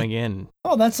Pokemon coming in.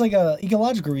 Oh, that's like a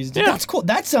ecological reason. Yeah. That's cool.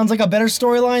 That sounds like a better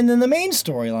storyline than the main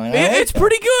storyline. It's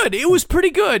pretty good. It was pretty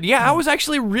good. Yeah, I was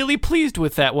actually really pleased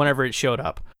with that whenever it showed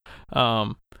up.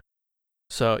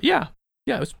 So yeah,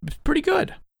 it was pretty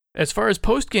good. As far as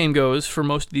post game goes, for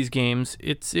most of these games,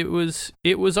 it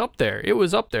was up there. It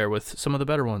was up there with some of the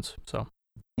better ones. So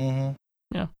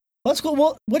yeah, Well, that's cool.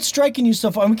 Well, what's striking you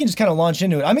so far? And we can just kind of launch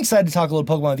into it. I'm excited to talk a little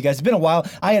Pokemon with you guys. It's been a while.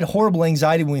 I had horrible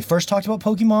anxiety when we first talked about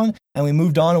Pokemon, and we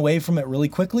moved on away from it really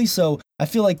quickly. So I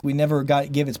feel like we never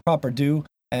gave its proper due,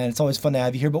 and it's always fun to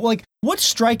have you here. But like, what's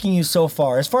striking you so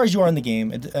far as you are in the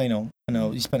game? I know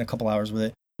you spent a couple hours with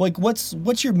it. Like, what's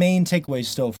your main takeaways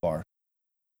so far?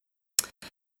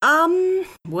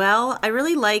 Well, I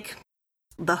really like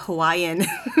the Hawaiian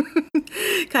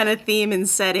kind of theme and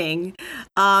setting.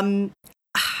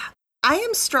 I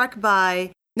am struck by,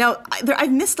 now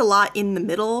I've missed a lot in the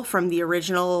middle from the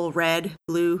original red,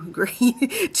 blue, green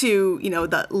to,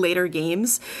 the later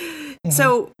games. Mm-hmm.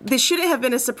 So this shouldn't have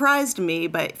been a surprise to me,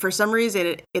 but for some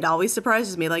reason it always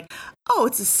surprises me. Like, oh,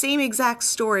 it's the same exact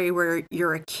story where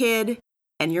you're a kid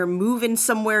and you're moving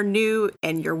somewhere new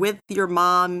and you're with your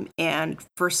mom, and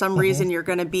for some reason you're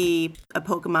going to be a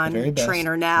Pokemon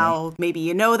trainer now. Right. Maybe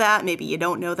you know that, maybe you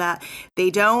don't know that.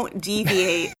 They don't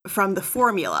deviate from the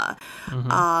formula.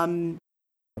 Mm-hmm.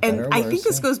 And I think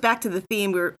this goes back to the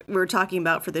theme we were talking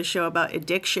about for this show about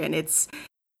addiction.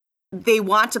 They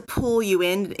want to pull you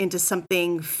into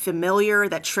something familiar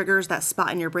that triggers that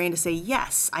spot in your brain to say,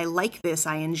 yes, I like this,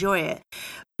 I enjoy it.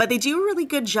 But they do a really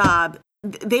good job.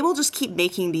 They will just keep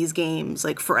making these games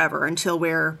like forever until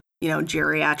we're,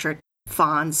 geriatric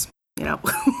fawns,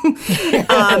 ourselves.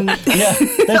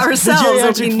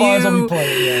 Like we knew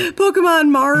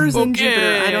Pokemon Mars and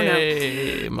Jupiter. I don't know.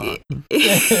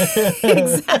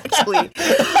 Exactly.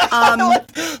 And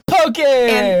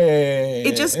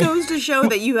it just goes to show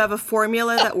that you have a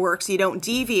formula that works. You don't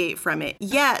deviate from it.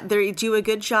 Yet they do a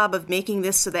good job of making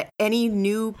this so that any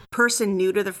new person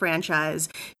new to the franchise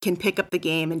can pick up the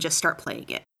game and just start playing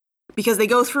it. Because they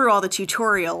go through all the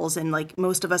tutorials, and like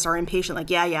most of us are impatient, like,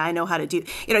 yeah, I know how to do.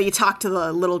 You talk to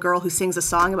the little girl who sings a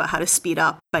song about how to speed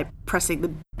up by pressing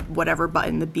the whatever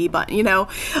button, the B button, you're going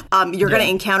to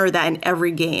encounter that in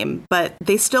every game. But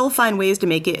they still find ways to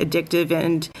make it addictive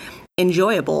and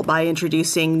enjoyable by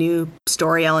introducing new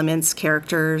story elements,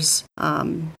 characters.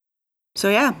 So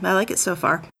yeah, I like it so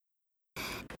far.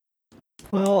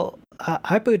 Well,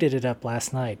 I booted it up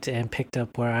last night and picked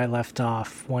up where I left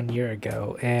off 1 year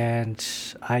ago, and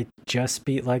I just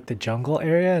beat like the jungle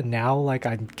area. Now, like,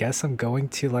 I guess I'm going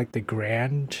to like the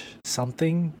grand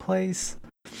something place.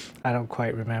 I don't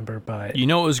quite remember, but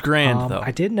it was grand though. I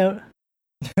did know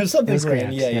something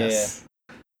grand. Yeah.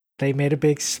 They made a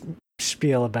big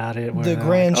spiel about it. The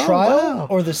Grand Trial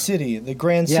or the city? The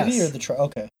Grand City or the trial?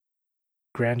 Okay.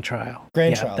 Grand Trial.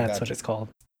 Trial. That's what it's called.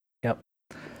 Yep.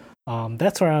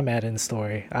 That's where I'm at in the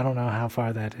story. I don't know how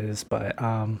far that is, but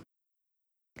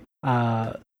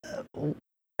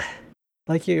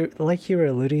like you were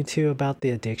alluding to about the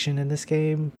addiction in this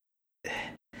game,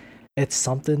 it's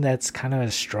something that's kind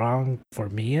of strong for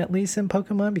me, at least in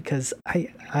Pokemon, because I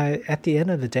at the end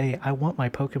of the day, I want my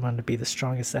Pokemon to be the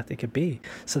strongest that they could be.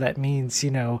 So that means,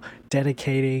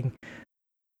 dedicating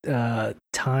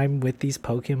time with these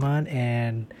Pokemon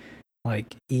and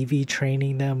like EV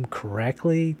training them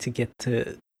correctly to get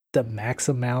to the max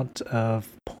amount of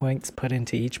points put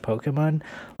into each Pokemon.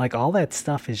 Like, all that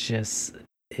stuff is just,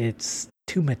 it's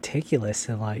too meticulous,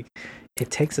 and like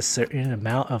it takes a certain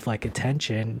amount of like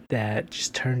attention that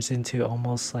just turns into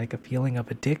almost like a feeling of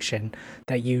addiction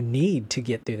that you need to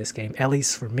get through this game. At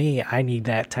least for me, I need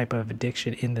that type of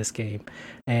addiction in this game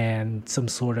and some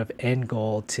sort of end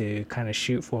goal to kind of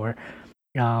shoot for.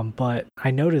 But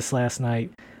I noticed last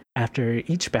night, after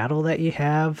each battle that you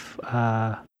have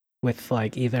with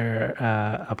like either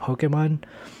a Pokemon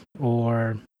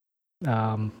or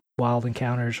wild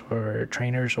encounters or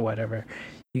trainers or whatever,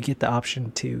 you get the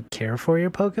option to care for your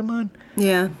Pokemon.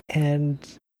 Yeah. And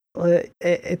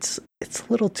it's a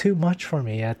little too much for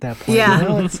me at that point.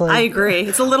 Yeah, It's like, I agree.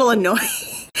 It's a little annoying.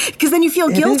 Because then you feel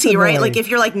guilty, right? Like if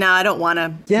you're like, nah, I don't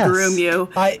want to groom you.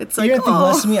 It's like,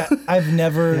 less me. I've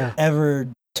never ever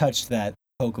touched that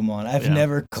Pokemon. I've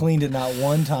never cleaned it, not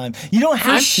one time. You don't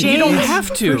have to. You don't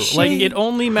have to. Like, it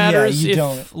only matters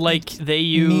if like they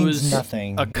use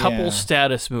a couple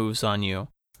status moves on you.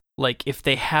 Like if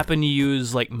they happen to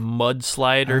use like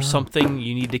Mudslide or something,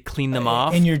 you need to clean them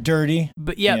off. And you're dirty.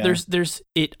 But there's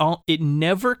it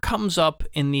never comes up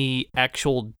in the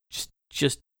actual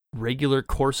just regular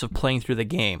course of playing through the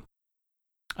game.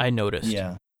 I noticed.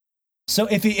 Yeah. So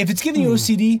if it's giving you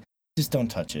OCD, just don't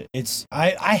touch it.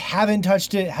 I haven't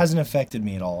touched it. It hasn't affected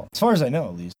me at all, as far as I know,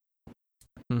 at least.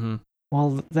 Mm-hmm.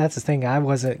 Well, that's the thing. I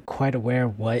wasn't quite aware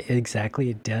what exactly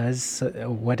it does,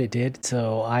 what it did.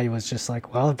 So I was just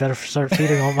like, well, I better start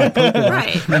feeding all my Pokemon.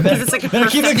 Right, because it's like a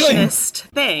perfectionist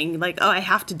thing. Like, oh, I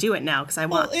have to do it now because I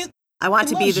want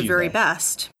to be the very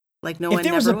best. Like no one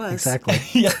ever was. Exactly.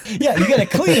 yeah, you gotta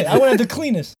clean it. I want to have the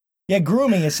cleanest. Yeah,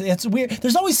 grooming it's weird.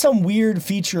 There's always some weird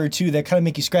feature or two that kind of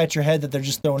make you scratch your head that they're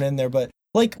just throwing in there. But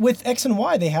like with X and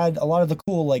Y, they had a lot of the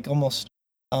cool like almost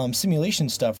simulation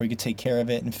stuff where you could take care of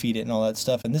it and feed it and all that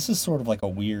stuff. And this is sort of like a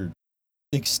weird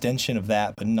extension of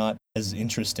that, but not as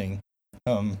interesting.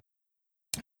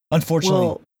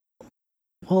 Unfortunately.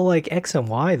 Well, like X and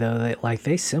Y though,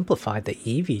 they simplified the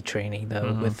EV training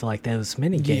though with like those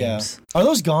mini games. Yeah. Are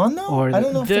those gone though? Or I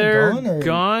don't know if they're gone. Or...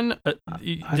 gone.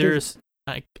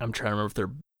 I'm trying to remember if they're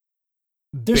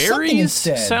There's something berries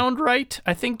instead. sound right.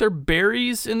 I think they're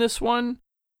berries in this one,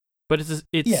 but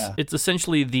it's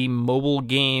essentially the mobile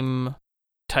game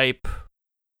type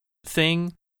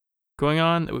thing going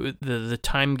on. The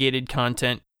time gated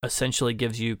content essentially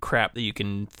gives you crap that you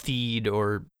can feed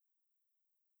or.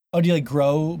 Oh, do you like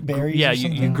grow berries? Yeah, or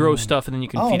something? you grow stuff and then you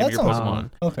can feed them your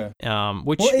Pokemon. Okay.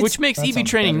 Which makes EV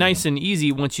training nice and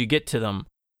easy once you get to them.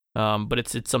 But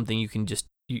it's something you can just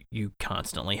you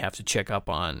constantly have to check up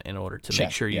on in order to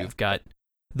make sure you've got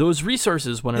those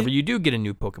resources whenever you do get a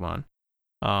new Pokemon.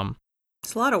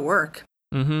 It's a lot of work.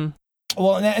 Mm-hmm.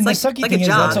 Well, and the sucky thing is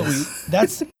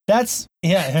that's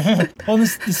yeah. Well, the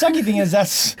sucky thing is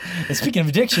speaking of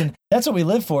addiction, that's what we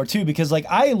live for too. Because like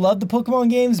I love the Pokemon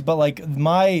games, but like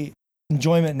my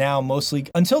enjoyment now mostly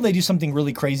until they do something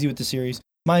really crazy with the series,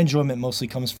 my enjoyment mostly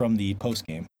comes from the post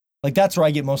game. Like that's where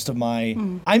I get most of my.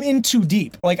 I'm in too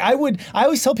deep. Like I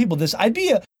always tell people this.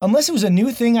 Unless it was a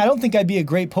new thing, I don't think I'd be a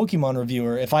great Pokemon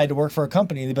reviewer if I had to work for a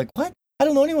company. They'd be like, "What? I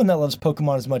don't know anyone that loves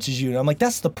Pokemon as much as you." And I'm like,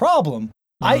 "That's the problem.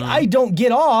 I don't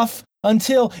get off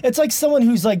until it's like someone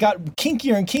who's like got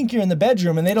kinkier and kinkier in the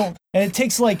bedroom, and it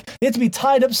takes like they have to be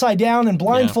tied upside down and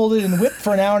blindfolded and whipped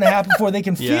for an hour and a half before they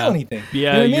can feel anything.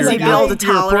 Yeah, you know what I mean?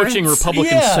 You're approaching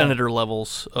Republican senator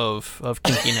levels of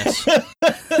kinkiness.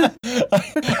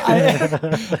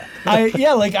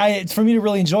 For me to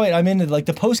really enjoy it, I'm into like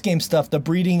the post game stuff, the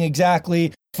breeding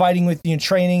exactly, fighting with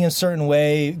training a certain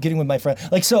way, getting with my friend,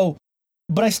 like so.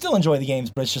 But I still enjoy the games,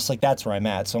 but it's just like that's where I'm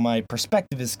at. So my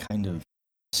perspective is kind of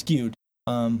skewed.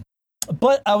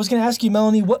 But I was going to ask you,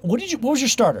 Melanie, what was your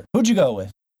starter? Who'd you go with?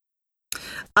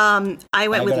 I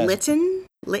went with Litten.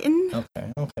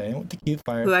 Okay. With the cute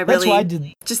fire. Who I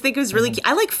really just think it was really cute.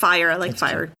 I like fire. I like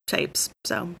fire types.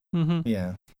 So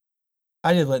yeah,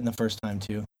 I did Litten the first time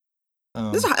too.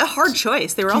 This is a hard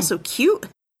choice. They were also cute.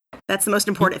 That's the most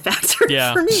important factor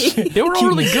for me. They were all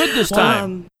really good this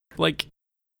time.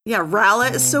 Yeah,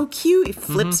 Rowlet is so cute. He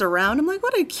flips around. I'm like,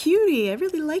 what a cutie. I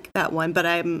really like that one.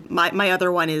 But my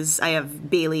other one is I have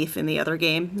Bayleaf in the other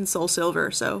game in Soul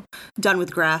Silver. So done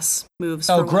with grass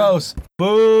moves. Oh, gross.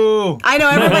 Boo. I know,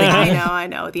 everybody. I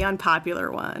know. The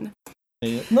unpopular one.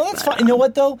 No, that's fine. You know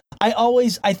what, though?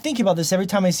 I think about this every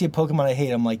time I see a Pokemon I hate.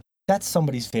 I'm like, that's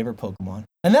somebody's favorite Pokemon.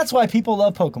 And that's why people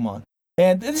love Pokemon.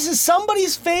 And this is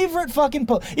somebody's favorite fucking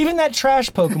Pokemon. Even that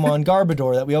trash Pokemon,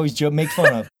 Garbodor, that we always make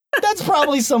fun of. That's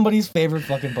probably somebody's favorite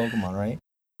fucking Pokemon, right?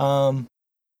 I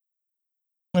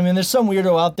mean, there's some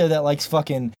weirdo out there that likes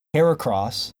fucking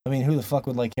Heracross. I mean, who the fuck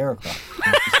would like Heracross?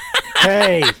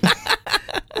 Hey!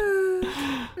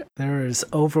 There is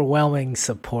overwhelming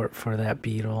support for that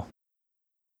beetle.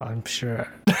 I'm sure.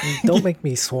 Don't make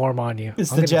me swarm on you. I'm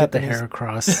going to get the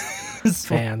Heracross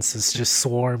fans to just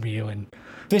swarm you and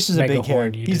Fish is a big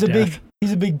hair.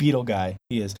 He's a big beetle guy.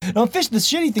 He is. No, Fish, the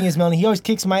shitty thing is, Melanie, he always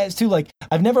kicks my ass too. Like,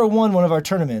 I've never won one of our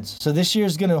tournaments. So this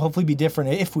year's going to hopefully be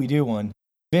different if we do one.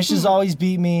 Fish has always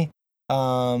beat me.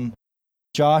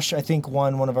 Josh, I think,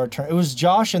 won one of our tournaments. It was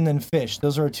Josh and then Fish.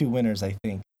 Those are our two winners, I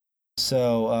think.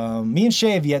 So me and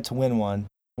Shay have yet to win one.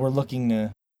 We're looking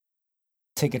to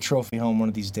take a trophy home one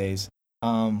of these days.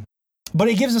 But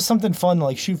it gives us something fun to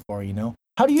like shoot for, you know?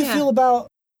 How do you feel about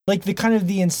like the kind of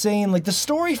the insane, like the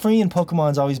story for me in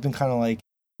Pokemon's always been kind of like,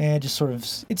 just sort of,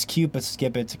 it's cute, but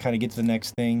skip it to kind of get to the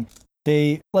next thing.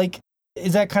 They like,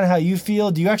 is that kind of how you feel?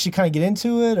 Do you actually kind of get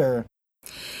into it or?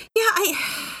 Yeah,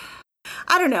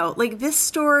 I don't know. Like this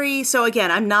story. So again,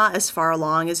 I'm not as far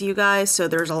along as you guys. So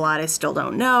there's a lot I still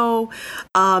don't know.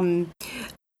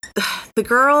 The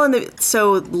girl and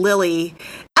so Lily,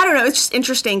 I don't know. It's just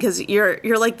interesting because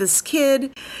you're like this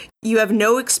kid. You have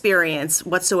no experience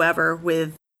whatsoever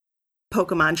with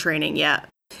Pokemon training yet.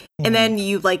 And then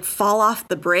you like fall off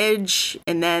the bridge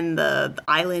and then the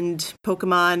island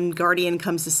Pokemon guardian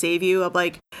comes to save you. I'm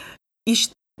like,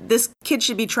 this kid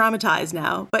should be traumatized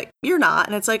now, but you're not.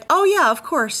 And it's like, oh yeah, of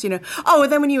course, you know. Oh,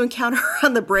 and then when you encounter her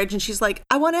on the bridge and she's like,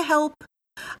 I want to help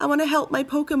my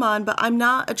Pokemon, but I'm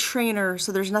not a trainer,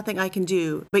 so there's nothing I can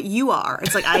do. But you are.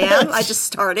 It's like, I am. I just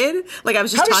started. Like I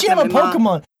was just talking to my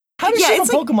mom. How does she have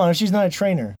a Pokemon if she's not a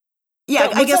trainer? Yeah,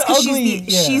 I guess because ugly,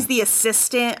 she's the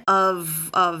assistant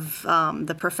of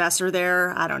the professor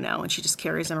there. I don't know, and she just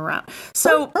carries him around.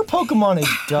 So her Pokemon is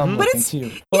dumb but looking it's,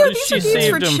 too. Well, these she are games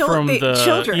saved for him from the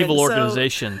children, evil so-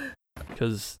 organization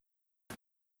because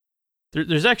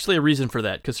there's actually a reason for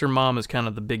that. Because her mom is kind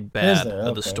of the big bad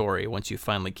of the story. Once you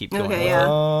finally keep going, Okay, yeah.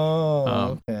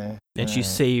 Oh, okay. and she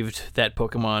saved that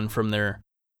Pokemon from their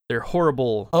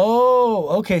horrible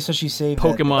okay. So she saved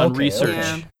Pokemon that. research.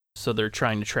 Yeah. So they're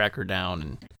trying to track her down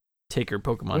and take her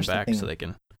Pokemon back so they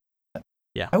can.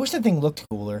 Yeah. I wish that thing looked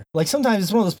cooler. Like sometimes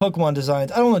it's one of those Pokemon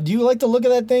designs. I don't know. Do you like the look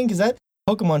of that thing? Because that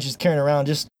Pokemon she's carrying around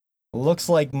just looks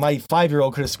like my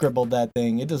 5-year-old could have scribbled that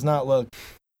thing. It does not look.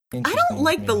 I don't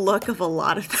like the look of a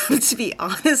lot of them, to be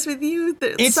honest with you.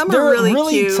 They're are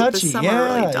really cute, touchy. but some are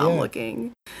really dumb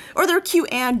looking. Or they're cute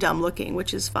and dumb looking,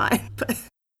 which is fine. But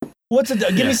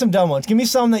give me some dumb ones. Give me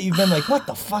some that you've been like, what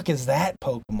the fuck is that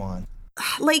Pokemon?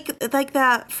 like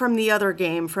that from the other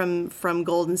game, from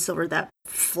Gold and Silver, that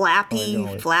flappy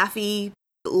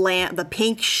the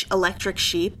pink electric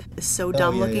sheep is so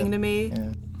dumb looking to me.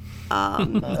 Yeah.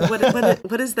 What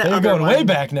is that You're other going one? way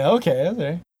back now.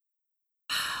 Okay.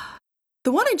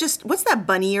 The one what's that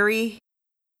bunny-ery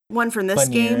one from this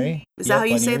game? Is that how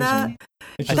you say that?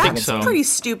 That's pretty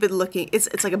stupid looking.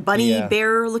 It's like a bunny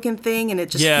bear looking thing, and it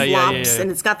just flops, and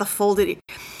it's got the folded.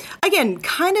 Again,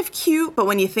 kind of cute, but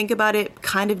when you think about it,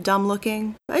 kind of dumb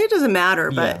looking. It doesn't matter,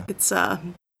 but it's like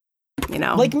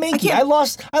Mankey. I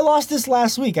lost this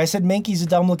last week. I said Mankey's a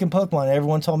dumb looking Pokemon, and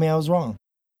everyone told me I was wrong.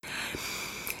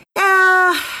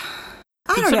 I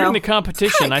don't know. Considering the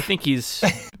competition, I think he's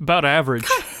about average.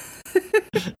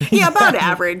 Yeah, about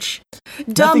average.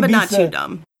 Dumb, but not too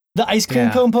dumb. The ice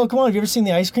cream cone Pokemon. Have you ever seen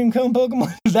the ice cream cone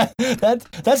Pokemon?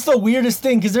 That's the weirdest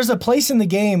thing, because there's a place in the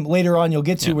game later on you'll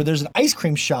get to where there's an ice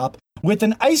cream shop with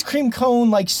an ice cream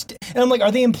cone, and I'm like,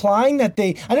 are they implying that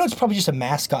I know it's probably just a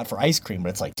mascot for ice cream, but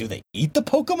it's like, do they eat the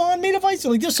Pokemon made of ice?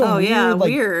 Like, there's so weird.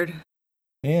 Weird.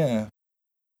 Yeah.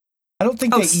 I don't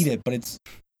think they eat it, but it's...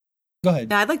 Go ahead.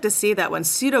 Now, I'd like to see that one.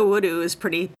 Pseudo-Woodoo is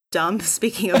pretty dumb,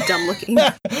 speaking of dumb looking.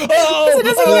 Because it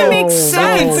doesn't even make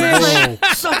sense.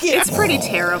 Suck it. It's pretty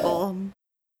terrible.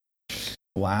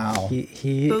 Wow.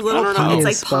 The little, it's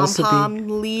like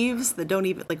pom-pom leaves that don't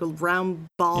even, like round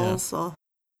balls. So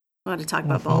I want to talk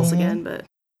about balls again, but...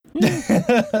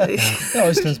 It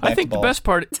always comes back I think to the best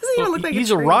part,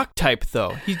 he's a rock type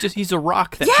though. He's a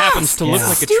rock that happens to look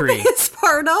like a tree. It's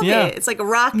part of it. It's like a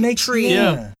rock tree.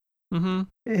 Yeah. Mm-hmm.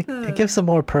 It gives them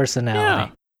more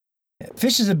personality. Yeah.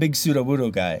 Fish is a big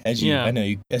Pseudo-Woodoo guy, I know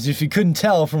you, as if you couldn't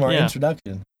tell from our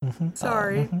introduction. Mm-hmm.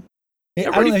 Sorry.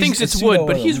 Everybody thinks it's wood,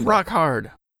 but he's rock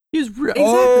hard. He's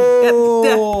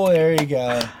Oh, there you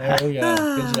go.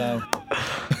 Good job.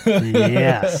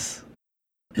 Yes.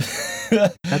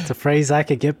 That's a phrase I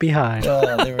could get behind.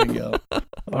 Oh, there we go.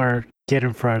 Or get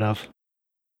in front of.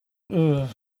 Oh,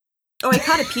 I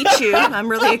caught a Pichu. I'm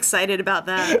really excited about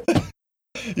that.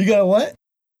 You got a what?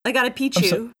 I got a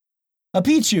Pichu. A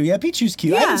Pichu. Yeah, Pichu's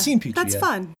cute. I haven't seen Pichu that's yet.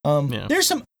 Fun.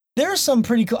 There's some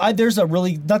pretty cool... there's a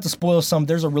really... Not to spoil some,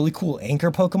 there's a really cool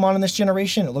anchor Pokemon in this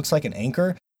generation. It looks like an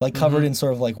anchor, like covered in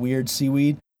sort of like weird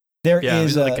seaweed.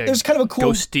 There's kind of a cool...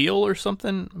 Ghost Steel or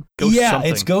something?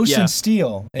 It's Ghost and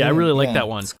Steel. Yeah, I really like that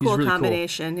one. It's a cool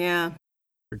combination, yeah.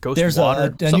 Or Ghost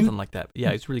Water, something like that.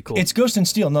 Yeah, it's really cool. It's Ghost and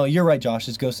Steel. No, you're right, Josh.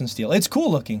 It's Ghost and Steel. It's cool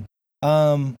looking.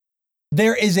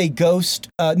 There is a ghost...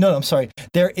 I'm sorry.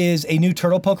 There is a new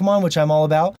turtle Pokemon, which I'm all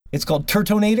about. It's called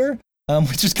Turtonator,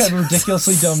 which is kind of a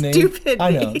ridiculously dumb name. Stupid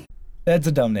I know. That's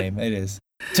a dumb name. It is.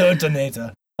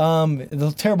 Turtonator.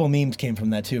 The terrible memes came from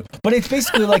that too. But it's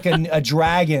basically like a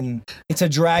dragon. It's a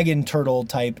dragon turtle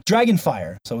type. Dragon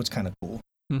fire. So it's kind of cool.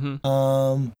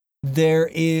 Mm-hmm. There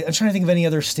is... I'm trying to think of any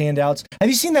other standouts. Have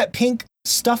you seen that pink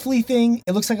Stuffly thing?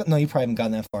 It looks like... No, you probably haven't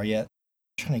gotten that far yet.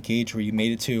 I'm trying to gauge where you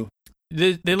made it to.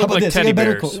 They look like teddy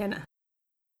bears.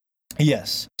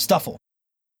 Yes, Stuffle.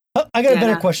 I got a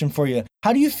better question for you.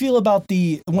 How do you feel about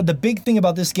the big thing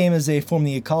about this game as they form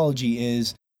the ecology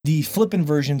is the flippin'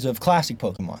 versions of classic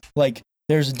Pokemon? Like,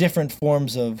 there's different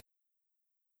forms of...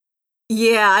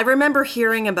 Yeah, I remember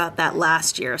hearing about that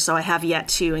last year, so I have yet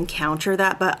to encounter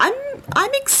that, but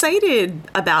I'm excited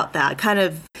about that. Kind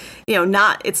of,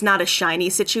 it's not a shiny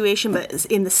situation, but it's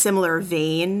in the similar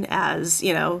vein as,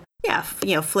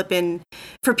 flipping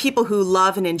for people who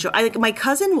love and enjoy. My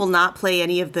cousin will not play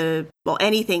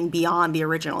anything beyond the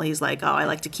original. He's like, I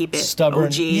like to keep it stubborn.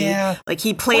 OG. Yeah. Like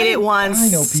he played it once,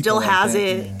 still has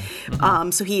it. Yeah.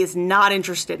 Mm-hmm. So he is not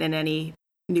interested in any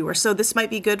newer. So this might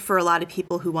be good for a lot of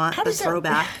people who want the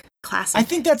throwback. Classic. I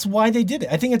think that's why they did it.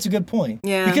 I think it's a good point.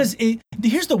 Yeah. Because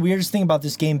here's the weirdest thing about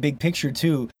this game, big picture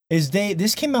too, is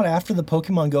this came out after the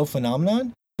Pokemon Go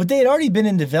phenomenon, but they had already been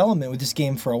in development with this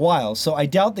game for a while. So I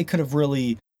doubt they could have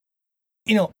really,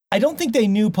 I don't think they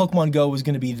knew Pokemon Go was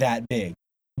going to be that big.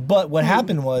 But what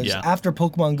happened was after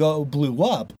Pokemon Go blew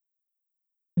up,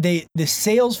 the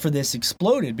sales for this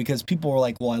exploded because people were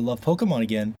like, well, I love Pokemon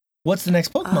again. What's the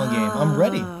next Pokemon game? I'm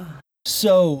ready.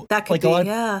 So that could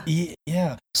be,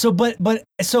 yeah. So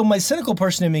so my cynical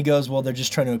person in me goes, well, they're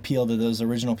just trying to appeal to those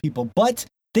original people. But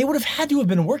they would have had to have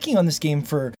been working on this game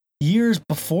for years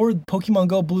before Pokemon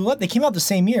Go blew up. They came out the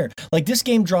same year. Like this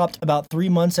game dropped about 3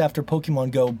 months after Pokemon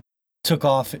Go took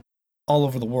off all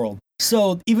over the world.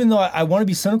 So even though I want to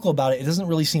be cynical about it, it doesn't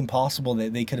really seem possible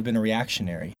that they could have been a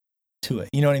reactionary to it.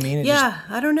 You know what I mean?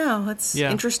 I don't know. That's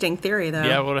interesting theory, though.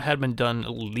 Yeah, it would have been done at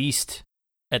least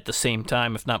at the same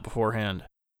time, if not beforehand.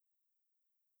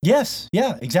 Yes,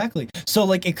 yeah, exactly. So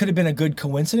like it could have been a good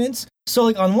coincidence. So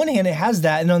like on one hand it has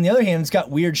that, and on the other hand it's got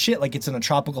weird shit, like it's in a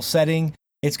tropical setting.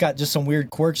 It's got just some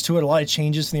weird quirks to it, a lot of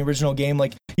changes from the original game.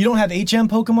 Like you don't have HM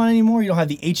Pokemon anymore. You don't have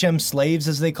the HM slaves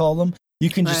as they call them. You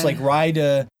can just like ride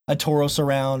a Tauros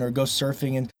around or go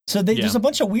surfing, and so there's a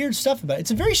bunch of weird stuff about it.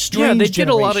 It's a very strange. Yeah, they did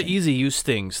generation. a lot of easy use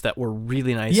things that were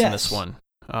really nice in this one.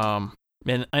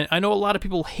 And I know a lot of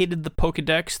people hated the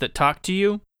Pokedex that talked to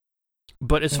you,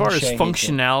 but as far as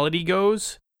functionality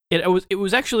goes, it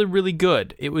was actually really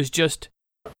good. It was just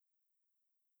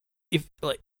it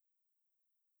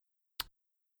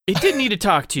didn't need to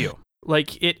talk to you.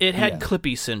 Like it had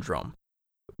Clippy syndrome,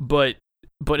 but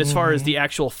as far as the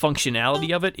actual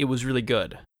functionality of it, it was really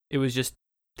good. It was just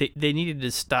they needed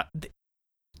to stop.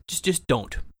 Just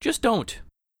don't.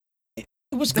 It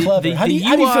was clever. How do you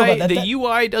feel about that? The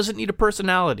UI doesn't need a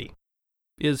personality.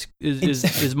 Is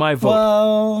my vote.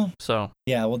 Well, so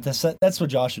yeah. Well, that's what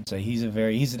Josh would say. He's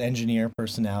an engineer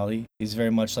personality. He's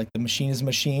very much like the machine is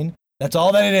machine. That's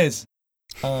all that it is.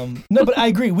 No, but I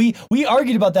agree. We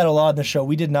argued about that a lot on the show.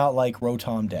 We did not like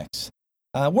Rotom decks.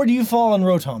 Where do you fall on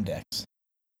Rotom decks?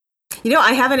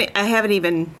 I haven't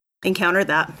even encountered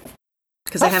that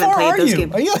because I haven't played those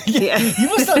games. Are you? Yeah. You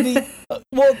must not be.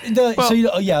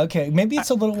 Okay. Maybe it's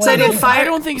a little. So I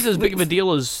don't think it's as big of a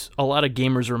deal as a lot of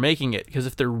gamers were making it, because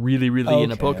if they're really, really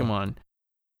into Pokemon,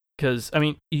 because I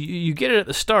mean, you get it at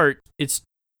the start. It's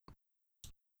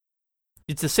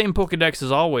the same Pokedex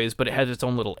as always, but it has its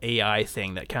own little AI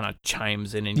thing that kind of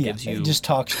chimes in and gives you. It just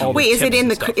talks. Wait, is it in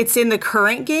the? It's in the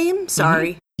current game.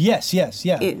 Sorry. Yes, yeah.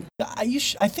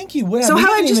 I think you would. So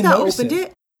how I just not opened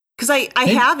it? Because I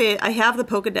have it. I have the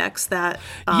Pokedex that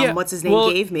what's his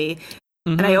name gave me,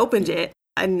 and I opened it,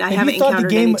 and I haven't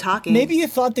encountered any talking. Maybe you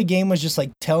thought the game was just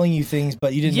like telling you things,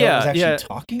 but you didn't know it was actually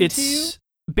talking to you.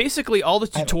 Basically, all the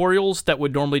tutorials that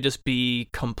would normally just be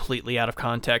completely out of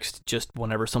context, just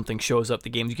whenever something shows up, the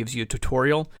game gives you a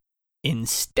tutorial.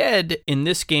 Instead, in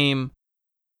this game,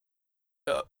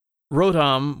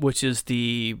 Rotom, which is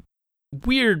the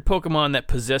weird Pokemon that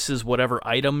possesses whatever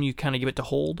item you kind of give it to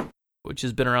hold, which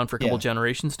has been around for a couple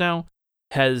generations now,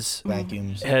 has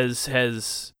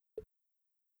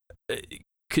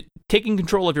taken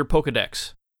control of your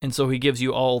Pokedex, and so he gives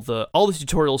you all the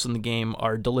tutorials in the game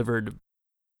are delivered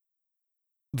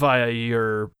via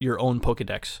your own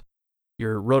Pokedex,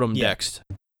 your Rotom Dex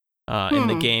in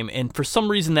the game, and for some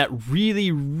reason that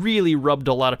really, really rubbed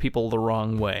a lot of people the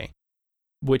wrong way,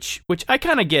 which I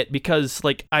kind of get, because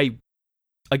like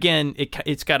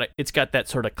it's got that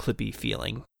sort of clippy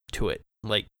feeling to it,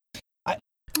 like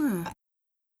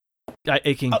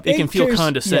it can feel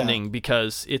condescending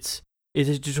because it's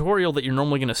a tutorial that you're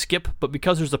normally going to skip, but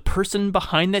because there's a person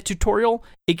behind that tutorial,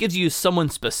 it gives you someone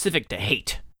specific to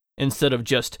hate instead of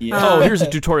just here's a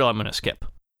tutorial I'm going to skip.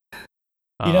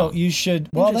 You should.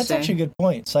 Well, that's actually a good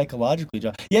point psychologically,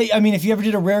 John. Yeah, I mean, if you ever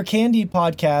did a Rare Candy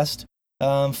podcast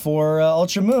for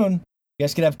Ultra Moon, you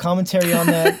guys could have commentary on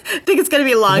that. I think it's going to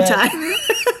be a long time.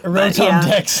 Rotom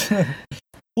decks.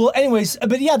 Well, anyways,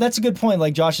 but yeah, that's a good point.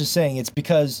 Like Josh is saying, it's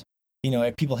because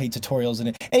people hate tutorials in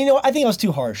it, and I think I was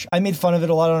too harsh. I made fun of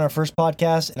it a lot on our first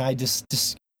podcast, and I just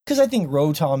because I think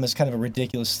Rotom is kind of a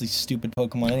ridiculously stupid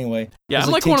Pokemon anyway. Yeah,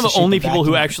 I'm like one of the only people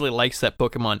who actually likes that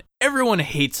Pokemon. Everyone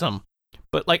hates him,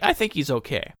 but like I think he's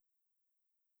okay.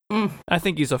 I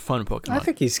think he's a fun Pokemon. I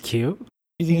think he's cute.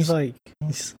 He's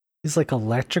like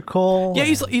electrical. Yeah,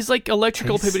 he's like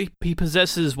electrical, but he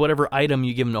possesses whatever item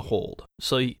you give him to hold.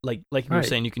 So, like you were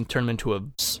saying, you can turn him into a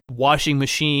washing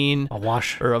machine,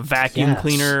 or a vacuum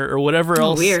cleaner, or whatever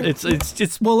else. Weird. It's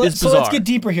bizarre. So let's get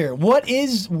deeper here. What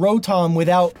is Rotom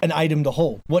without an item to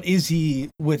hold? What is he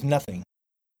with nothing?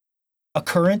 A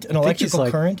current, an electrical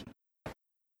current?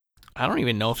 I don't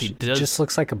even know if he does. Just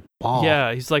looks like a ball.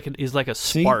 Yeah, he's like a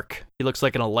spark. He looks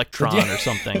like an electron or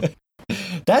something.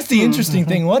 That's the interesting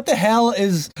thing. What the hell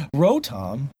is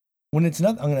Rotom when it's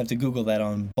not? I'm gonna have to Google that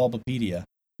on Bulbapedia.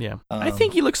 Yeah, I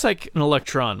think he looks like an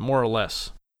electron, more or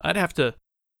less. I'd have to.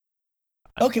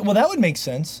 Okay, well that would make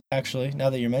sense actually. Now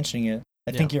that you're mentioning it,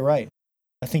 I think you're right.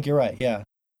 Yeah.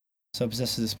 So it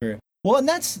possesses the spirit. Well, and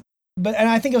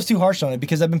I think I was too harsh on it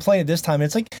because I've been playing it this time. And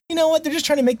it's like, you know what? They're just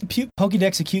trying to make the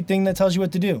Pokédex a cute thing that tells you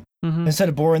what to do instead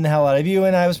of boring the hell out of you.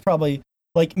 And I was probably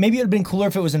like, maybe it would have been cooler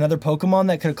if it was another Pokemon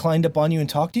that could have climbed up on you and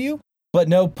talked to you. But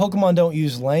no, Pokemon don't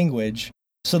use language.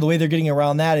 So the way they're getting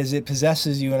around that is it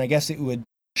possesses you, and I guess it would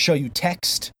show you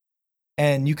text,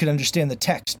 and you could understand the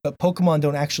text. But Pokemon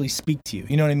don't actually speak to you.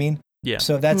 You know what I mean? Yeah.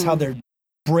 So that's how they're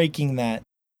breaking that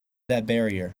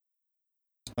barrier.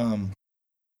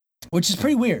 Which is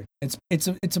pretty weird. It's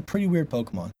a pretty weird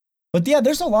Pokemon. But yeah,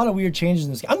 there's a lot of weird changes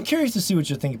in this game. I'm curious to see what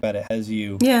you think about it as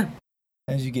you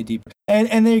get deeper.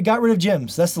 And they got rid of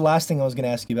gyms. That's the last thing I was going to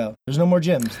ask you about. There's no more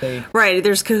gyms. Right.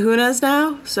 There's Kahunas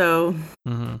now. So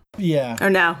yeah.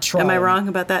 Or now. Trial. Am I wrong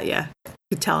about that? Yeah. You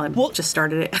could tell him. Just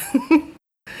started it.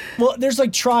 Well, there's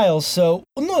like trials. So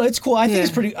no, it's cool. I think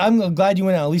it's pretty. I'm glad you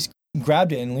went out at least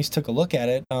grabbed it and at least took a look at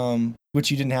it. Which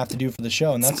you didn't have to do for the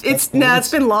show, and that's cool.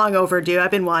 It's been long overdue.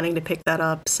 I've been wanting to pick that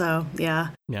up, so yeah.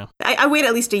 I wait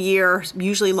at least a year,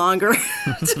 usually longer,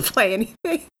 to play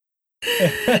anything.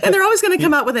 And they're always going to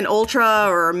come out with an ultra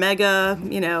or mega,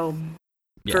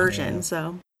 version. Yeah.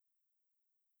 So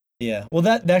yeah, well,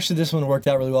 this one worked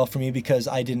out really well for me because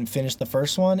I didn't finish the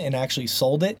first one and actually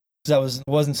sold it because I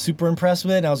wasn't super impressed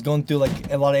with it, and I was going through like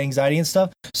a lot of anxiety and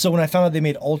stuff. So when I found out they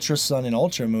made Ultra Sun and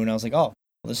Ultra Moon, I was like, oh.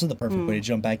 Well, this is the perfect way to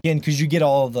jump back in because you get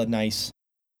all of the nice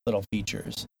little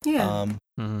features. Yeah.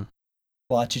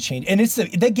 Lots of change. And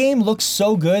the game looks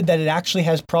so good that it actually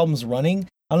has problems running.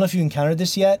 I don't know if you encountered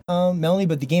this yet, Melanie,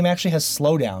 but the game actually has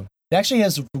slowdown. It actually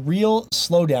has real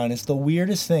slowdown. It's the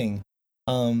weirdest thing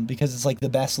because it's like the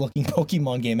best looking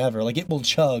Pokemon game ever. Like it will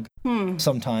chug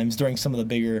sometimes during some of the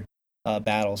bigger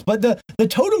battles. But the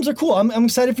totems are cool. I'm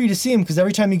excited for you to see them because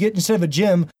every time you get, instead of a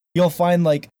gym, you'll find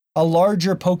like a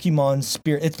larger Pokemon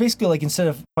spirit. It's basically like instead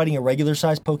of fighting a regular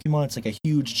sized Pokemon, it's like a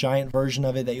huge giant version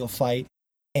of it that you'll fight.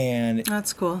 And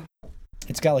that's cool.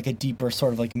 It's got like a deeper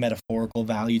sort of like metaphorical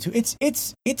value to it.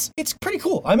 It's pretty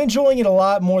cool. I'm enjoying it a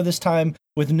lot more this time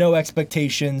with no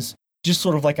expectations. Just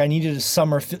sort of like I needed a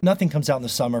summer. Nothing comes out in the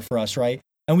summer for us, right?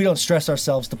 And we don't stress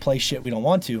ourselves to play shit we don't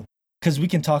want to because we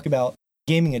can talk about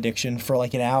gaming addiction for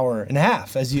like an hour and a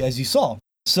half, as you saw.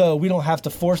 So we don't have to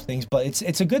force things, but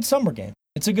it's a good summer game.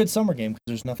 It's a good summer game because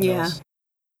there's nothing else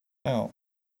out.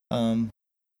 But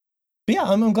yeah,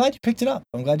 I'm glad you picked it up.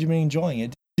 I'm glad you've been enjoying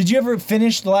it. Did you ever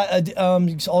finish the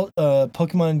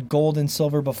Pokemon Gold and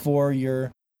Silver before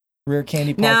your Rare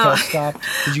Candy podcast stopped?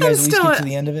 Did you guys at least get to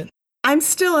the end of it? I'm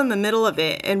still in the middle of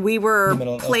it, and we were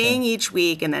playing each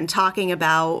week and then talking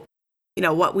about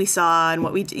what we saw and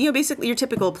what we basically your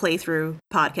typical playthrough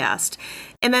podcast.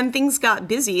 And then things got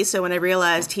busy, so when I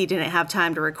realized he didn't have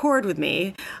time to record with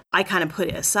me, I kind of put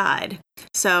it aside.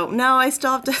 So now I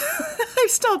still have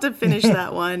to finish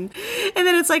that one. And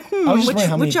then it's like,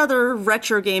 which other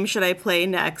retro game should I play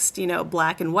next?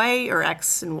 Black and White or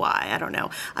X and Y? I don't know.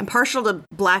 I'm partial to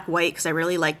Black White because I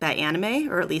really like that anime,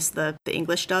 or at least the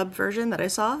English dub version that I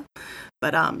saw.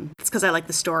 But it's because I like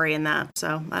the story in that,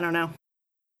 so I don't know.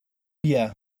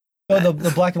 Yeah. Oh, the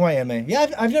Black and White anime.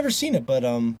 Yeah, I've never seen it, but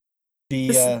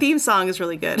the theme song is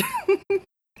really good.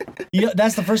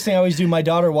 That's the first thing I always do. My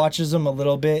daughter watches them a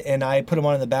little bit, and I put them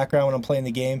on in the background when I'm playing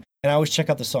the game, and I always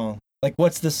check out the song. Like,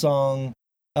 what's the song?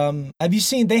 Have you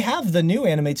seen? They have the new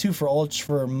anime too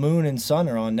for Moon and Sun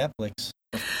are on Netflix.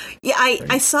 Yeah,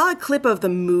 I saw a clip of the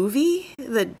movie,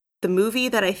 the movie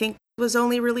that I think was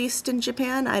only released in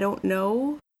Japan. I don't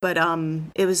know, but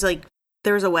it was like.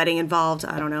 There was a wedding involved.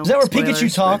 I don't know. Is that where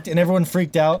Pikachu talked and everyone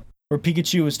freaked out? Where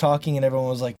Pikachu was talking and everyone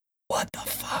was like, what the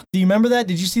fuck? Do you remember that?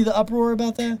 Did you see the uproar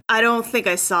about that? I don't think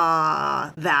I saw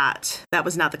that. That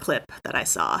was not the clip that I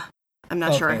saw. I'm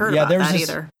not sure I heard about that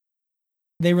either.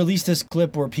 They released this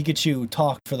clip where Pikachu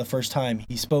talked for the first time.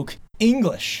 He spoke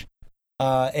English,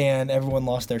 and everyone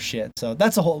lost their shit. So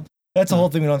that's a whole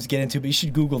thing we don't have to get into, but you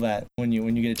should Google that when you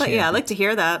get a chance. But yeah, I'd like to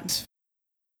hear that.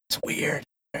 It's weird.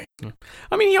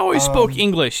 I mean, he always spoke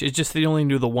English. It's just they only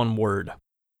knew the one word.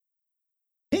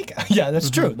 Yeah, that's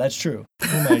true. That's true.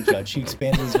 Who am I to judge? He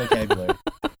expanded his vocabulary.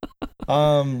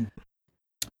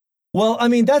 Well, I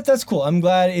mean, that's cool. I'm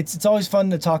glad. It's always fun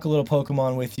to talk a little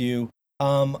Pokemon with you.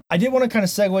 I did want to kind of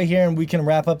segue here, and we can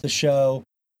wrap up the show.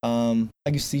 I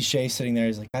can see Shay sitting there.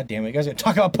 He's like, God damn it, you guys are going to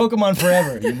talk about Pokemon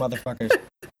forever, you motherfuckers.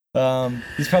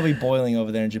 He's probably boiling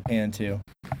over there in Japan too.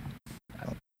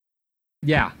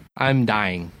 Yeah, I'm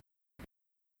dying.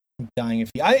 I'm dying.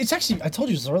 It's actually, I told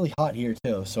you it's really hot here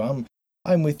too, so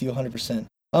I'm with you 100%.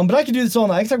 But I could do this all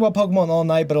night. I could talk about Pokemon all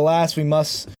night, but alas, we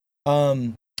must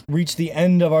reach the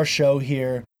end of our show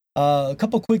here. A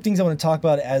couple quick things I want to talk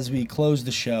about as we close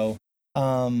the show.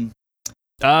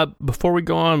 Before we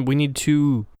go on, we need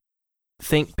to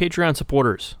thank Patreon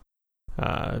supporters.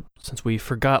 Since we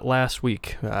forgot last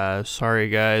week. Sorry,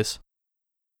 guys.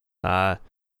 Yeah.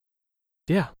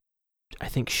 I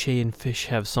think Shay and Fish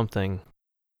have something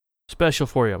special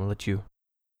for you. I'm going to let you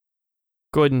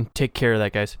go ahead and take care of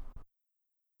that, guys.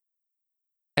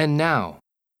 And now,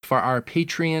 for our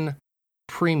Patreon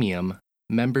Premium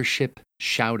membership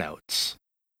shoutouts.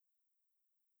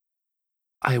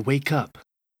 I wake up,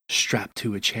 strapped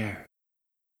to a chair,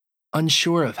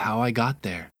 unsure of how I got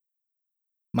there.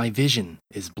 My vision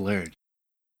is blurred,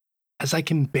 as I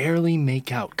can barely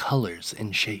make out colors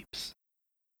and shapes.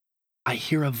 I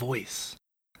hear a voice,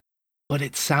 but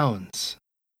it sounds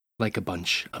like a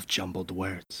bunch of jumbled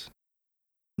words.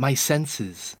 My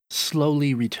senses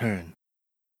slowly return,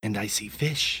 and I see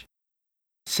Fish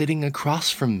sitting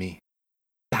across from me,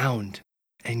 bound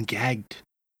and gagged.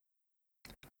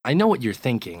 I know what you're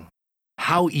thinking.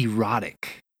 How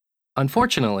erotic.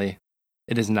 Unfortunately,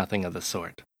 it is nothing of the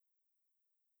sort.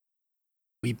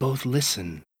 We both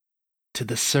listen to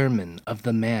the sermon of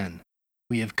the man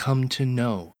we have come to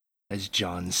know as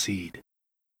John Seed,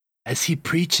 as he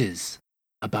preaches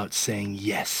about saying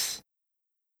yes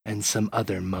and some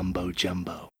other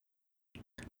mumbo-jumbo.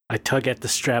 I tug at the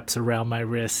straps around my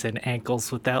wrists and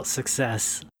ankles without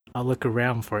success. I look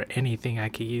around for anything I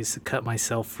could use to cut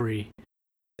myself free.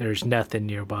 There's nothing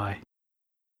nearby.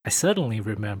 I suddenly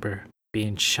remember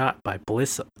being shot by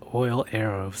bliss oil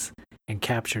arrows and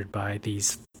captured by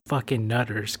these fucking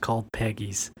nutters called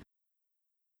Peggies.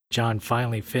 John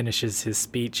finally finishes his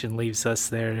speech and leaves us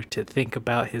there to think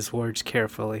about his words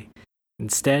carefully.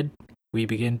 Instead, we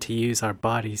begin to use our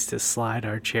bodies to slide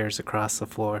our chairs across the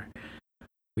floor.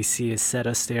 We see a set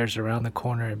of stairs around the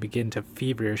corner and begin to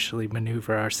feverishly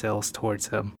maneuver ourselves towards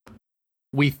him.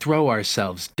 We throw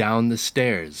ourselves down the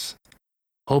stairs,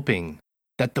 hoping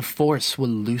that the force will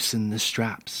loosen the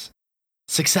straps.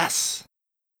 Success!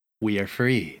 We are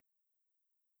free.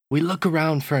 We look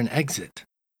around for an exit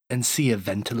and see a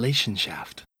ventilation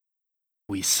shaft.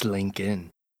 We slink in,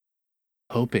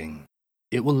 hoping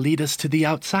it will lead us to the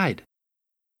outside.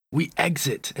 We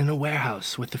exit in a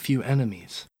warehouse with a few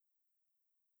enemies.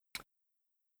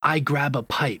 I grab a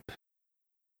pipe,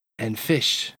 and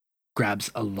Fish grabs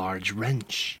a large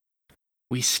wrench.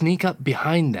 We sneak up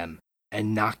behind them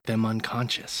and knock them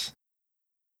unconscious.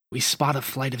 We spot a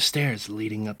flight of stairs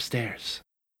leading upstairs.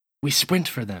 We sprint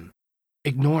for them,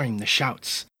 ignoring the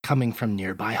shouts coming from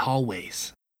nearby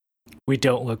hallways. We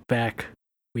don't look back.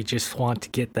 We just want to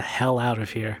get the hell out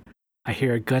of here. I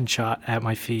hear a gunshot at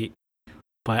my feet,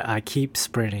 but I keep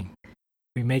sprinting.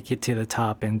 We make it to the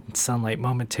top and sunlight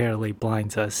momentarily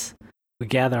blinds us. We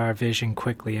gather our vision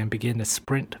quickly and begin to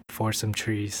sprint for some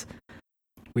trees.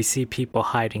 We see people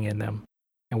hiding in them,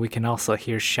 and we can also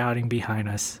hear shouting behind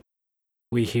us.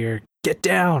 We hear, "Get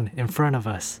down!" in front of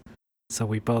us. So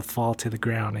we both fall to the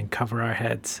ground and cover our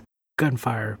heads.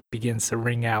 Gunfire begins to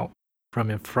ring out from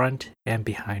in front and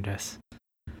behind us.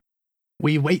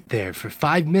 We wait there for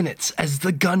 5 minutes as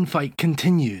the gunfight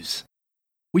continues.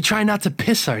 We try not to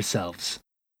piss ourselves,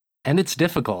 and it's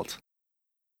difficult,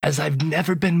 as I've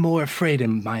never been more afraid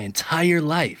in my entire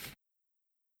life,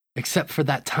 except for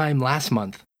that time last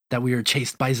month that we were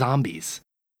chased by zombies.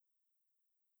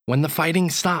 When the fighting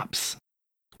stops,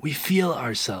 we feel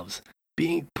ourselves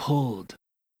being pulled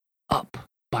up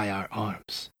by our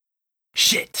arms.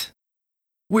 Shit!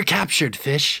 We're captured,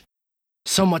 Fish.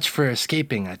 So much for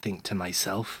escaping, I think to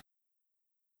myself.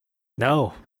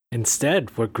 No,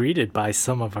 instead, we're greeted by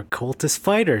some of our cultist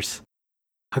fighters.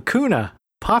 Hakuna,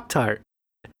 Pop-Tart,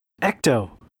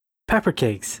 Ecto,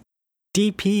 Peppercakes,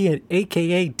 DP and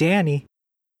aka Danny,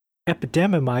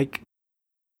 Epidemic,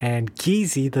 and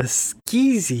Geezy the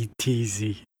Skeezy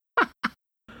Teasy.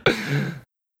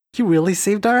 You really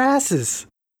saved our asses.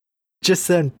 Just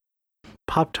then,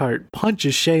 Pop-Tart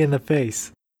punches Shay in the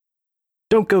face.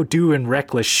 "Don't go doing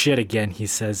reckless shit again," he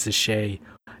says to Shay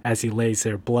as he lays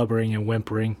there blubbering and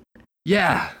whimpering.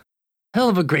 Yeah, hell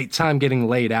of a great time getting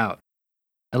laid out.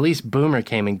 At least Boomer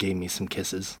came and gave me some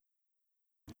kisses.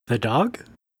 The dog?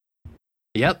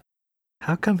 Yep.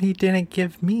 How come he didn't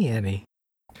give me any?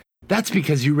 That's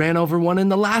because you ran over one in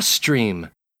the last stream.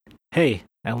 Hey,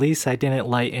 at least I didn't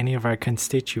light any of our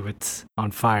constituents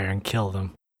on fire and kill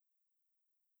them.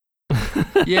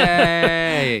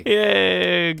 Yay!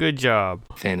 Yay! Good job.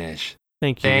 Finish.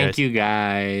 Thank you. Thank you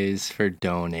guys for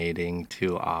donating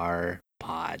to our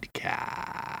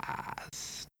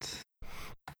podcast.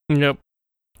 Yep.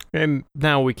 And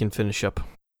now we can finish up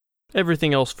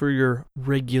everything else for your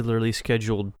regularly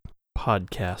scheduled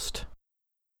podcast.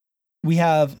 We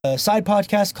have a side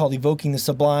podcast called Evoking the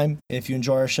Sublime. If you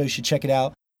enjoy our show, you should check it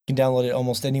out. You can download it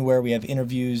almost anywhere. We have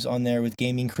interviews on there with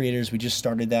gaming creators. We just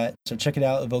started that. So check it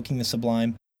out, Evoking the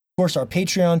Sublime. Of course, our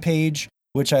Patreon page,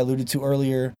 which I alluded to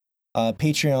earlier,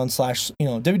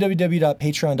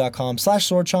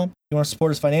 www.patreon.com/swordchomp. If you want to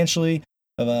support us financially,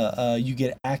 you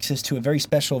get access to a very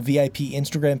special VIP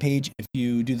Instagram page if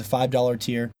you do the $5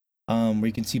 tier, where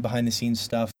you can see behind the scenes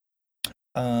stuff.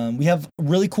 We have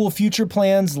really cool future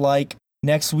plans, like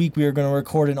next week we are going to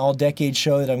record an all-decade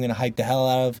show that I'm going to hype the hell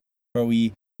out of, where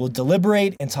we will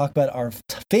deliberate and talk about our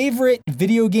favorite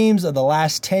video games of the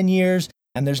last 10 years.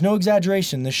 And there's no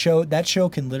exaggeration. That show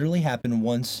can literally happen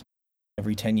once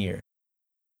every 10 years.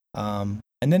 And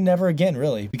then never again,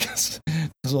 really, because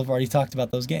we've already talked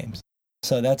about those games.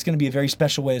 So that's going to be a very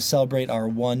special way to celebrate our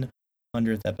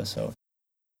 100th episode.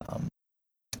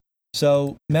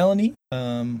 So, Melanie,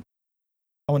 I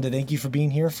want to thank you for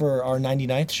being here for our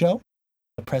 99th show.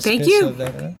 The precipice Thank you. Of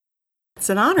that, it's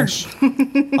an honor.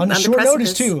 on short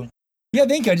notice, too. Yeah,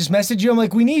 thank you. I just messaged you. I'm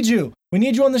like, we need you. We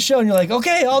need you on the show. And you're like,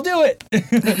 okay, I'll do it.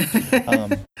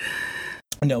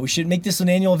 No, we should make this an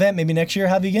annual event. Maybe next year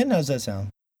have you again. How does that sound?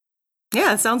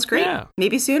 Yeah, it sounds great. Yeah.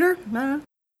 Maybe sooner.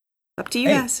 Up to you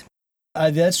guys.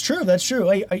 That's true. That's true.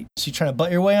 So you're trying to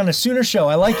butt your way on a sooner show.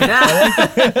 I like it.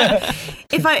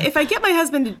 If I get my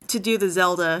husband to do the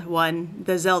Zelda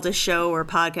show or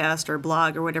podcast or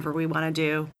blog or whatever we want to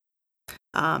do,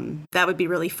 that would be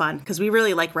really fun, because we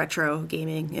really like retro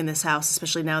gaming in this house,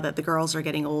 especially now that the girls are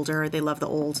getting older. They love the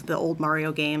old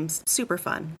Mario games. Super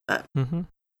fun. But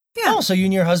yeah. Oh, so you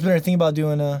and your husband are thinking about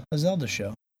doing a Zelda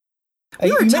show?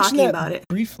 We were talking about it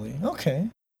briefly. Okay.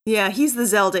 Yeah, he's the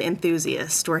Zelda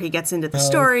enthusiast, where he gets into the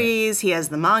stories. Okay. He has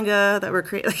the manga that we're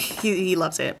creating. He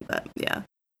loves it. But yeah,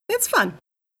 it's fun.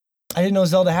 I didn't know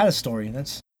Zelda had a story.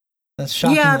 That's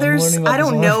shocking. Yeah, I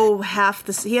don't know half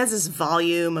this. He has this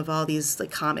volume of all these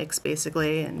like comics,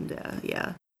 basically, and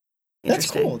yeah. That's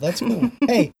cool.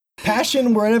 Hey,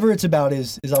 passion, wherever it's about,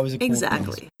 is always a cool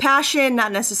thing. Passion,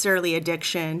 not necessarily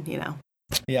addiction.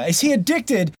 Yeah, is he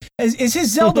addicted? Is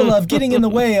his Zelda love getting in the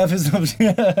way of his? That's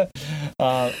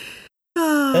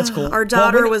cool. Our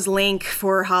daughter was Link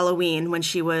for Halloween when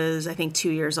she was, I think, 2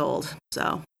 years old.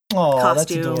 So, costume.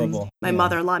 That's adorable. My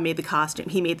mother-in-law made the costume.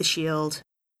 He made the shield.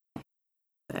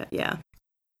 Yeah.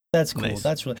 That's cool. Nice.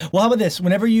 That's really well. How about this?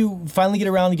 Whenever you finally get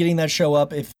around to getting that show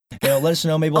up, if let us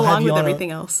know. Maybe we'll have you on. Along with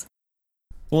everything else.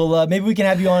 Well, maybe we can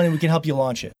have you on and we can help you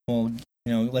launch it. We'll,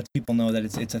 let people know that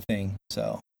it's a thing.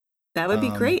 So. That would be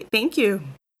great. Thank you.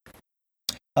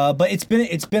 But it's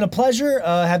been a pleasure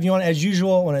having you on as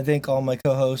usual. I want to thank all my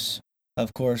co-hosts,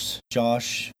 of course,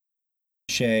 Josh,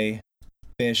 Shay,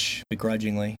 Fish,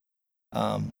 begrudgingly.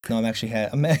 No, I'm actually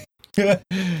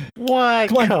What?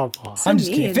 Come on. I'm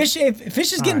just kidding. Fish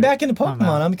is getting back into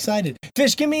Pokemon. I'm excited.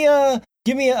 Fish, give me a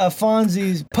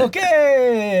Fonzie's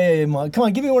Pokemon. Come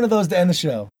on, give me one of those to end the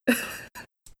show.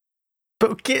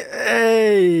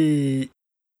 Pokemon.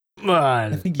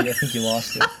 I think you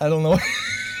lost it. I don't know.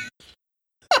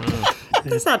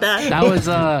 It's not bad. That was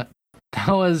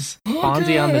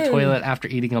Fonzie on the toilet after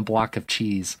eating a block of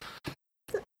cheese.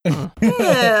 Ew.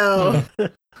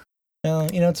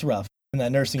 It's rough in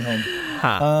that nursing home.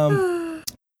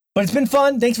 But it's been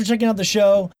fun. Thanks for checking out the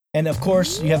show. And of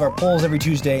course, you have our polls every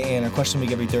Tuesday and our question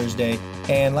week every Thursday.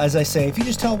 And as I say, if you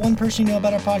just tell one person you know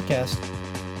about our podcast,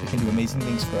 they can do amazing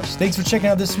things for us. Thanks for checking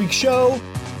out this week's show.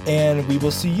 And we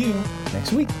will see you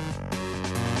next week.